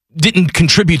 didn't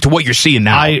contribute to what you're seeing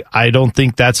now. I don't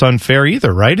think that's unfair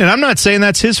either, right? And I'm not saying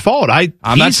that's his fault. I'm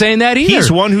not saying that either. He's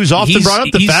one who's often brought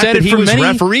up the fact that he was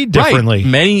refereed differently.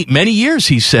 Right. Many years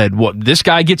he said, this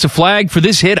guy gets a flag for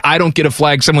this hit, I don't get a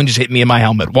flag, someone just hit me in my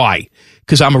helmet. Why?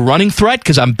 Because I'm a running threat?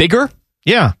 Because I'm bigger?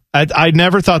 Yeah. I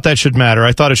never thought that should matter.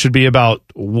 I thought it should be about,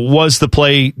 was the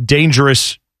play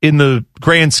dangerous in the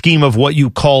grand scheme of what you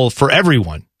call for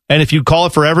everyone? And if you call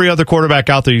it for every other quarterback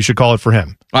out there, you should call it for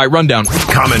him. All right, rundown.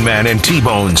 Common Man and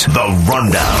T-Bone's The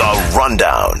Rundown. The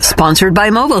Rundown. Sponsored by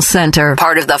Mobile Center,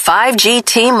 part of the 5G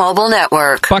T-Mobile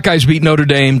network. Buckeyes beat Notre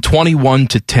Dame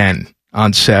 21-10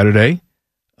 on Saturday.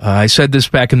 I said this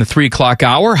back in the 3 o'clock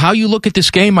hour. How you look at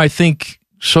this game, I think,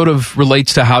 sort of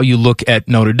relates to how you look at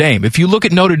Notre Dame. If you look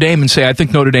at Notre Dame and say, I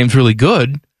think Notre Dame's really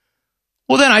good,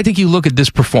 well, then I think you look at this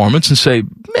performance and say,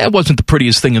 it wasn't the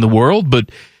prettiest thing in the world,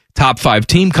 but top 5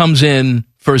 team comes in,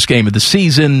 first game of the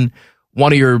season,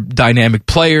 one of your dynamic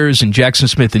players, and Jackson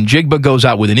Smith-Njigba goes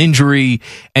out with an injury,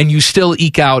 and you still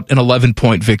eke out an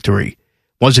 11-point victory.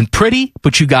 Wasn't pretty,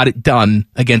 but you got it done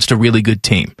against a really good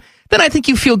team. Then I think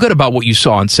you feel good about what you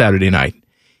saw on Saturday night.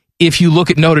 If you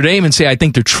look at Notre Dame and say, I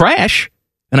think they're trash,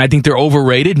 and I think they're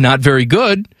overrated, not very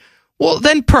good, well,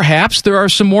 then perhaps there are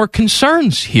some more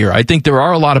concerns here. I think there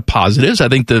are a lot of positives. I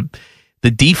think the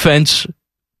defense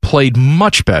played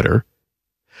much better.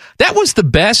 That was the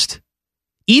best,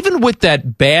 even with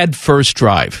that bad first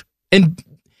drive. And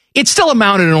it still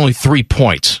amounted to only 3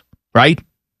 points, right?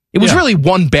 It was really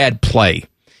one bad play.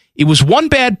 It was one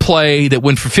bad play that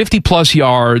went for 50-plus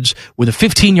yards with a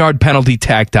 15-yard penalty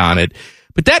tacked on it.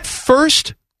 But that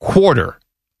first quarter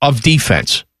of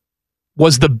defense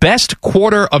was the best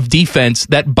quarter of defense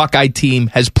that Buckeye team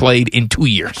has played in 2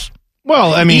 years.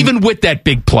 Well, even with that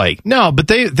big play. No, but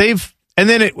they've and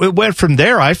then it went from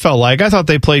there. I thought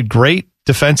they played great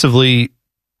defensively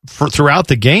throughout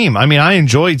the game. I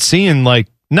enjoyed seeing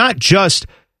not just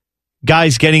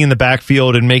guys getting in the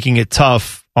backfield and making it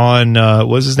tough on what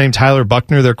was his name, Tyler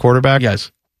Buckner, their quarterback.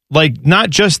 Yes, not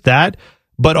just that,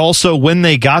 but also when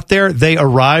they got there, they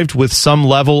arrived with some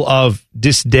level of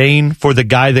disdain for the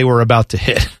guy they were about to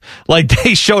hit.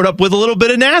 They showed up with a little bit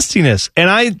of nastiness,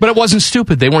 but it wasn't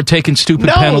stupid. They weren't taking stupid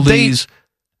penalties.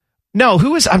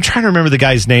 I'm trying to remember the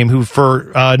guy's name who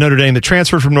for Notre Dame that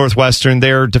transferred from Northwestern,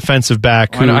 their defensive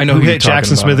back who hit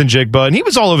Jackson Smith-Njigba, and he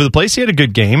was all over the place. He had a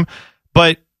good game,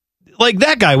 but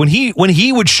that guy, when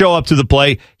he would show up to the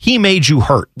play, he made you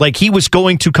hurt. He was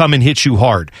going to come and hit you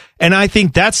hard. And I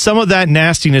think that's some of that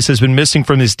nastiness has been missing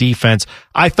from this defense.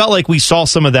 I felt like we saw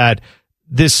some of that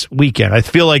this weekend. I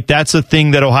feel like that's a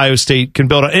thing that Ohio State can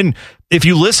build on. And if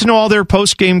you listen to all their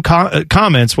post-game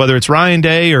comments, whether it's Ryan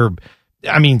Day or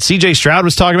C.J. Stroud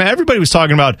was talking about, everybody was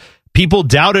talking about people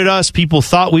doubted us. People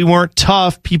thought we weren't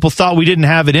tough. People thought we didn't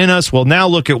have it in us. Well, now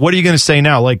look at, what are you going to say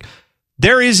now?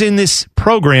 There is in this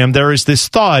program, there is this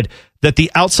thought that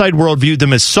the outside world viewed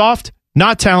them as soft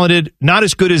Not talented, not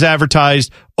as good as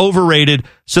advertised, overrated.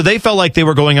 So they felt like they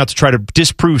were going out to try to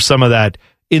disprove some of that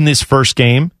in this first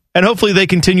game. And hopefully they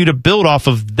continue to build off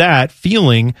of that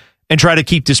feeling and try to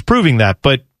keep disproving that.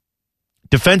 But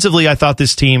defensively, I thought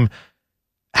this team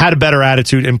had a better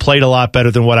attitude and played a lot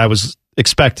better than what I was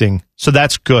expecting. So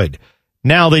that's good.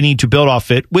 Now they need to build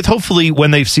off it with hopefully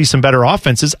when they see some better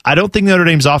offenses. I don't think Notre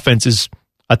Dame's offense is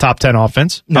a top 10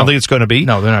 offense. I don't think it's going to be.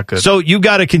 No, they're not good. So you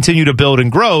got to continue to build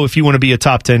and grow if you want to be a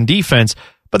top 10 defense.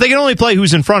 But they can only play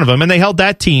who's in front of them, and they held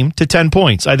that team to 10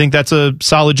 points. I think that's a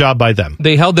solid job by them.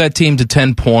 They held that team to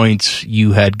 10 points.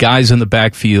 You had guys in the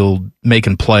backfield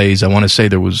making plays. I want to say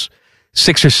there was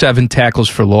 6 or 7 tackles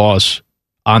for loss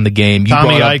on the game. You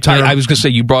Tommy brought up, I was going to say,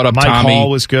 you brought up Mike Tommy. Hall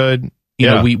was good. You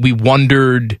know, we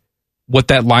wondered what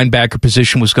that linebacker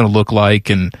position was going to look like.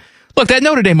 And look, that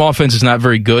Notre Dame offense is not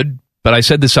very good, but I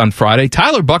said this on Friday.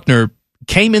 Tyler Buckner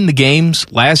came in the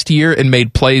games last year and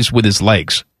made plays with his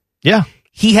legs. Yeah.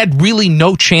 He had really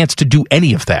no chance to do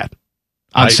any of that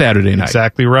on Saturday night.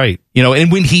 Exactly right. You know, and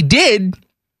when he did,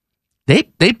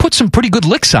 they put some pretty good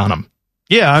licks on him.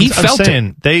 Yeah, I'm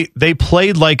saying they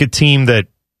played like a team that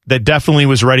definitely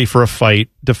was ready for a fight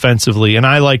defensively, and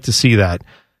I like to see that.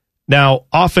 Now,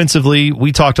 offensively,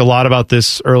 we talked a lot about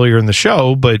this earlier in the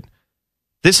show, but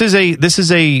this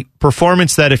is a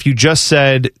performance that if you just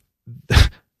said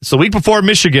it's the week before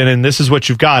Michigan and this is what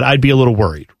you've got, I'd be a little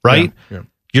worried, right? Yeah.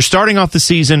 You're starting off the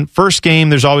season, first game,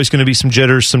 there's always going to be some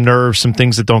jitters, some nerves, some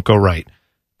things that don't go right.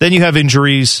 Then you have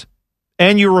injuries,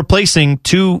 and you're replacing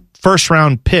 2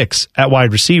 first-round picks at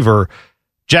wide receiver.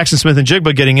 Jackson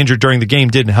Smith-Njigba getting injured during the game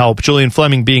didn't help. Julian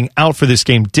Fleming being out for this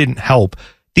game didn't help.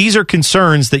 These are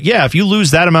concerns that, if you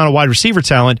lose that amount of wide receiver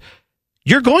talent,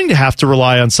 you're going to have to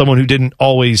rely on someone who didn't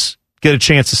always get a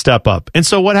chance to step up. And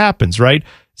so what happens, right?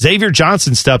 Xavier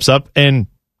Johnson steps up and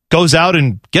goes out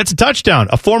and gets a touchdown,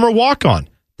 a former walk-on.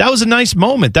 That was a nice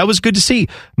moment. That was good to see.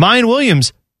 Mayan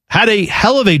Williams had a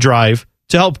hell of a drive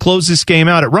to help close this game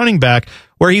out at running back,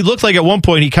 where he looked like at one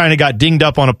point he kind of got dinged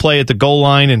up on a play at the goal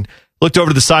line and looked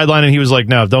over to the sideline and he was like,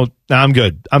 no, I'm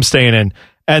good. I'm staying in.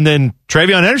 And then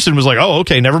Travion Henderson was like, oh,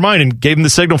 okay, never mind, and gave him the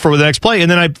signal for the next play. And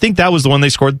then I think that was the one they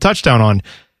scored the touchdown on.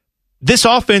 This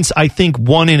offense, I think,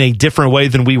 won in a different way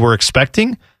than we were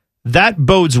expecting. That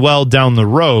bodes well down the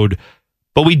road,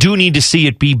 but we do need to see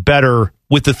it be better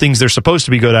with the things they're supposed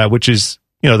to be good at, which is,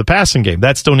 the passing game.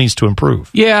 That still needs to improve.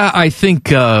 Yeah, I think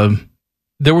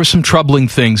there were some troubling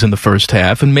things in the first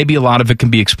half, and maybe a lot of it can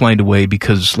be explained away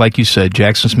because, like you said,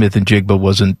 Jackson Smith-Njigba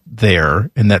wasn't there,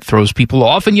 and that throws people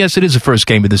off. And yes, it is the first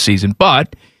game of the season,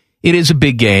 but it is a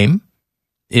big game.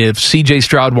 If C.J.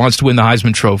 Stroud wants to win the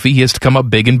Heisman Trophy, he has to come up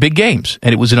big in big games.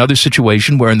 And it was another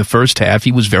situation where in the first half,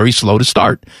 he was very slow to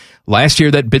start. Last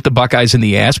year, that bit the Buckeyes in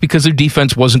the ass because their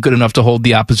defense wasn't good enough to hold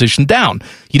the opposition down.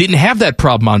 You didn't have that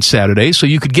problem on Saturday, so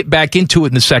you could get back into it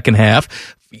in the second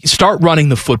half, start running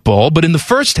the football. But in the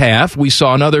first half, we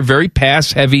saw another very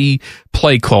pass-heavy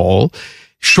play call.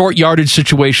 Short yardage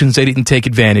situations they didn't take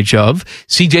advantage of.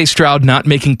 C.J. Stroud not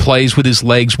making plays with his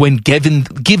legs when given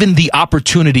the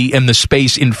opportunity and the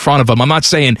space in front of him. I'm not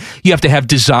saying you have to have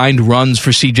designed runs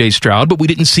for C.J. Stroud, but we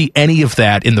didn't see any of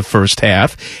that in the first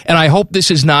half. And I hope this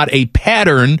is not a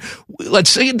pattern. Let's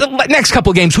say the next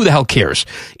couple of games, who the hell cares?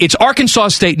 It's Arkansas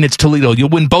State and it's Toledo. You'll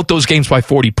win both those games by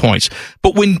 40 points.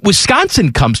 But when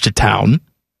Wisconsin comes to town,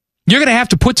 you're going to have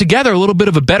to put together a little bit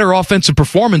of a better offensive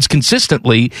performance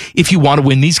consistently if you want to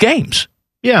win these games.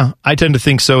 Yeah, I tend to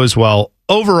think so as well.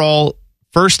 Overall,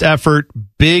 first effort,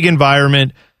 big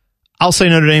environment. I'll say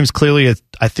Notre Dame's clearly,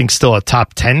 I think, still a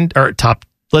top 10 or top,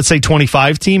 let's say,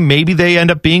 25 team. Maybe they end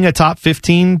up being a top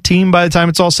 15 team by the time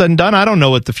it's all said and done. I don't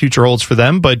know what the future holds for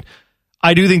them, but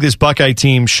I do think this Buckeye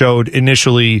team showed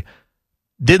initially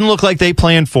didn't look like they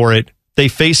planned for it. They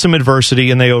faced some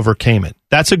adversity and they overcame it.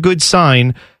 That's a good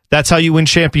sign. That's how you win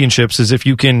championships, is if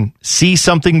you can see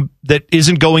something that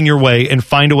isn't going your way and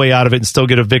find a way out of it and still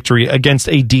get a victory against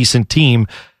a decent team.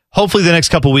 Hopefully the next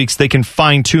couple of weeks they can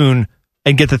fine-tune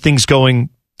and get the things going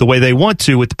the way they want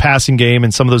to with the passing game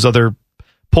and some of those other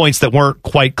points that weren't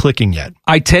quite clicking yet.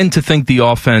 I tend to think the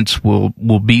offense will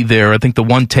be there. I think the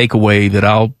one takeaway that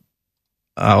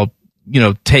I'll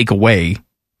take away,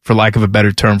 for lack of a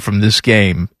better term, from this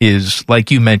game is, like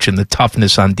you mentioned, the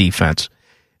toughness on defense.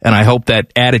 And I hope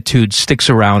that attitude sticks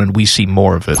around and we see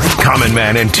more of it. Common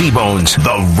Man and T-Bone's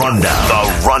The Rundown.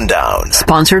 The Rundown.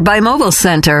 Sponsored by Mobile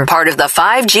Center, part of the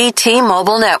 5G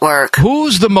T-Mobile network.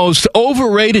 Who's the most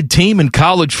overrated team in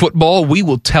college football? We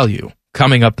will tell you.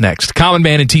 Coming up next. Common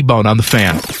Man and T-Bone on The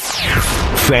Fan.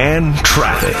 Fan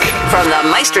Traffic. From the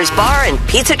Meister's Bar and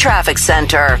Pizza Traffic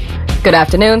Center. Good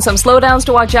afternoon. Some slowdowns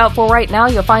to watch out for right now.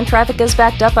 You'll find traffic is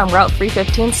backed up on Route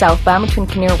 315 southbound between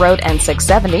Kinnear Road and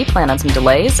 670. Plan on some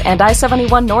delays. And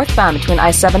I-71 northbound between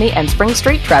I-70 and Spring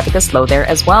Street. Traffic is slow there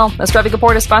as well. This traffic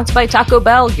report is sponsored by Taco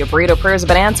Bell. Your burrito prayers have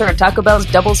been answered. Taco Bell's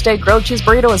double steak grilled cheese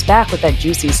burrito is back with that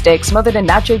juicy steak smothered in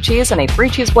nacho cheese and a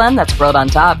 3-cheese blend that's grilled on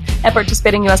top. At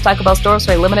participating U.S. Taco Bell stores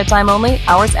for a limited time only.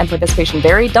 Hours and participation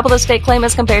vary. Double the steak claim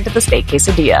as compared to the steak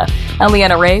quesadilla. I'm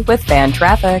Leanna Ray with Fan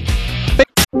Traffic.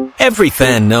 Every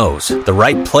fan knows the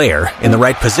right player in the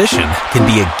right position can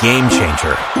be a game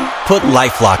changer. Put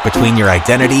LifeLock between your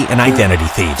identity and identity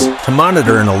thieves to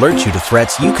monitor and alert you to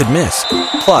threats you could miss.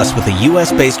 Plus, with a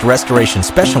U.S.-based restoration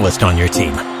specialist on your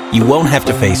team, you won't have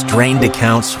to face drained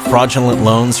accounts, fraudulent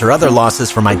loans, or other losses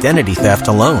from identity theft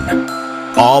alone.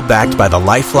 All backed by the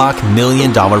LifeLock $1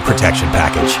 Million Protection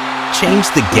Package. Change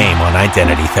the game on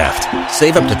identity theft.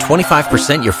 Save up to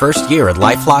 25% your first year at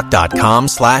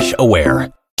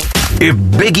LifeLock.com/aware. If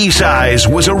Biggie Size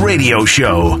was a radio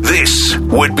show, this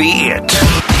would be it.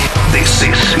 This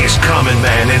is Common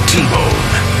Man and T-Bone.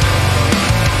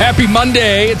 Happy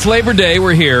Monday. It's Labor Day.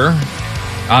 We're here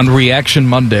on Reaction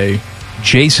Monday.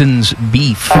 Jason's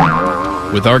Beef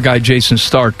with our guy Jayson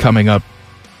Stark coming up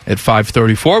at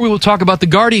 5:34. We will talk about the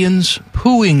Guardians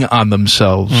pooing on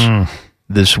themselves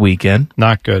this weekend.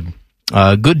 Not good.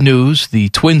 Good news. The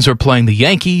Twins are playing the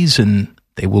Yankees, and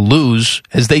they will lose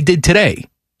as they did today.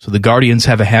 So the Guardians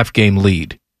have a half-game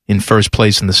lead in first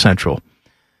place in the Central.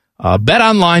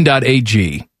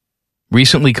 BetOnline.ag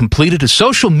recently completed a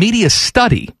social media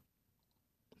study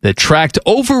that tracked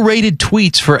overrated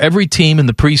tweets for every team in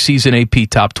the preseason AP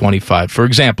Top 25. For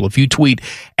example, if you tweet,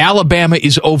 Alabama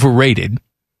is overrated,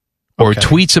 or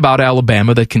tweets about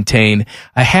Alabama that contain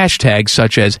a hashtag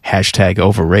such as hashtag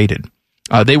overrated,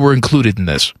 they were included in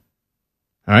this.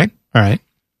 All right? All right.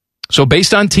 So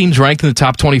based on teams ranked in the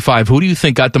top 25, who do you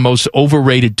think got the most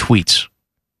overrated tweets?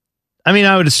 I mean,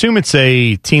 I would assume it's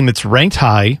a team that's ranked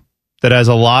high, that has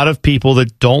a lot of people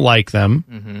that don't like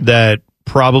them, that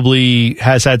probably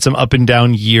has had some up and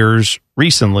down years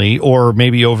recently, or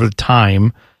maybe over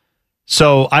time.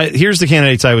 So here's the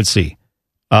candidates I would see.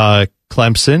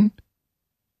 Clemson,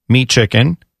 Meat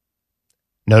Chicken,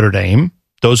 Notre Dame.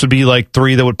 Those would be like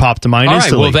three that would pop to mind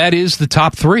instantly. All right, well, that is the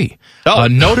top three.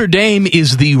 Notre Dame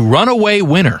is the runaway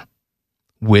winner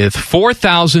with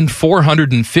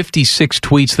 4,456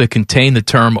 tweets that contain the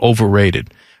term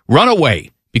overrated. Runaway,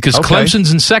 because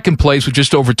Clemson's in second place with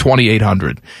just over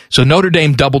 2,800. So Notre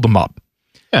Dame doubled them up.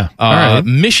 Yeah. All right.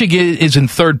 Michigan is in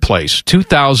third place,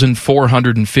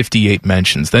 2,458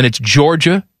 mentions. Then it's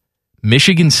Georgia,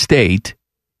 Michigan State,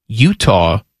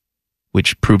 Utah,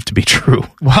 which proved to be true.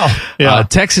 Wow. Yeah.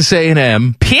 Texas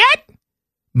A&M, Pitt,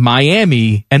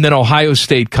 Miami, and then Ohio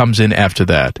State comes in after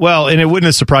that. Well, and it wouldn't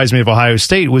have surprised me if Ohio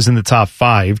State was in the top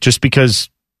 5, just because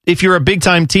if you're a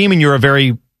big-time team and you're a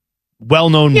very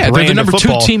well-known brand they're the number of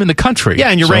football, 2 team in the country. Yeah,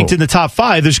 and you're ranked in the top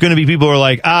 5, there's going to be people who are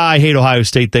like, I hate Ohio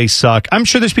State, they suck. I'm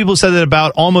sure there's people who said that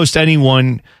about almost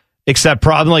anyone, except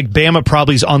probably like Bama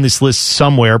probably is on this list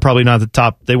somewhere, probably not the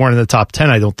top. They weren't in the top 10,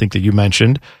 I don't think, that you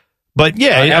mentioned. But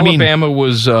yeah, Alabama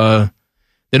was, then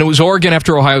it was Oregon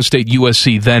after Ohio State,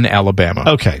 USC, then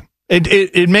Alabama. Okay.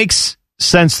 It makes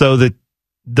sense, though, that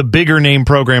the bigger name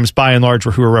programs, by and large,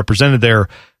 who are represented there,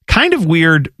 kind of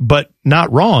weird, but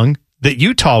not wrong, that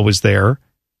Utah was there,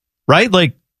 right?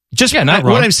 Like, just not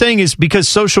wrong. What I'm saying is because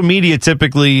social media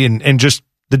typically and just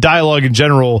the dialogue in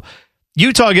general,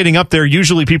 Utah getting up there,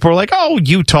 usually people are like, oh,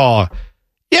 Utah.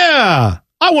 Yeah,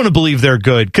 I want to believe they're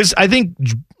good. Because I think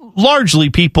largely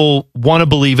people want to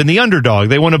believe in the underdog.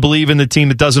 They want to believe in the team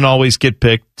that doesn't always get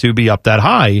picked to be up that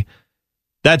high.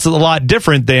 That's a lot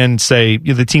different than, say,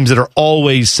 the teams that are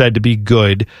always said to be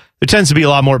good. There tends to be a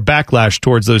lot more backlash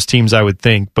towards those teams, I would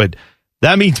think. But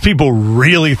that means people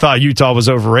really thought Utah was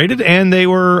overrated, and they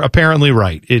were apparently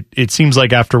right. It seems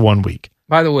like after 1 week.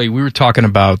 By the way, we were talking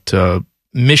about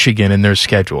Michigan and their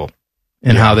schedule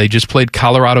and how they just played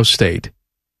Colorado State.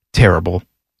 Terrible.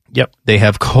 Yep. They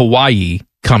have Hawaii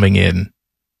coming in.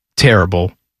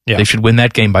 Terrible. Yeah. They should win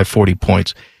that game by 40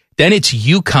 points. Then it's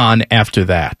UConn after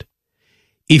that.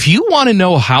 If you want to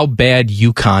know how bad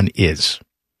UConn is,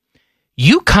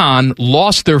 UConn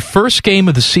lost their first game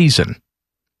of the season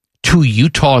to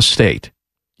Utah State.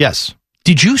 Yes.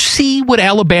 Did you see what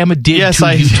Alabama did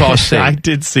to Utah State? I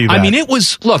did see that. I mean, it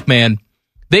was, look, man,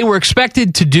 they were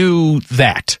expected to do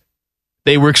that.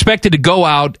 They were expected to go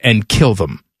out and kill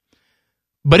them.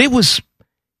 But it was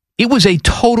a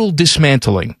total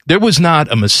dismantling. There was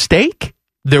not a mistake.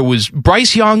 There was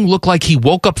Bryce Young looked like he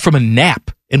woke up from a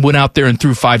nap and went out there and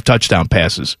threw 5 touchdown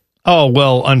passes. Oh,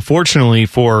 well, unfortunately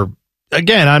for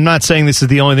again, I'm not saying this is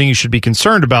the only thing you should be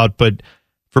concerned about, but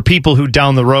for people who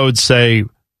down the road say,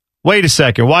 wait a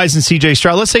second, why isn't CJ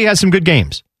Stroud? Let's say he has some good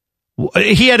games.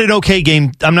 He had an okay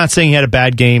game. I'm not saying he had a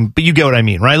bad game, but you get what I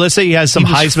mean, right? Let's say he has some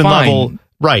Heisman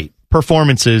level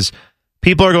performances.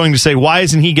 People are going to say, why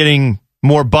isn't he getting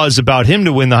more buzz about him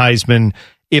to win the Heisman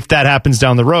if that happens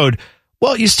down the road?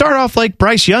 Well, you start off like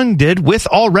Bryce Young did with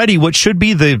already what should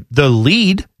be the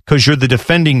lead because you're the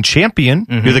defending champion.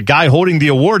 Mm-hmm. You're the guy holding the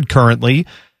award currently.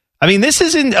 I mean, it's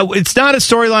not a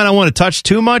storyline I want to touch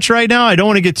too much right now. I don't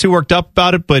want to get too worked up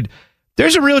about it, but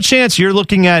there's a real chance you're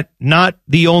looking at not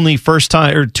the only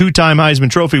first-time or two-time Heisman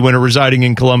Trophy winner residing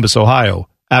in Columbus, Ohio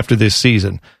after this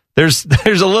season. There's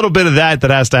a little bit of that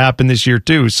has to happen this year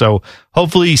too. So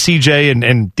hopefully CJ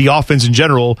and the offense in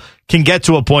general can get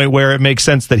to a point where it makes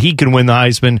sense that he can win the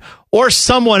Heisman or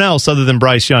someone else other than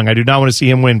Bryce Young. I do not want to see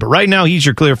him win, but right now he's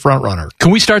your clear front runner.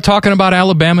 Can we start talking about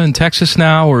Alabama and Texas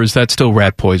now, or is that still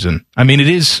rat poison? I mean, it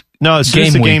is. No, as soon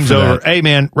as the game's over. Hey,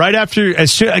 man, right after,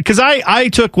 because I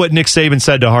took what Nick Saban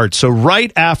said to heart. So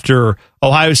right after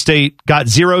Ohio State got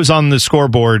zeros on the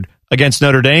scoreboard against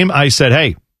Notre Dame, I said,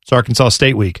 hey, it's Arkansas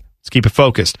State week. Let's keep it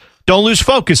focused. Don't lose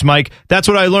focus, Mike. That's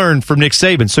what I learned from Nick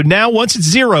Saban. So now once it's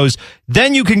zeros,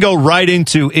 then you can go right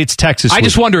into it's Texas week. I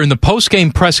just wonder, in the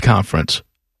post-game press conference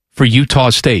for Utah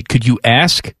State, could you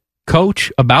ask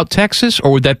Coach about Texas,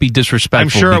 or would that be disrespectful? I'm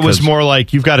sure it was more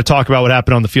like, you've got to talk about what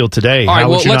happened on the field today. All right,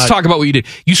 well, let's talk about what you did.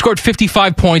 You scored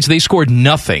 55 points. They scored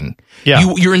nothing.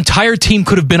 Yeah. Your entire team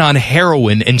could have been on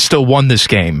heroin and still won this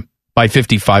game by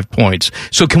 55 points.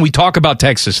 So can we talk about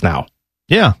Texas now?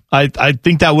 Yeah, I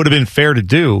think that would have been fair to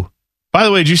do. By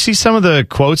the way, did you see some of the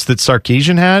quotes that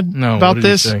Sarkisian had about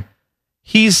this?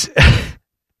 He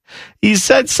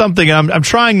said something, and I'm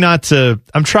trying not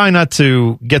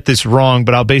to get this wrong,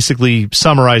 but I'll basically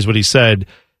summarize what he said.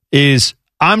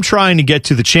 I'm trying to get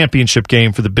to the championship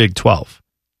game for the Big 12.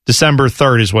 December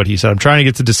 3rd is what he said. I'm trying to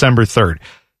get to December 3rd.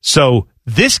 So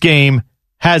this game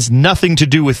has nothing to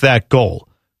do with that goal.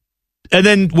 And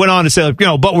then went on to say,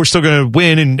 but we're still going to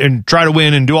win and try to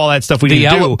win and do all that stuff we need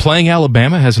to do. Playing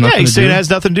Alabama has nothing to do? Yeah, he said it has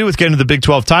nothing to do with getting to the Big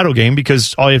 12 title game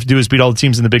because all you have to do is beat all the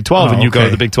teams in the Big 12 and you go to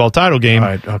the Big 12 title game. All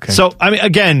right, okay. So, I mean,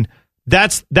 again,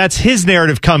 that's his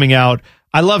narrative coming out.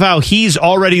 I love how he's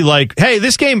already like, hey,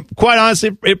 this game, quite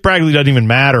honestly, it practically doesn't even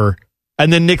matter.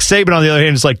 And then Nick Saban, on the other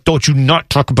hand, is like, don't you not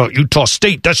talk about Utah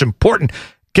State. That's important.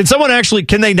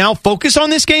 Can they now focus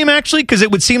on this game, actually? Because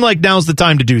it would seem like now's the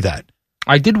time to do that.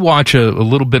 I did watch a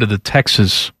little bit of the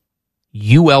Texas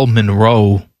UL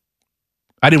Monroe.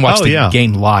 I didn't watch the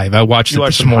game live. I watched it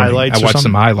this morning. I watched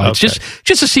some highlights just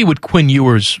to see what Quinn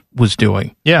Ewers was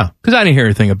doing. Yeah. Because I didn't hear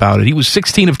anything about it. He was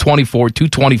 16 of 24,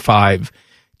 225,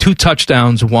 2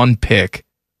 touchdowns, 1 pick.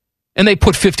 And they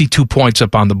put 52 points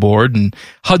up on the board. And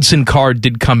Hudson Card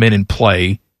did come in and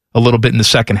play a little bit in the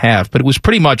second half. But it was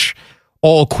pretty much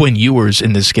all Quinn Ewers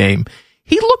in this game.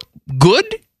 He looked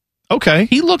good. Okay.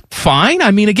 He looked fine.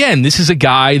 I mean, again, this is a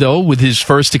guy, though, with his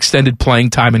first extended playing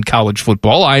time in college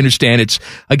football. I understand it's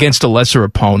against a lesser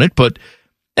opponent, but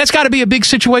that's got to be a big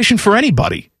situation for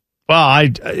anybody. Well,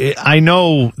 I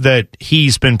know that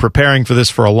he's been preparing for this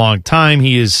for a long time.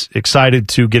 He is excited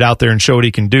to get out there and show what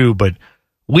he can do, but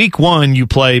week 1, you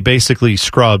play basically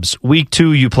scrubs. Week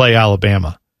 2, you play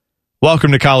Alabama.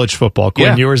 Welcome to college football,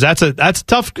 Quinn Ewers. That's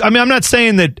tough. I mean, I'm not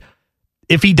saying that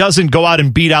if he doesn't go out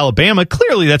and beat Alabama,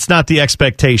 clearly that's not the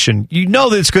expectation. You know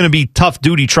that it's going to be tough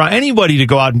duty. Try anybody to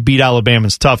go out and beat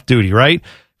Alabama's tough duty, right?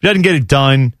 If he doesn't get it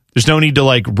done, there's no need to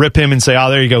like rip him and say, oh,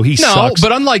 there you go, he sucks.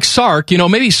 But unlike Sark,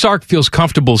 maybe Sark feels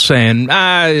comfortable saying,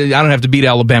 I don't have to beat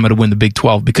Alabama to win the Big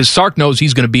 12 because Sark knows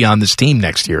he's going to be on this team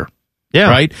next year. Yeah.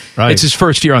 Right? It's his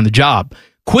first year on the job.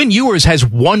 Quinn Ewers has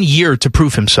 1 year to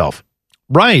prove himself.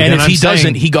 Right. And if he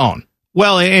doesn't, he gone.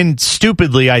 Well, and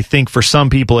stupidly, I think for some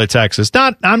people at Texas,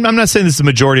 I'm not saying this is the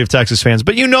majority of Texas fans,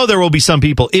 but there will be some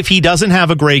people, if he doesn't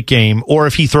have a great game or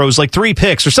if he throws like 3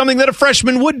 picks or something that a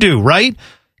freshman would do, right?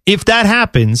 If that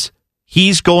happens,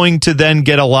 he's going to then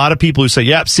get a lot of people who say,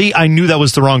 yeah, see, I knew that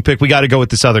was the wrong pick. We got to go with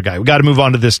this other guy. We got to move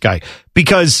on to this guy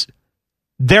because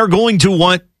they're going to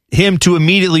want him to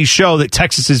immediately show that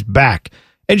Texas is back.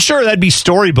 And sure, that'd be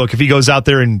storybook if he goes out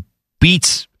there and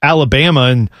beats Alabama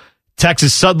and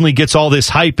Texas suddenly gets all this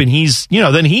hype and he's,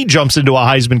 then he jumps into a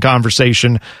Heisman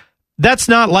conversation. That's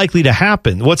not likely to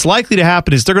happen. What's likely to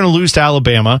happen is they're going to lose to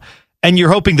Alabama, and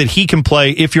you're hoping that he can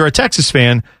play. If you're a Texas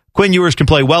fan, Quinn Ewers can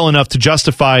play well enough to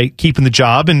justify keeping the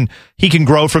job, and he can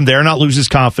grow from there, not lose his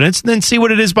confidence, and then see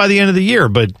what it is by the end of the year.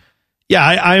 But yeah,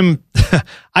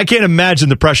 I can't imagine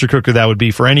the pressure cooker that would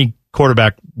be for any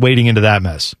quarterback wading into that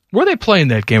mess. Where are they playing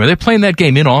that game? Are they playing that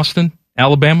game in Austin,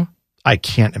 Alabama? I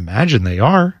can't imagine they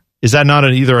are. Is that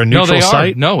not either a neutral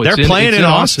site? No, they're playing in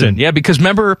Austin. Yeah, because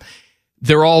remember,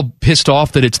 they're all pissed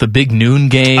off that it's the big noon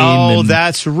game. Oh,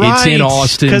 that's right. It's in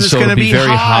Austin, because it's so going to be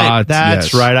very hot.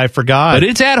 That's right. I forgot. But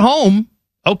it's at home.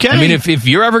 Okay. I mean, if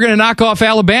you're ever going to knock off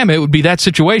Alabama, it would be that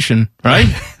situation, right?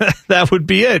 That would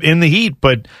be it, in the heat.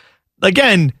 But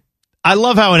again, I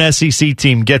love how an SEC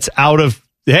team gets out of,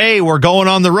 hey, we're going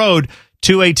on the road,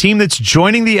 to a team that's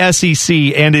joining the SEC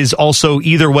and is also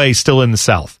either way still in the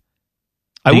South.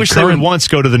 I wish they would once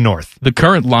go to the North. The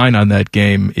current line on that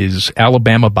game is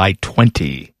Alabama by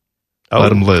 20. Let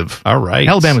them live. All right.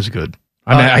 Alabama's good.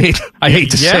 I mean, I hate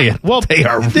to say it. Well, they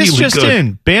are really this just good.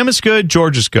 in. Bama's good.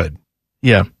 Georgia's good.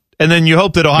 Yeah. And then you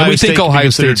hope that Ohio State. We think Ohio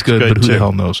State's good, but who the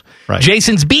hell knows? Right.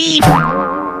 Jayson's Beef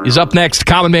is up next.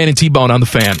 Common Man and T-Bone on the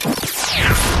Fan.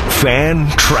 Fan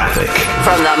traffic.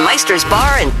 From the Meister's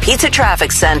Bar and Pizza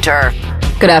Traffic Center.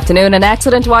 Good afternoon. An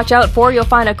accident to watch out for. You'll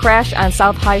find a crash on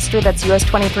South High Street. That's US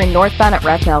 23 northbound at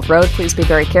Rathmouth Road. Please be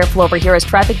very careful over here as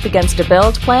traffic begins to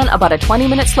build. Plan about a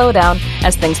 20-minute slowdown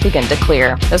as things begin to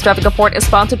clear. This traffic report is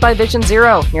sponsored by Vision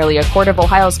Zero. Nearly a quarter of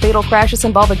Ohio's fatal crashes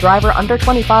involve a driver under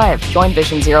 25. Join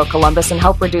Vision Zero Columbus and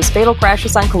help reduce fatal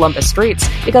crashes on Columbus streets,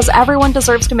 because everyone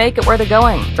deserves to make it where they're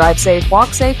going. Drive safe,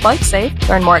 walk safe, bike safe.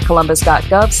 Learn more at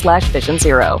columbus.gov/Vision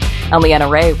Zero. I'm Leanna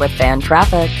Ray with Fan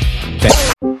Traffic.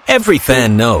 Every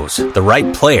fan knows the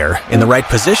right player in the right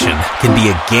position can be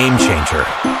a game changer.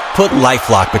 Put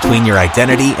LifeLock between your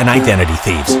identity and identity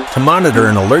thieves to monitor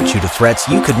and alert you to threats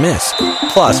you could miss.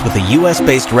 Plus, with a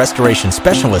U.S.-based restoration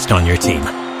specialist on your team,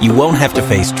 you won't have to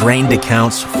face drained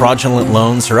accounts, fraudulent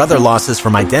loans, or other losses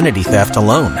from identity theft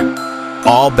alone.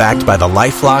 All backed by the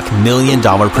LifeLock $1 Million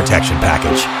Protection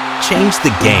Package. Change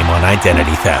the game on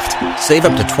identity theft. Save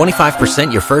up to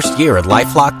 25% your first year at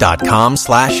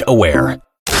LifeLock.com/aware.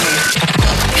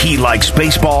 He likes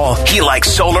baseball. He likes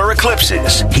solar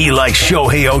eclipses. He likes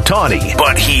Shohei Ohtani.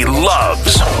 But he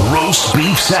loves roast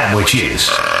beef sandwiches.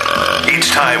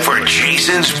 It's time for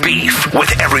Jayson's Beef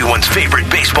with everyone's favorite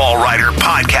baseball writer,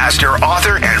 podcaster,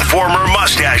 author, and former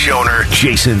mustache owner,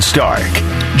 Jayson Stark.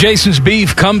 Jayson's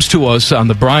Beef comes to us on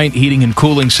the Bryant Heating and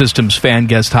Cooling Systems fan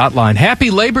guest hotline. Happy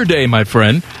Labor Day, my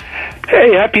friend.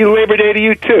 Hey, happy Labor Day to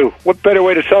you, too. What better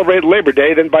way to celebrate Labor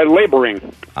Day than by laboring?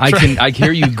 I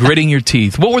hear you gritting your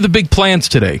teeth. What were the big plans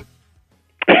today?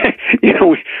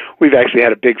 We've actually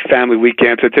had a big family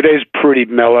weekend, so today's pretty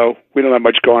mellow. We don't have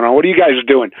much going on. What are you guys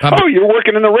doing? You're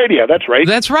working in the radio. That's right.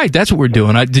 That's right. That's what we're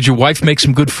doing. Did your wife make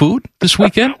some good food this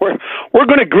weekend? We're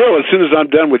going to grill as soon as I'm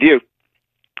done with you.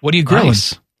 What are you grilling?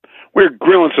 Nice. We're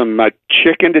grilling some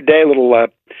chicken today,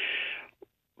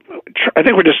 I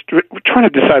think we're trying to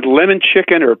decide lemon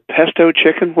chicken or pesto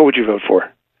chicken. What would you vote for?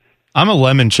 I'm a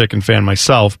lemon chicken fan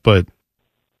myself, but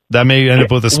that may end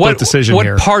up with a split decision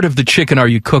here. What part of the chicken are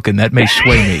you cooking? That may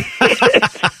sway me.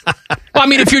 Well, I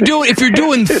mean, if you're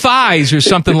doing thighs or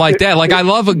something like that, like I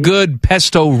love a good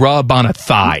pesto rub on a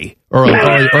thigh or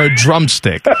a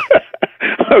drumstick.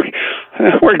 Okay.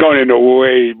 We're going into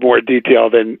way more detail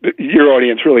than your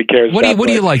audience really cares about. What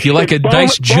do you like? You like a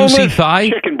nice juicy thigh?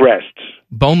 Chicken breasts.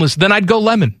 Boneless. Then I'd go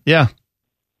lemon. Yeah.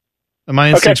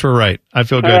 My instincts were right. I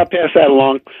feel good. I'll pass that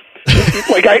along.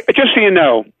 Just so you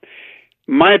know,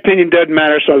 my opinion doesn't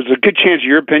matter, so there's a good chance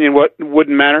your opinion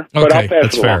wouldn't matter. But I'll pass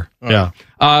that's it along. fair.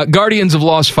 Yeah. Guardians have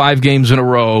lost 5 games in a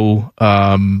row.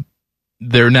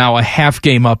 They're now a half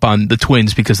game up on the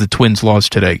Twins because the Twins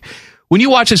lost today. When you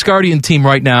watch this Guardian team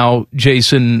right now,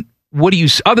 Jayson, what do you,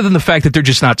 other than the fact that they're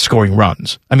just not scoring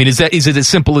runs? I mean, is it as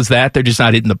simple as that? They're just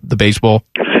not hitting the baseball?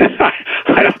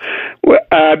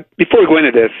 Before we go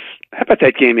into this, how about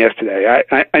that game yesterday?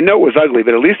 I know it was ugly,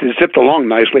 but at least it zipped along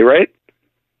nicely, right?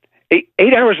 8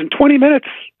 hours and 20 minutes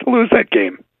to lose that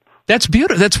game. That's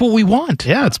beautiful. That's what we want.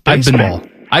 Yeah, it's baseball.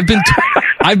 I've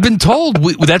been told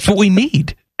that's what we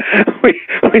need.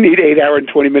 We need 8 hour and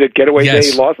 20 minute getaway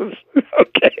day losses.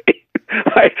 Okay.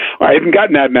 I haven't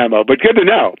gotten that memo, but good to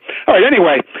know. All right.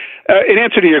 Anyway, in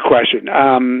answer to your question,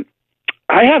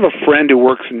 I have a friend who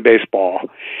works in baseball,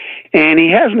 and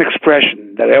he has an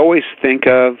expression that I always think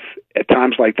of at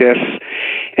times like this.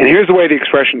 And here's the way the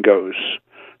expression goes.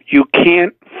 You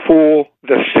can't fool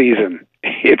the season.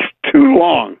 It's too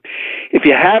long. If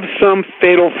you have some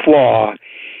fatal flaw,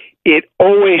 it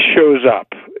always shows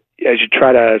up as you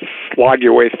try to slog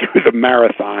your way through the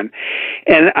marathon.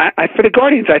 And for the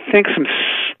Guardians, I think some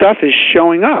stuff is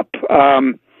showing up.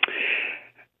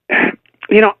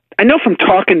 I know from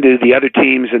talking to the other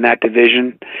teams in that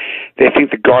division, they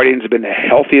think the Guardians have been the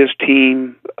healthiest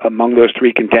team among those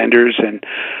 3 contenders. And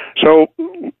so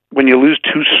when you lose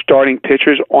 2 starting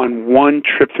pitchers on one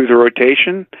trip through the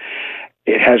rotation,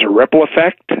 it has a ripple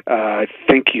effect. I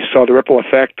think you saw the ripple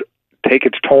effect take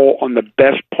its toll on the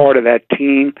best part of that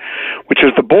team, which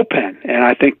is the bullpen. And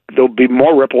I think there'll be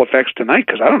more ripple effects tonight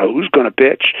because I don't know who's going to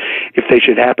pitch if they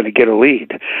should happen to get a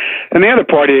lead. And the other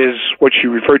part is what you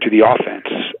referred to, the offense.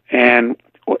 And,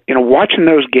 watching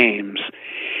those games,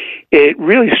 it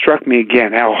really struck me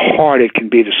again how hard it can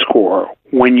be to score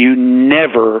when you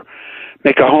never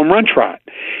make a home run trot.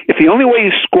 If the only way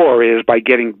you score is by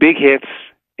getting big hits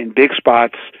in big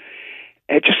spots,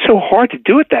 it's just so hard to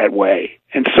do it that way.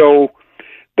 And so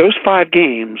those 5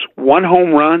 games, 1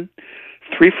 home run,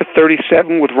 3 for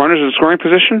 37 with runners in scoring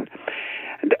position,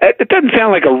 it doesn't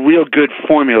sound like a real good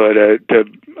formula to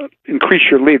increase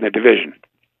your lead in the division.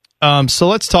 So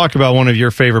let's talk about one of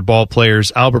your favorite ball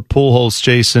players, Albert Pujols.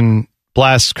 Jayson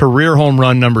blasts career home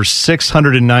run number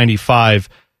 695,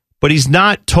 but he's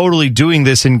not totally doing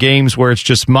this in games where it's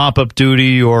just mop-up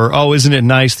duty or, isn't it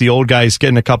nice, the old guy's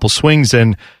getting a couple swings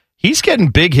in. He's getting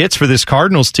big hits for this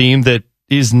Cardinals team that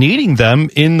is needing them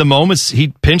in the moments. He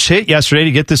pinch hit yesterday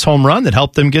to get this home run that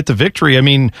helped them get the victory. I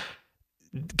mean,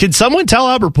 could someone tell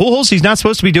Albert Pujols he's not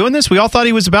supposed to be doing this? We all thought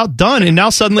he was about done, and now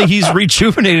suddenly he's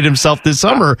rejuvenated himself this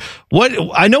summer.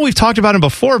 I know we've talked about him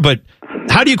before, but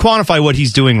how do you quantify what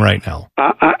he's doing right now?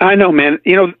 I know, man.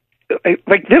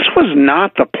 Like this was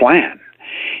not the plan.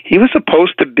 He was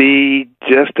supposed to be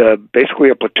just basically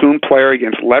a platoon player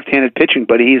against left-handed pitching,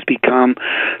 but he's become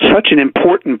such an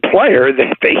important player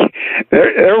that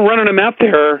they're running him out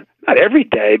there not every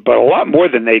day, but a lot more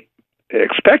than they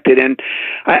expected. And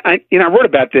I wrote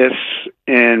about this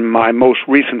in my most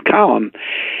recent column.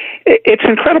 It's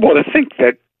incredible to think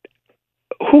that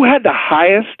who had the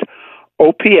highest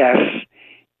OPS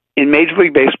in Major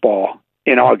League Baseball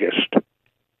in August?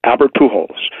 Albert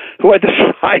Pujols. Who had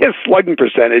the highest slugging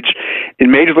percentage in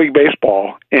Major League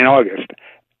Baseball in August?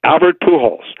 Albert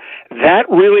Pujols. That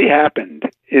really happened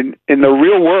in the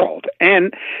real world.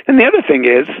 And the other thing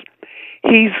is,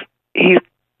 he's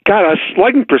got a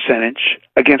slugging percentage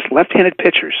against left-handed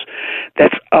pitchers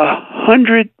that's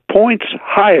 100 points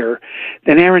higher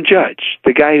than Aaron Judge,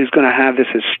 the guy who's going to have this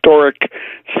historic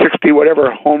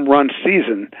 60-whatever home run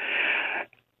season.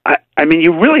 I mean,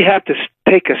 you really have to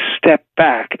take a step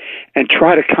back and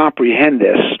try to comprehend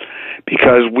this,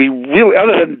 because we really,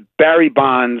 other than Barry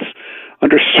Bonds,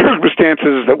 under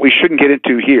circumstances that we shouldn't get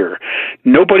into here,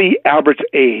 nobody Albert's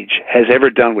age has ever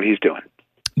done what he's doing.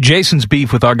 Jason's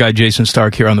beef with our guy Jayson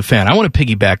Stark here on The Fan. I want to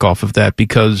piggyback off of that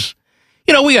because,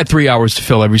 we got 3 hours to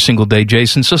fill every single day,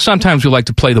 Jayson, so sometimes we like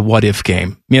to play the what-if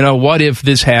game. What if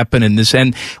this happened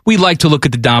and we like to look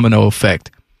at the domino effect.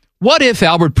 What if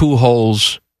Albert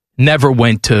Pujols never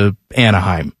went to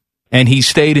Anaheim and he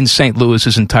stayed in St. Louis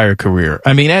his entire career?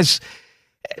 I mean,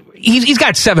 he's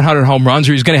got 700 home runs,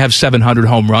 or he's going to have 700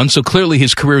 home runs, so clearly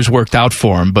his career's worked out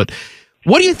for him. But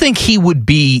what do you think he would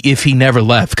be if he never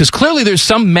left? Because clearly there's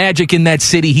some magic in that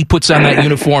city. He puts on that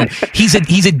uniform. He's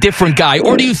a different guy.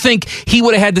 Or do you think he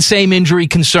would have had the same injury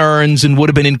concerns and would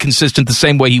have been inconsistent the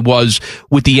same way he was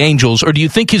with the Angels? Or do you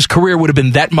think his career would have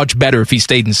been that much better if he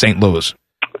stayed in St. Louis?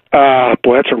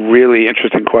 Boy, that's a really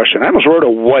interesting question. I almost wrote a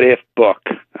what-if book.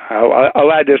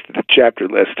 I'll add this to the chapter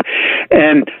list.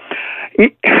 And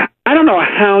I don't know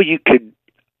how you could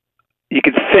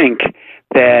think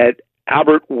that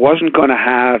Albert wasn't going to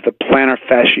have the plantar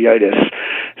fasciitis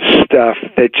stuff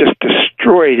that just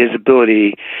destroyed his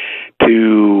ability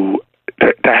to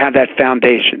have that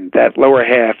foundation, that lower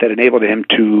half that enabled him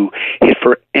to hit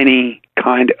for any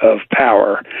kind of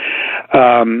power.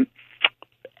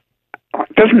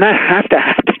 Doesn't that have to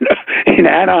happen in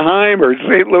Anaheim or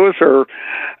St. Louis or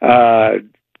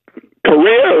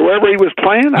Korea or wherever he was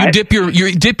playing?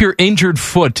 You dip your injured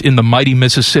foot in the mighty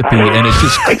Mississippi, and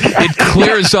it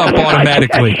clears up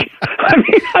automatically. I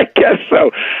mean, I guess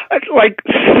so. Like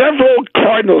several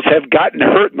Cardinals have gotten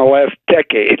hurt in the last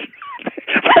decade.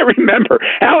 I remember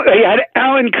they had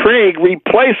Alan Craig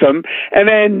replace him, and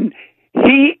then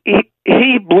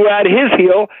he blew out his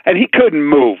heel and he couldn't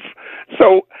move.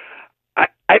 So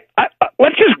I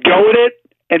let's just go with it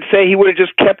and say he would have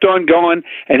just kept on going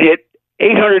and hit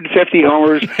 850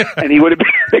 homers, and he would have been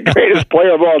the greatest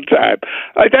player of all time.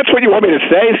 That's what you want me to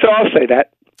say, so I'll say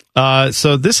that.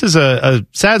 So this is a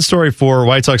sad story for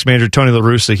White Sox manager Tony La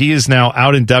Russa. He is now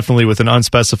out indefinitely with an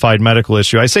unspecified medical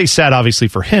issue. I say sad, obviously,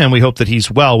 for him. We hope that he's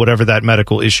well, whatever that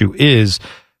medical issue is.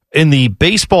 In the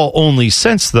baseball-only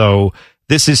sense, though,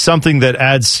 this is something that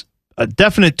adds a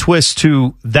definite twist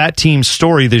to that team's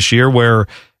story this year, where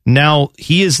now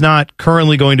he is not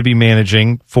currently going to be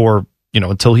managing for,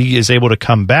 until he is able to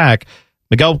come back.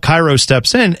 Miguel Cairo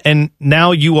steps in, and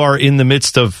now you are in the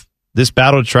midst of this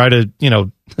battle to try to,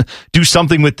 do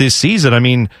something with this season. I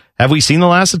mean, have we seen the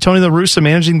last of Tony La Russa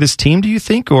managing this team, do you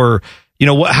think? Or,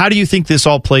 How do you think this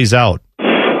all plays out?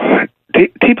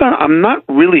 T-Bone, I'm not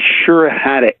really sure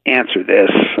how to answer this.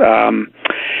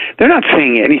 They're not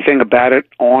saying anything about it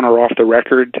on or off the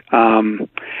record.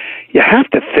 You have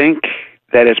to think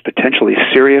that it's potentially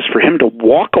serious for him to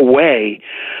walk away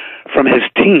from his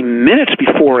team minutes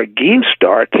before a game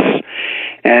starts,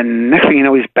 and next thing you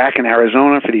know, he's back in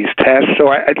Arizona for these tests.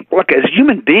 So, look, as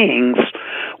human beings,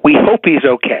 we hope he's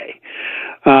okay.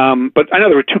 But I know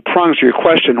there were two prongs to your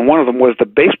question, and one of them was the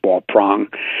baseball prong.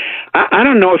 I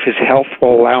don't know if his health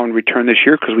will allow him to return this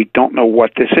year because we don't know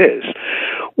what this is.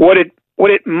 What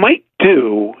it might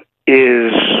do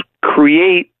is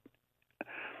create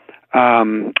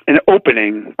an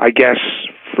opening, I guess,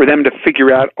 for them to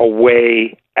figure out a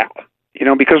way out.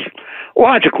 Because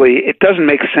logically, it doesn't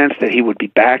make sense that he would be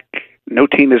back. No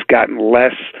team has gotten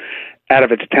less out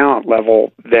of its talent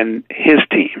level than his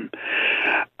team.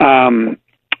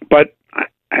 But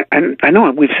I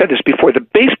know we've said this before, the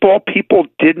baseball people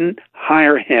didn't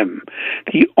hire him.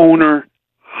 The owner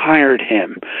hired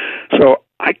him. So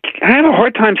I have a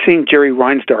hard time seeing Jerry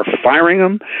Reinsdorf firing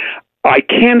him. I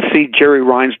can see Jerry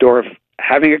Reinsdorf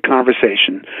having a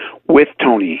conversation with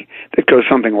Tony that goes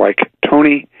something like,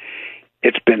 Tony,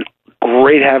 it's been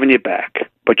great having you back,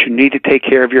 but you need to take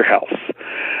care of your health.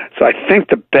 So I think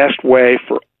the best way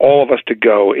for all of us to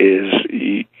go is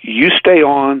you stay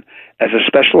on as a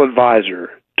special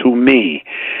advisor to me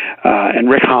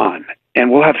and Rick Hahn,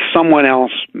 and we'll have someone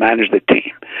else manage the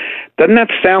team. Doesn't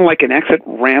that sound like an exit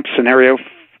ramp scenario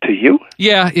to you?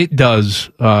 Yeah, it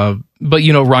does. But,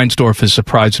 Reinsdorf has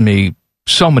surprised me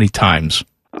so many times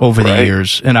over the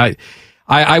years, and I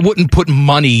wouldn't put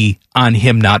money on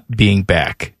him not being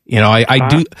back.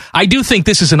 I do think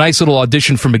this is a nice little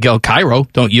audition for Miguel Cairo,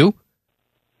 don't you?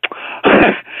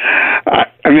 I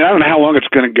don't know how long it's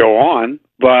going to go on,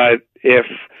 but if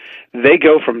they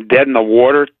go from dead in the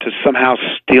water to somehow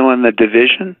stealing the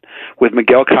division with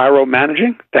Miguel Cairo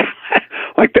managing,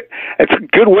 it's a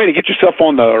good way to get yourself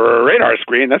on the radar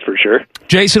screen, that's for sure.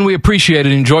 Jayson, we appreciate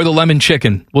it. Enjoy the lemon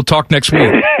chicken. We'll talk next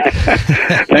week.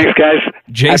 Thanks, guys.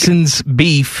 Jason's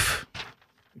beef,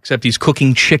 except he's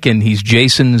cooking chicken. He's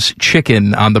Jason's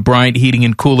chicken on the Bryant Heating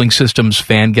and Cooling Systems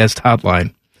fan guest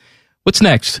hotline. What's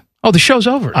next? Oh, the show's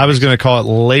over. I was going to call it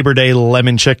Labor Day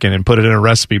lemon chicken and put it in a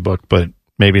recipe book, but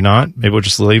maybe not. Maybe we'll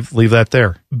just leave that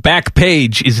there. Back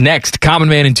Page is next. Common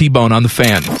Man and T-Bone on the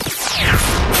Fan.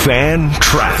 Fan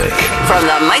traffic. From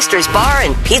the Meister's Bar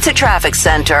and Pizza Traffic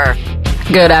Center.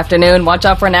 Good afternoon. Watch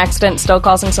out for an accident still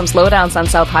causing some slowdowns on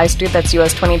South High Street. That's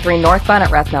US 23 northbound at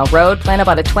Rathmel Road. Plan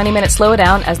about a 20-minute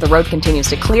slowdown as the road continues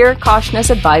to clear. Caution is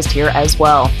advised here as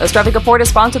well. This traffic report is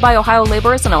sponsored by Ohio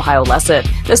Laborers and Ohio Lesset.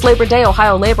 This Labor Day,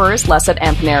 Ohio Laborers, Lesset,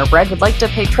 and Panera Bread would like to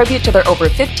pay tribute to their over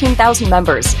 15,000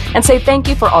 members and say thank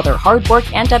you for all their hard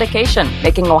work and dedication,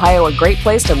 making Ohio a great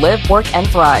place to live, work, and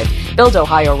thrive. Build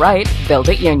Ohio right. Build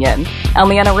it Union. I'm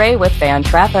Leanna Ray with Fan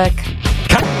Traffic.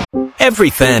 Every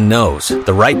fan knows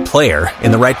the right player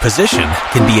in the right position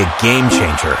can be a game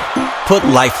changer. Put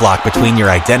LifeLock between your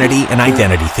identity and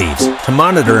identity thieves to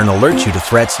monitor and alert you to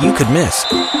threats you could miss.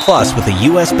 Plus, with a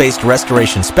U.S.-based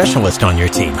restoration specialist on your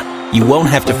team, you won't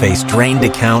have to face drained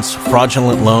accounts,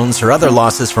 fraudulent loans, or other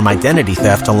losses from identity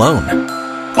theft alone.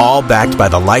 All backed by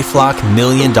the LifeLock $1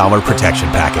 Million Protection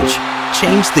Package.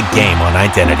 Change the game on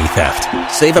identity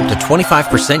theft. Save up to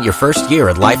 25% your first year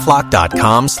at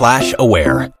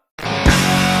LifeLock.com/aware.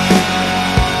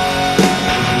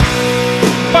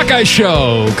 Buckeye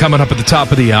Show coming up at the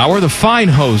top of the hour. The fine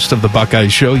host of the Buckeye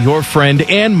Show, your friend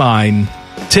and mine,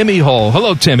 Timmy Hall.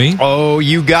 Hello, Timmy. Oh,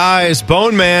 you guys,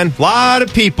 Bone Man, a lot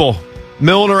of people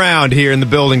milling around here in the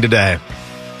building today.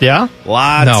 Yeah?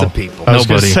 Lots of people. I was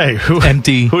going to say,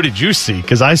 empty. Who did you see?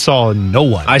 Because I saw no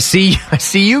one. I see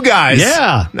you guys.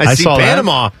 Yeah. I see saw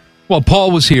Panama. That. Well,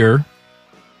 Paul was here.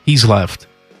 He's left.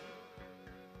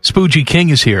 Spoogie King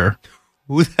is here.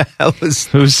 Who the hell is...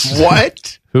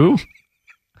 What? Who?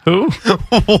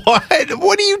 What?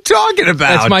 What are you talking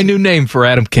about? That's my new name for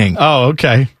Adam King. Oh,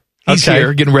 okay. He's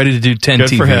here, getting ready to do 10 Good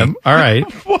TV. for him. All right.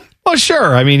 Well,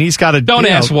 sure. I mean, he's got to... Don't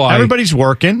ask why. Everybody's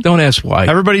working. Don't ask why.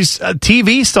 Everybody's...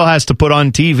 TV still has to put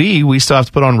on TV. We still have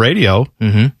to put on radio.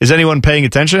 Mm-hmm. Is anyone paying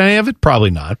attention to any of it?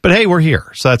 Probably not. But hey, we're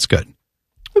here, so that's good.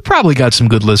 We probably got some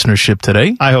good listenership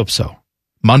today. I hope so.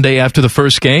 Monday after the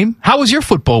first game. How was your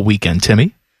football weekend,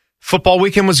 Timmy? Football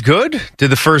weekend was good. Did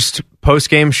the first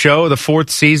post-game show of the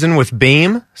fourth season with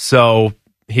Beam. So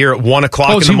here at 1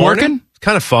 o'clock in the morning. Working? It's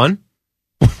kind of fun.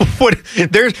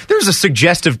 There's a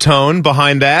suggestive tone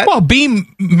behind that. Well,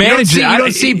 Beam manages. You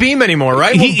don't see Beam anymore,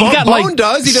 right? He got Bone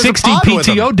does. He does 60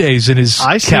 PTO days in his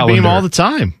I see calendar. Beam all the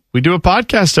time. We do a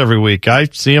podcast every week. I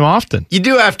see him often. You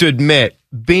do have to admit,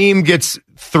 Beam gets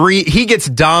 3. He gets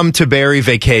Dom to Barry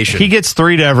vacation. He gets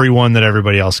 3 to everyone that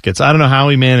everybody else gets. I don't know how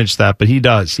he managed that, but he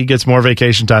does. He gets more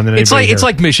vacation time than anybody here. It's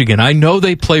like Michigan. I know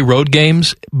they play road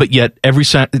games, but yet every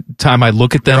time I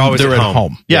look at them, they're at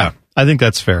home. Yeah, I think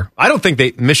that's fair. I don't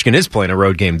think Michigan is playing a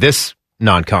road game this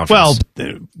non-conference.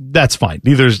 Well, that's fine.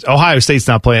 Ohio State's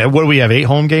not playing. What do we have? 8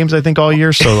 home games, I think, all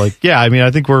year. So, I mean, I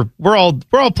think we're all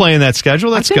playing that schedule.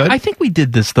 That's good. I think we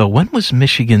did this though. When is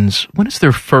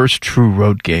their first true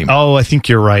road game? Oh, I think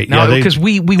you're right. No, because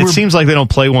it seems like they don't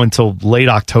play one until late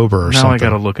October or something. Now I got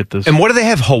to look at this. And what do they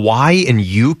have? Hawaii and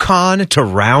UConn to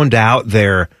round out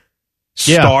their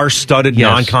star-studded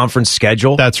non-conference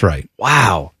schedule. That's right.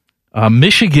 Wow.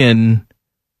 Michigan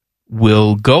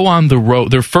will go on the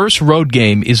road. Their first road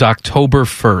game is October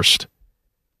 1st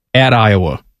at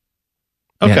Iowa.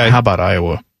 Okay. Man, how about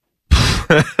Iowa?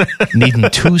 Needing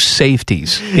 2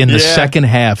 safeties in the second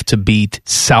half to beat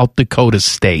South Dakota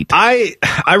State. I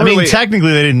mean,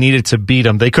 technically they didn't need it to beat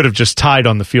them. They could have just tied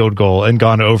on the field goal and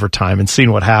gone to overtime and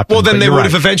seen what happened. Well, then they would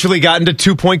have eventually gotten to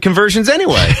 2-point conversions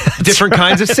anyway. Different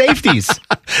kinds of safeties.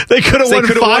 They could have won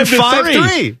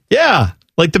 5-3. Yeah.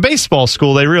 Like the baseball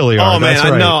school, they really are. Oh, man, That's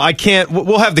right. No, I can't.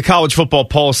 We'll have the college football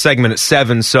poll segment at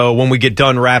 7, so when we get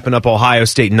done wrapping up Ohio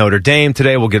State and Notre Dame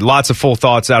today, we'll get lots of full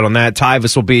thoughts out on that.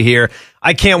 Tyvis will be here.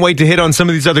 I can't wait to hit on some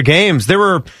of these other games.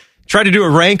 Tried to do a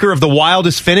ranker of the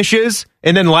wildest finishes,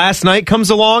 and then last night comes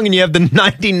along, and you have the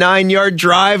 99-yard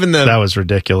drive. That was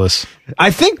ridiculous. I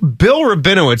think Bill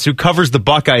Rabinowitz, who covers the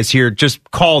Buckeyes here,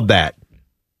 just called that.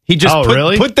 He just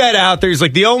put that out there. He's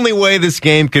like, the only way this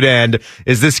game could end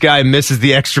is this guy misses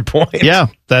the extra point. Yeah,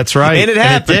 that's right. And it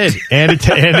happened. And it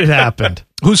did. And it happened.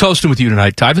 Who's hosting with you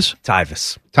tonight? Tyvis?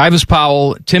 Tyvis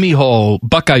Powell, Timmy Hall,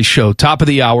 Buckeyes Show, top of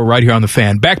the hour right here on The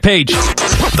Fan. Back page.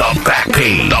 The Back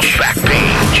Page. The Back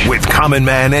Page with Common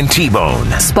Man and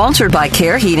T-Bone. Sponsored by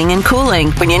Care Heating and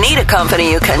Cooling. When you need a company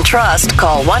you can trust,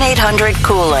 call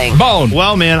 1-800-COOLING. Bone.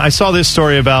 Well, man, I saw this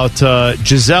story about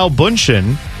Gisele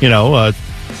Bündchen,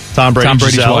 Tom Brady and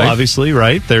Gisele, wife. obviously,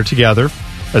 right? They're together,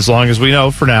 as long as we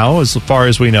know for now, as far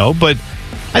as we know. But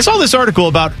I saw this article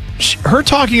about her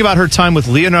talking about her time with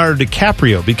Leonardo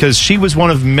DiCaprio, because she was one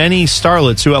of many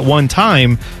starlets who at one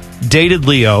time dated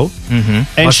Leo.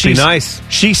 Mm-hmm. And Must be nice.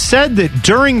 She said that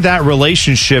during that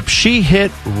relationship, she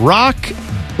hit rock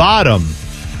bottom.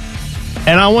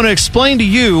 And I want to explain to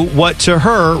you what to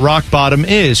her rock bottom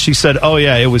is. She said, oh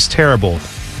yeah, it was terrible.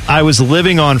 I was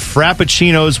living on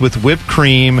Frappuccinos with whipped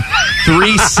cream,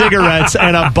 3 cigarettes,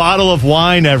 and a bottle of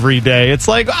wine every day. It's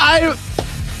like,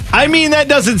 I mean, that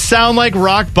doesn't sound like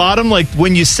rock bottom. Like,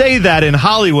 when you say that in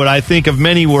Hollywood, I think of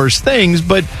many worse things.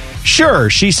 But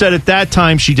sure, she said at that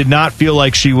time she did not feel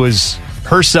like she was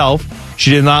herself.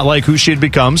 She did not like who she had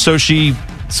become. So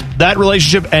that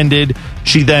relationship ended.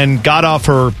 She then got off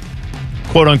her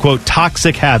quote-unquote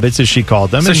toxic habits, as she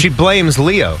called them. So she blames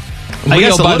Leo.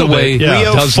 Leo, by the way,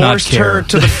 Leo does forced not care. her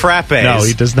to the frappes. No,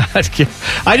 he does not care.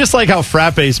 I just like how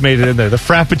frappes made it in there. The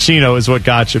frappuccino is what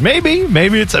got you. Maybe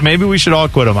we should all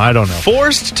quit him. I don't know.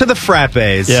 Forced to the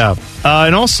frappes. Yeah.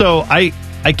 And also, I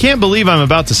can't believe I'm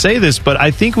about to say this, but I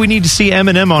think we need to see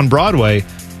Eminem on Broadway,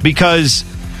 because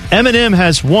Eminem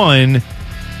has won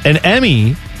an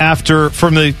Emmy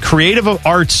from the creative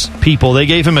arts people. They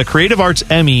gave him a creative arts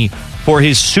Emmy for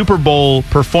his Super Bowl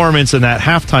performance in that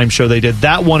halftime show they did.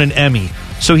 That won an Emmy.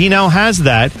 So he now has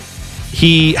that.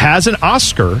 He has an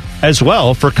Oscar as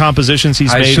well for compositions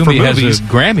he's made for movies. He has a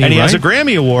Grammy, and he has a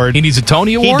Grammy Award. He needs a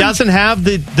Tony Award? He doesn't have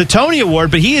the Tony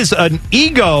Award, but he is an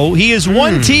EGOT. He is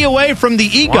one T away from the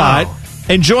EGOT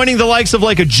and joining the likes of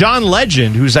like a John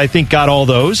Legend, who's I think got all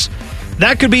those.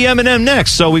 That could be Eminem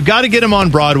next. So we've got to get him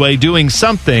on Broadway doing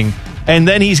something. And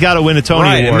then he's got to win a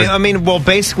Tony Award. I mean, well,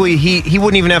 basically, he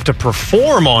wouldn't even have to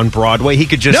perform on Broadway. He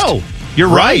could just you're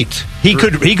right. He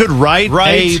could write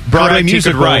a Broadway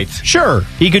musical. Sure,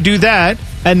 he could do that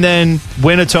and then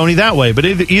win a Tony that way. But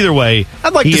either way,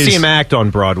 I'd like to see him act on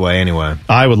Broadway anyway.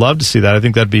 I would love to see that. I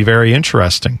think that'd be very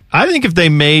interesting. I think if they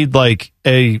made like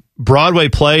a Broadway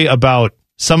play about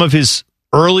some of his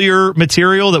earlier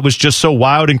material that was just so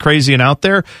wild and crazy and out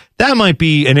there, that might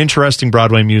be an interesting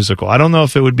Broadway musical. I don't know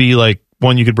if it would be like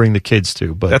one you could bring the kids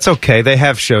to, but that's okay. They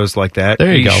have shows like that.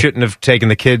 There you go. Shouldn't have taken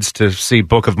the kids to see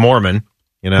Book of Mormon.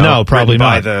 No, probably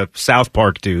not. By the South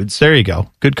Park dudes. There you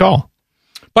go. Good call.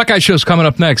 Buckeye Show's coming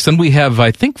up next. Then we have,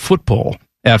 I think, football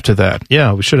after that.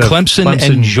 Yeah, we should have Clemson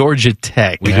and Georgia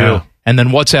Tech. We do. And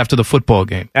then what's after the football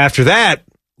game? After that,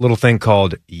 little thing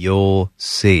called You'll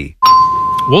See.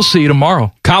 We'll see you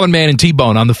tomorrow. Common Man and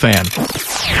T-Bone on The Fan.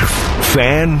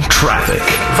 Fan traffic.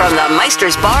 From the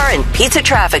Meister's Bar and Pizza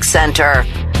Traffic Center.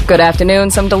 Good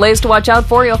afternoon. Some delays to watch out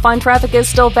for. You'll find traffic is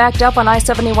still backed up on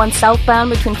I-71 southbound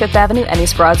between 5th Avenue and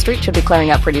East Broad Street. Should be clearing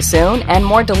up pretty soon. And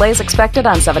more delays expected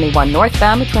on 71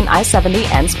 northbound between I-70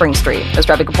 and Spring Street. This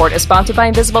traffic report is sponsored by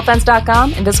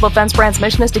InvisibleFence.com. Invisible Fence brand's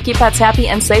mission is to keep pets happy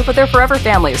and safe with their forever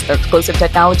families. Their exclusive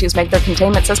technologies make their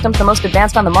containment systems the most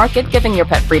advanced on the market, giving your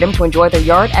pet freedom to enjoy their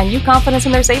yard and you confidence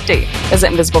in their safety.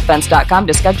 Visit InvisibleFence.com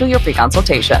to schedule your free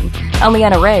consultation. I'm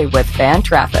Leanna Ray with Fan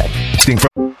Traffic.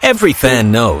 Every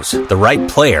fan knows the right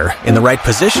player in the right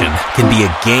position can be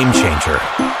a game changer.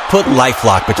 Put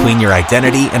LifeLock between your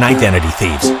identity and identity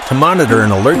thieves to monitor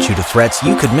and alert you to threats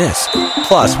you could miss.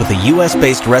 Plus, with a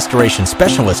U.S.-based restoration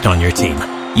specialist on your team,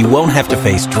 you won't have to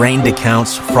face drained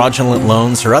accounts, fraudulent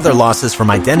loans, or other losses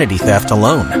from identity theft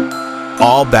alone.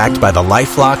 All backed by the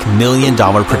LifeLock $1 Million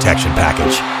Protection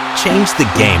Package. Change the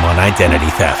game on identity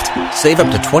theft. Save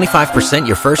up to 25%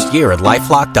 your first year at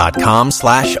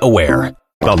LifeLock.com/aware.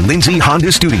 The Lindsay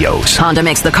Honda Studios. Honda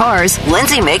makes the cars.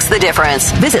 Lindsay makes the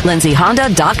difference. Visit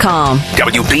lindsayhonda.com.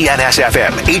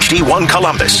 WBNS-FM, HD1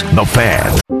 Columbus, The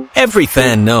Fan. Every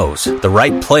fan knows the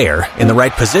right player in the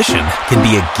right position can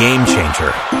be a game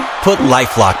changer. Put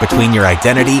LifeLock between your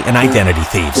identity and identity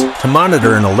thieves to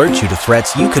monitor and alert you to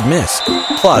threats you could miss.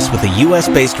 Plus, with a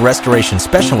U.S.-based restoration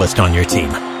specialist on your team,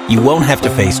 you won't have to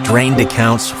face drained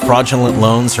accounts, fraudulent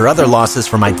loans, or other losses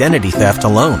from identity theft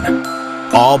alone.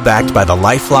 All backed by the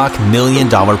LifeLock $1 Million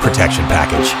Protection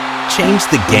Package. Change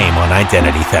the game on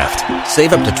identity theft.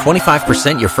 Save up to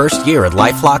 25% your first year at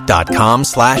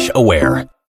LifeLock.com/aware.